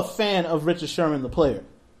still a fan of Richard Sherman, the player.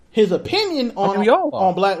 His opinion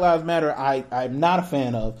on Black Lives Matter, I'm not a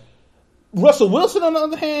fan of. Russell Wilson, on the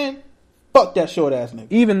other hand, fuck that short ass nigga.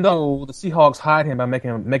 Even though the Seahawks hide him by making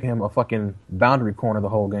him a fucking boundary corner the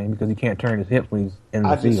whole game because he can't turn his hips when he's in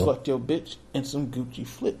the field. I just fucked your bitch in some Gucci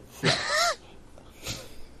flip flops.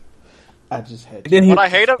 I just had. What I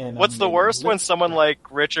hate it. What's the worst when someone like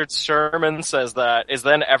Richard Sherman says that is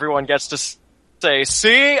then everyone gets to say,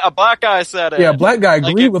 see, a black guy said it. Yeah, a black guy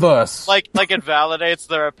agreed with us. Like it validates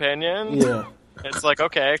their opinion. Yeah. It's like,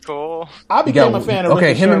 okay, cool. I became a fan of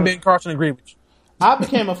Richard Sherman. And Ben Carson agreed with you. I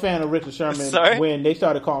became a fan of Richard Sherman when they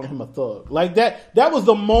started calling him a thug. Like that was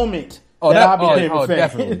the moment I became a fan.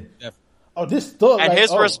 Definitely. Oh, this thug. And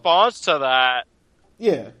his response to that.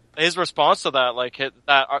 Yeah. His response to that, like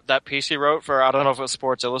that piece he wrote for, I don't know if it was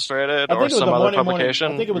Sports Illustrated or some other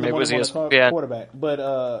publication. I think it was the Morning quarterback.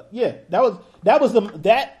 But yeah, that was the. Is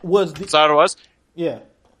that what it was? Yeah,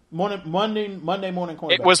 Monday morning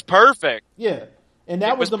quarterback. It was perfect. Yeah, and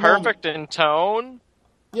that was the perfect moment. In tone.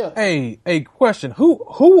 Yeah. Hey, question: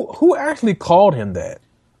 Who actually called him that?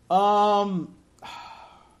 I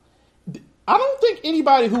don't think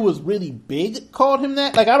anybody who was really big called him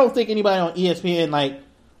that. Like, I don't think anybody on ESPN,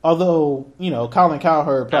 although, Colin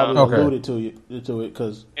Cowherd probably alluded to it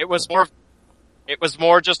because it was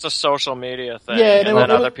more just a social media thing. Yeah, and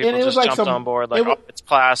then other people just jumped on board. It's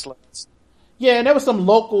classless. Yeah, and there was some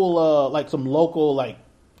local,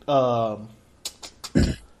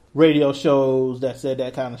 radio shows that said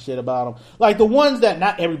that kind of shit about him. Like the ones that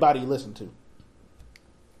not everybody listened to.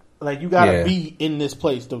 Like, you gotta be in this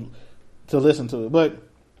place to listen to it. But,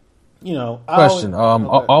 question.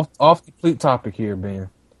 Off complete topic here, Ben.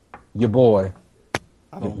 Your boy.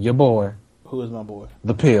 Who is my boy?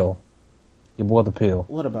 The Pill. Your boy, The Pill.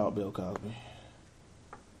 What about Bill Cosby?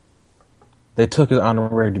 They took his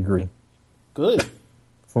honorary degree. Good.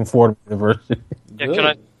 From Fordham University.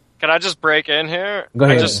 Yeah, can I just break in here? Go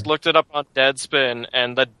ahead. I just looked it up on Deadspin,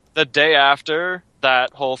 and the day after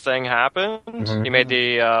that whole thing happened, he made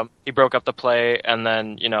he broke up the play, and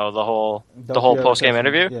then the whole post game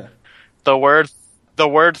interview. Yeah. The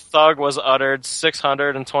word thug was uttered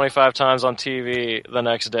 625 times on TV the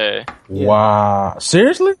next day. Yeah. Wow.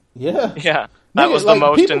 Seriously? Yeah. Yeah. That was the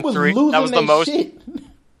most in was 3. That was the most. Shit.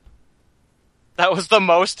 That was the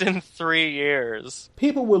most in 3 years.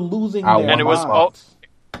 People were losing their minds.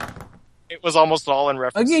 It was almost all in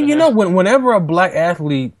reference. Again, to him. whenever a black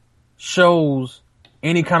athlete shows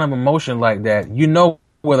any kind of emotion like that, you know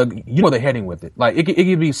where they're heading with it. Like it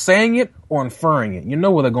could be saying it or inferring it. You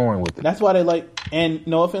know where they're going with it. That's why they like. And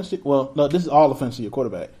no offense to, well, no, this is all offense to your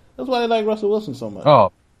quarterback. That's why they like Russell Wilson so much.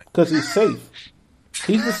 Oh, because he's safe.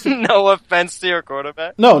 He's no offense to your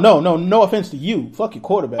quarterback. No offense to you. Fuck your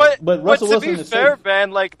quarterback. But Russell Wilson is safe. To be fair, man,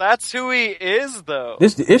 like that's who he is, though.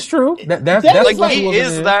 It's true. That's like he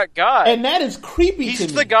is that guy, and that is creepy.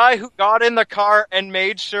 He's the guy who got in the car and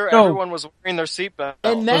made sure everyone was wearing their seatbelt.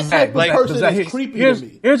 And that type of person is creepy to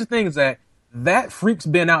me. Here's the thing: is that freaks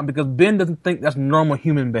Ben out because Ben doesn't think that's normal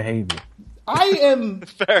human behavior. I am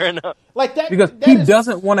fair enough. Like that because he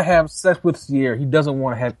doesn't want to have sex with Sierra. He doesn't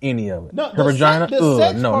want to have any of it. No, her vagina.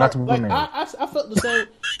 No, not to like, I felt the same.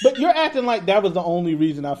 But you're acting like that was the only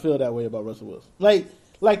reason I feel that way about Russell Wilson.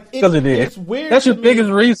 Because it's weird. That's your biggest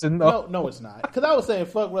reason, though. No, it's not. Because I was saying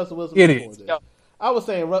fuck Russell Wilson before this. No. I was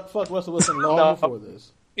saying fuck Russell Wilson long before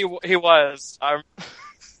this. He was. I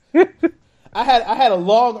had a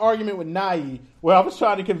long argument with Nai where I was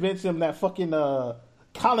trying to convince him that fucking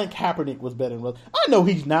Colin Kaepernick was better than Russell. I know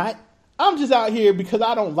he's not. I'm just out here because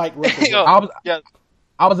I don't like Russell.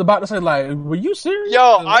 I was about to say, like, were you serious?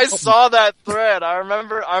 Yo, I saw that thread. I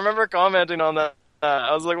remember commenting on that.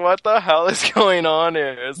 I was like, what the hell is going on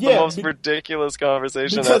here? It's the most ridiculous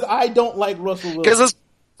conversation. Because I don't like Russell Wilson. Because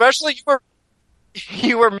especially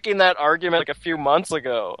you were making that argument like a few months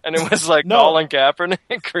ago, and it was like Colin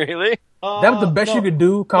Kaepernick, really? That was the best you could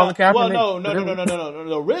do, Colin Kaepernick? Well, no.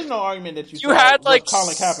 The original argument that you had was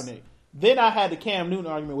Colin Kaepernick. Then I had the Cam Newton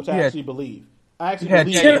argument, which I actually believe. I actually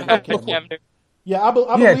believe Cam Newton. Yeah, I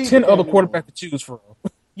believe. You had 10 other quarterbacks to choose from.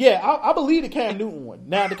 Yeah, I believe the Cam Newton one.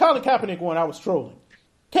 Now, the Colin Kaepernick one, I was trolling.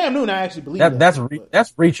 Cam Newton, I actually believe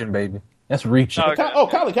that's reaching, baby. That's reaching. Okay.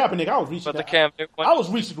 Colin Kaepernick, I was reaching. But the Cam Newton one, I was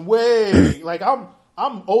reaching way. Like, I'm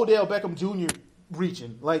Odell Beckham Jr.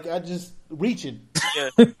 reaching. Like, I just reaching. Yeah.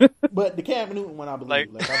 But the Cam Newton one, I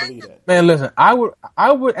believe. I believe that. Man, listen, I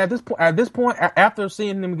would at this point, after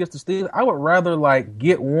seeing him against the Steelers, I would rather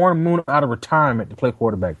get Warren Moon out of retirement to play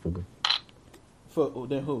quarterback for me.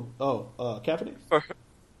 Then who? Kaepernick?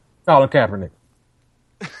 Colin Kaepernick.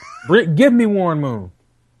 Give me Warren Moon.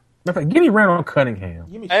 Give me Randall Cunningham.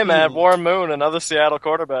 Hey man, Warren Moon, another Seattle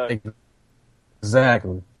quarterback.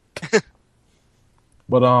 Exactly.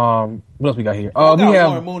 But what else we got here? We have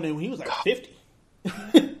Warren Moon when he was like 50.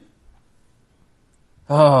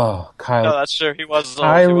 Kylie. No, that's true. He was old.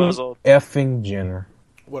 Kylie effing Jenner.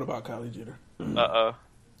 What about Kylie Jenner?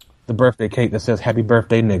 The birthday cake that says "Happy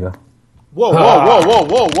Birthday, nigga." Whoa!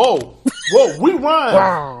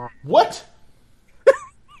 Rewind. What?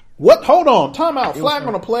 What? Hold on. Time out. Flag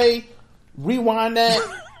on the play. Rewind that.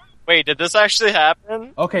 Wait, did this actually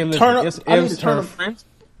happen? Okay, listen.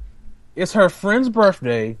 It's her friend's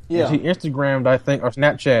birthday. Yeah. She Instagrammed, I think, or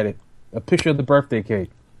Snapchatted a picture of the birthday cake.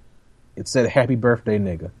 It said "Happy Birthday,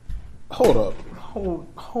 nigga." Hold up.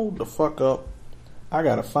 Hold the fuck up. I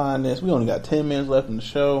gotta find this. We only got 10 minutes left in the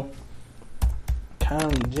show.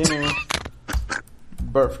 Kylie Jenner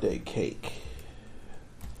birthday cake.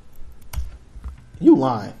 You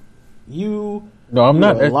lying. No, I'm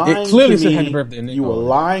not. It clearly said "Happy Birthday, nigga." You were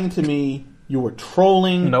lying to me. You were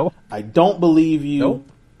trolling. No. I don't believe you. Nope.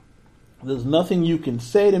 There's nothing you can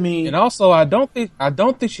say to me. And also, I don't think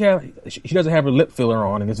she doesn't have her lip filler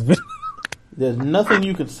on in this video. There's nothing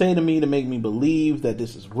you can say to me to make me believe that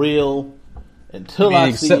this is real until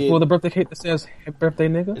I see it. Except for the birthday cake that says "Happy Birthday,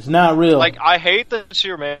 nigga." It's not real. Like, I hate that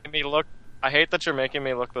you're making me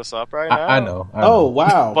look this up right now. I know. Oh,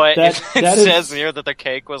 wow. But it says here that the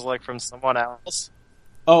cake was from someone else.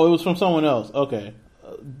 Oh, it was from someone else. Okay.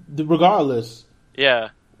 Regardless. Yeah.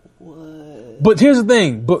 What? But here's the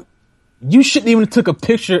thing. But you shouldn't even have took a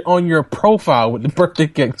picture on your profile with the birthday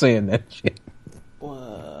cake saying that shit.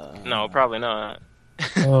 What? No, probably not.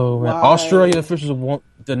 Oh, man. Australia officials won't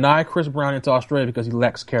deny Chris Brown into Australia because he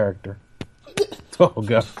lacks character. Oh,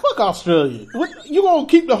 God. Fuck Australia. You gonna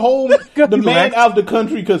keep the man out of the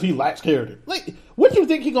country because he lacks character? Like, what you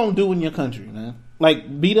think he gonna do in your country, man?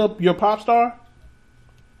 Like, beat up your pop star?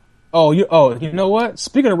 You know what?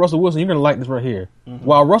 Speaking of Russell Wilson, you're gonna like this right here. Mm-hmm.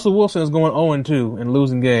 While Russell Wilson is going 0-2 and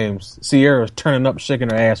losing games, Sierra's turning up,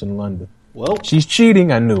 shaking her ass in London. Well, she's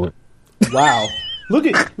cheating. I knew it. Wow. Look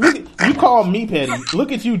at you call me petty.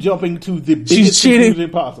 Look at you jumping to the biggest conclusion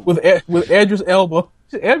possible with Edris Elba.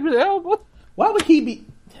 Edris Elba. Why would he be?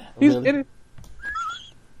 He's really?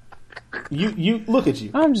 You look at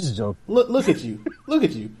you. I'm just joking. Look at you. Look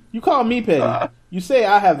at you. You call me petty. You say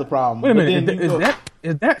I have the problem. Wait a minute.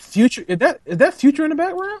 Is that Future? Is that Future in the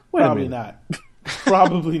background? Probably not.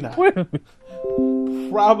 Probably not.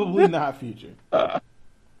 Probably not Future.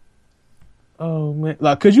 Oh man!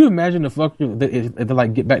 Like, could you imagine if they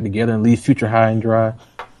like get back together and leave Future high and dry?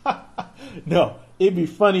 No, it'd be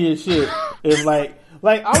funny as shit if like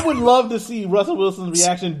I would love to see Russell Wilson's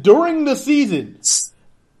reaction during the season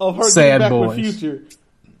of her getting back with Future.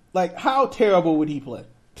 Like, how terrible would he play?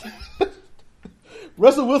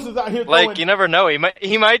 Russell Wilson's out here like, you never know.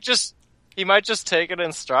 He might just take it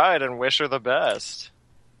in stride and wish her the best.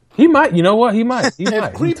 He might. You know what? He might. As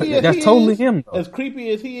creepy as that's totally him. Though. As creepy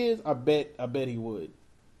as he is, I bet he would.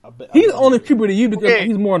 He's only creepy to you because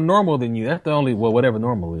he's more normal than you. That's the only whatever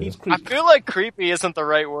normal is. I feel like creepy isn't the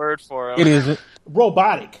right word for him. It isn't.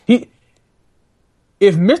 Robotic.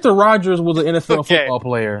 If Mr. Rogers was an NFL football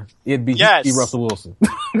player, it'd be Russell Wilson.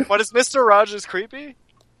 But is Mr. Rogers creepy?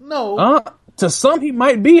 No. To some, he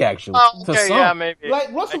might be actually. Oh, okay, to some. yeah, maybe.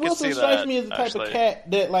 Like Russell Wilson strikes me as the type of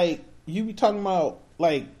cat that, like, you be talking about,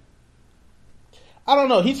 like, I don't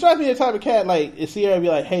know. He strikes me as the type of cat like if Sierra be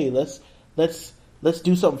like, "Hey, let's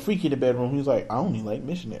do something freaky in the bedroom." He's like, "I only like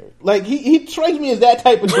missionary." Like he strikes me as that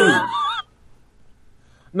type of dude.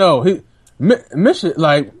 No,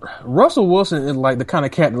 like Russell Wilson is like the kind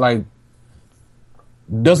of cat that, like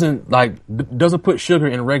doesn't put sugar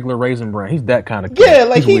in regular Raisin Bran. He's that kind of cat. Yeah,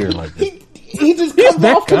 like he's weird like that. He just comes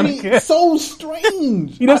off to me so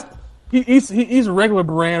strange. He's regular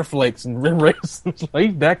Bran flakes and raisins. Like,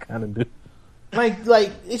 he's that kind of dude. Like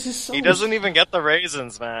it's just so. He doesn't even get the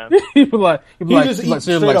raisins, man. he just eats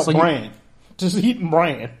straight up bran. Just eating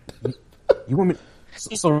bran. You want me?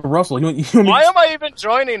 So Russell, you want why am I even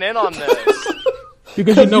joining in on this?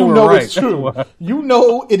 Because you know we're right. It's true. You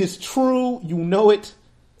know it is true. You know it.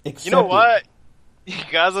 You know what? You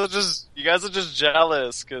guys are just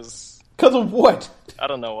jealous because of what? I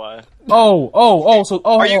don't know why. Are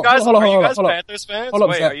you guys Panthers fans?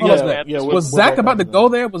 Wait, are you guys Panthers? Was Zach about to go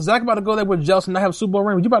there? Was Zach about to go there with Jelson and not have a Super Bowl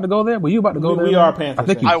ring? Were you about to go there? Were you about to go there? We are Panthers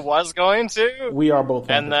fans. I was going to. We are both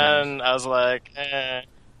Panthers fans. And then I was like, eh.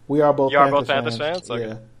 We are both Panthers fans?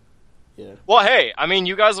 Okay. Yeah. Well, hey, I mean,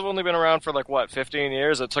 you guys have only been around for like, what, 15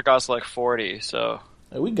 years? It took us like 40, so.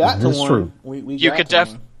 We got to one. True. You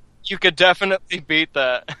could definitely beat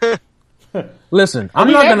that. Listen, I'm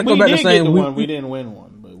not going to go back to saying we didn't win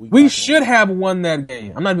one, but we should have won that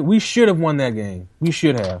game. We should have won that game. We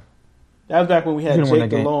should have. That was back when we had Jake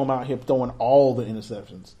Delhomme out here throwing all the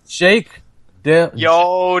interceptions. Jake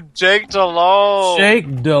Delhomme,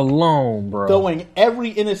 bro, throwing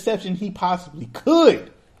every interception he possibly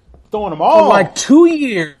could, throwing them all. For like 2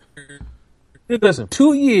 years. Listen,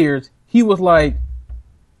 2 years he was like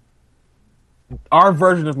our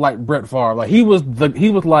version of like Brett Favre. Like he was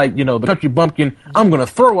like, you know, the country bumpkin. I'm gonna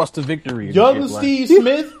throw us to victory. Young Steve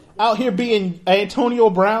Smith out here being Antonio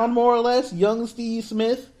Brown, more or less. Young Steve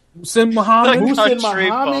Smith. Hussein Muhammad.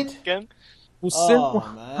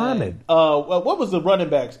 What was the running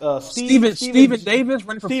backs? Steven Davis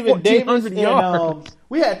running for 1,400 yards.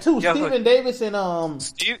 We had two. Steven Davis and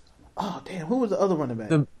Steve. Oh damn! Who was the other running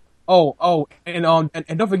back? And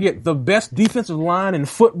don't forget the best defensive line in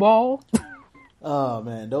football. Oh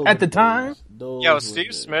man! At the time,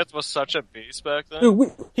 Steve Smith was such a beast back then.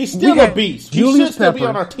 Dude, he's still a beast. He should still be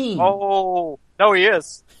on our team. Oh no, he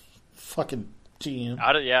is. Fucking GM.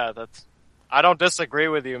 I don't disagree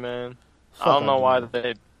with you, man. I don't know why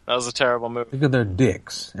that was a terrible move. Because they're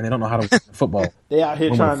dicks and they don't know how to win football. They out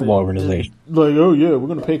here trying football organization. Like, oh yeah, we're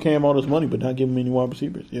gonna pay Cam all this money, but not give him any wide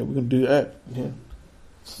receivers. Yeah, we're gonna do that. Yeah.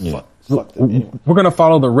 Fuck them. Anyway. We're gonna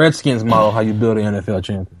follow the Redskins model. How you build an NFL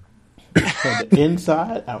champion. From the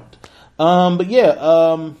inside out. But yeah,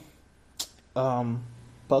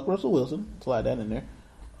 fuck Russell Wilson. Slide that in there.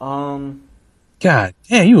 God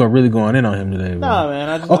damn, you are really going in on him today, bro. Nah,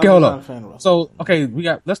 man. Hold on. So, okay,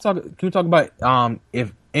 let's talk. Can we talk about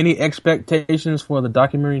if any expectations for the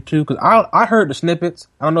documentary too? Because I heard the snippets.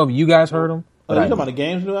 I don't know if you guys heard them. Oh, you talking about the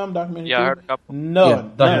games new album documentary? Yeah, I heard a couple.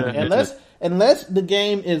 No, unless the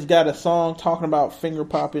game has got a song talking about finger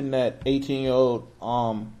popping that 18-year-old.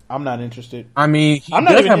 I'm not interested. I mean, I'm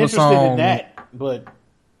not even interested in that. But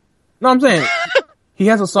no, I'm saying he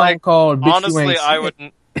has a song called "Bitch Honestly, You Ain't I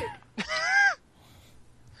wouldn't.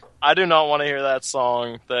 I do not want to hear that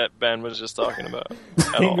song that Ben was just talking about.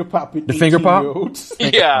 Finger popping. The finger pop.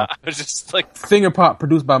 Yeah, I was just like finger pop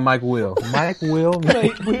produced by Mike Will. Mike Will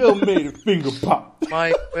made a finger pop.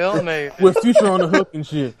 Mike Will made with Future on the hook and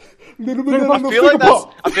shit. I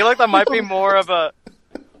feel like that might be more of a.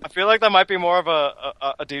 I feel like that might be more of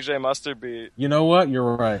a DJ Mustard beat. You know what?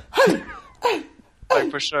 You're right.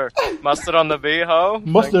 like for sure. Mustard on the beat, ho.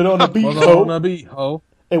 Mustard on the beat, Mustard ho. on the beat, ho.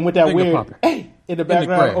 And with that Finger weird popping. hey in the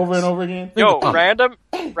background over and over again. Yo,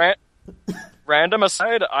 random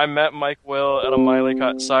aside, I met Mike Will at a Miley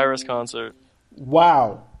Cyrus concert.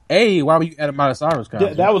 Wow. Hey, why were you at a Miley Cyrus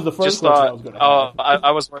concert? That was the first question I was going to ask.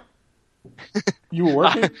 I was. You were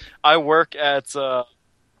working? I work at.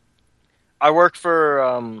 I work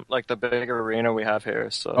for like the big arena we have here,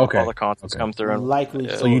 so all the concerts come through. And, likely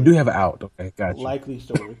story. So you do have an out. Okay, gotcha. Likely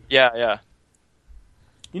story. Yeah.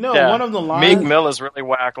 You know, one of the lines... Meek Mill is really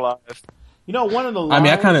whack live. You know, one of the lines... I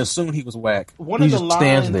mean, I kind of assumed he was whack. One he of the just lines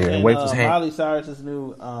stands there and waves his hand. Miley Cyrus's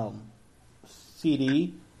new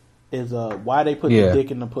CD is why they put the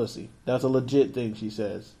dick in the pussy. That's a legit thing she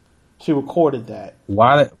says. She recorded that.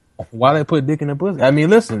 Why they put dick in the pussy? I mean,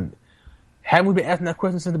 listen... Haven't we been asking that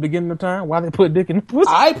question since the beginning of time? Why they put dick in the pussy?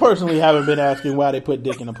 I personally haven't been asking why they put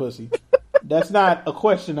dick in the pussy. That's not a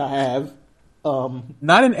question I have.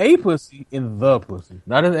 Not in a pussy, in the pussy.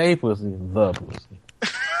 Not in a pussy, in the pussy.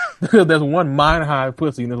 Because there's one mind hive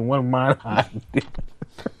pussy and there's one mind hive dick.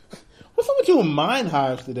 What's up with you and mind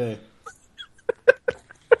hives today?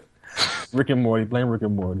 Rick and Morty, blame Rick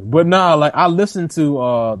and Morty. But nah, like I listened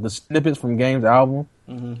to the snippets from Game's album.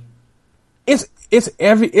 Mm-hmm. It's a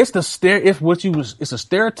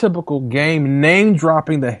stereotypical Game name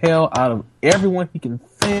dropping the hell out of everyone he can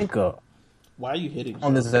think of. Why are you hitting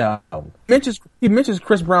on this album? He mentions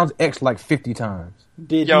Chris Brown's ex like 50 times.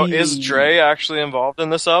 Is Dre actually involved in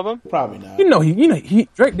this album? Probably not.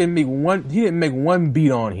 Drake didn't make one. He didn't make one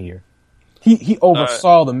beat on here. He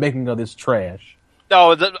oversaw the making of this trash.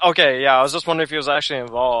 Oh, okay, yeah. I was just wondering if he was actually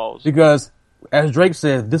involved. Because, as Drake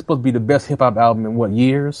said, this is supposed to be the best hip hop album in what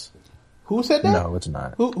years? Who said that? No, it's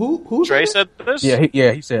not. Who Dre said this?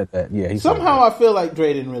 Yeah, he said that. Yeah, somehow I feel like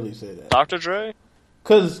Dre didn't really say that. Dr. Dre?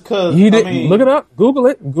 Because he didn't. I mean, look it up. Google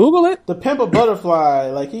it. The Pimp a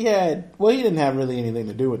Butterfly, like he didn't have really anything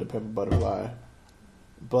to do with the Pimp a Butterfly,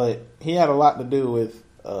 but he had a lot to do with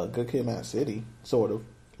Good Kid, Mad City, sort of.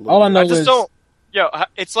 All I know is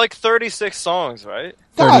it's like 36 songs, right?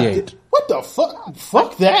 38. What the fuck?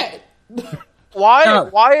 Fuck that.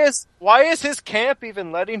 Why is his camp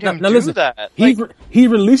even letting him do that? He's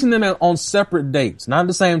releasing them on separate dates, not at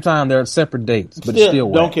the same time. They're at separate dates, but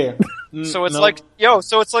still don't care. So it's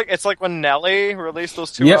it's like when Nelly released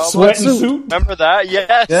those two albums. Sweatsuit. Remember that?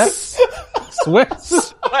 Yes.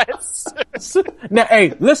 Sweatsuit. Now,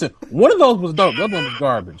 hey, listen. One of those was dope. The other one was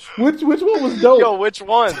garbage. Which one was dope? Yo, which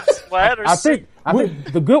one? Sweat or I think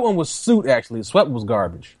the good one was Suit. Actually, Sweat was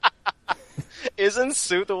garbage. Isn't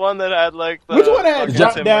Suit the one that had like the... Which one had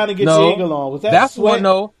Drop Down and Get Your Eagle On? Was that that's Sweat? One,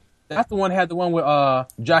 no. That's the one that had the one with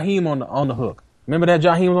Jaheim on the hook. Remember that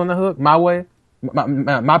Jaheim was on the hook? My Way?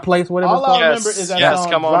 My Place, whatever All I remember is that song,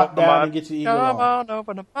 come Drop Down and Get Your Eagle On. Come on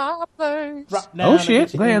over to my place. Drop down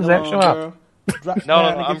shit. Go ahead, Zach. Show up.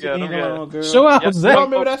 I'm good. Show up, Zach. You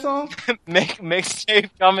don't remember that song? Mixtape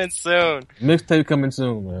coming soon. Mixtape coming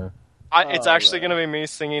soon, man. It's actually going to be me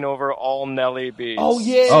singing over all Nelly beats. Oh,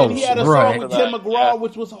 yeah. He had a song with Tim McGraw,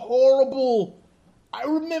 which was horrible. I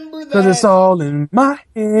remember that. Because it's all in my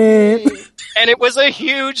head. And it was a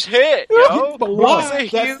huge hit, yo. It was a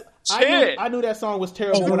huge hit. I knew that song was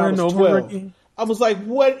terrible when I was 12. I was like,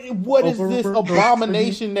 what is this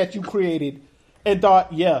abomination that you created? And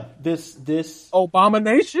thought, this...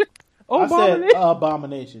 Abomination? I said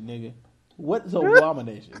abomination, nigga. What is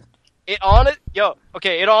abomination? It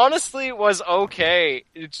honestly was okay.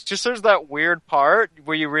 It's just there's that weird part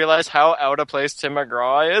where you realize how out of place Tim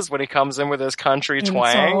McGraw is when he comes in with his country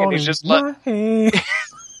twang, and he's just like,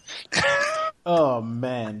 oh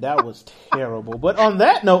man, that was terrible. But on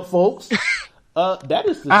that note, folks, that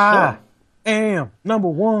is the show. Am number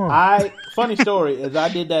one. Funny story is I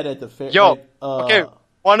did that at the fair. Okay,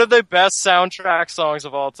 one of the best soundtrack songs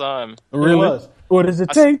of all time. Really? It was. What does it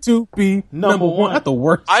take to be number one? That's the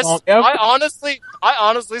worst song ever. I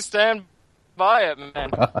honestly stand by it,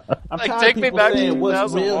 man. Take me back to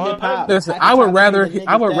 2001. Listen, I would rather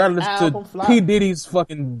listen to P. Diddy's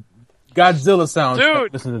fucking Godzilla soundtrack.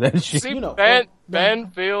 Dude, listen to that shit. See, Ben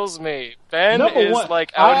feels me. Ben is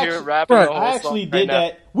like out here rapping the whole song. I actually did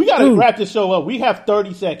that. We gotta wrap this show up. We have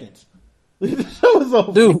 30 seconds. The show is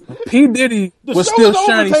over. Dude, P. Diddy was still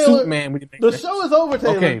shining suit man. The show is over,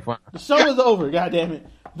 Taylor. Okay, fine. The show is over. God damn it.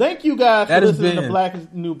 Thank you guys for listening to Black is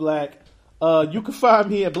New Black. You can find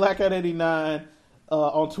me at Blackout89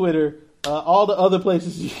 on Twitter. All the other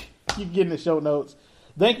places you can get in the show notes.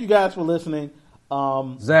 Thank you guys for listening.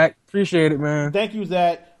 Zach, appreciate it, man. Thank you,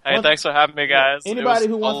 Zach. Hey, thanks for having me, guys. Anybody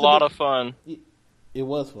who wants a lot of fun. It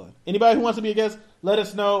was fun. Anybody who wants to be a guest, let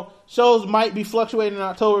us know. Shows might be fluctuating in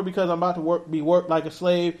October because I'm about to be worked like a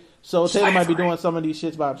slave. So Taylor might be doing some of these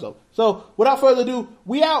shits by himself. So without further ado,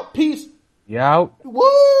 we out. Peace. You out. Woo!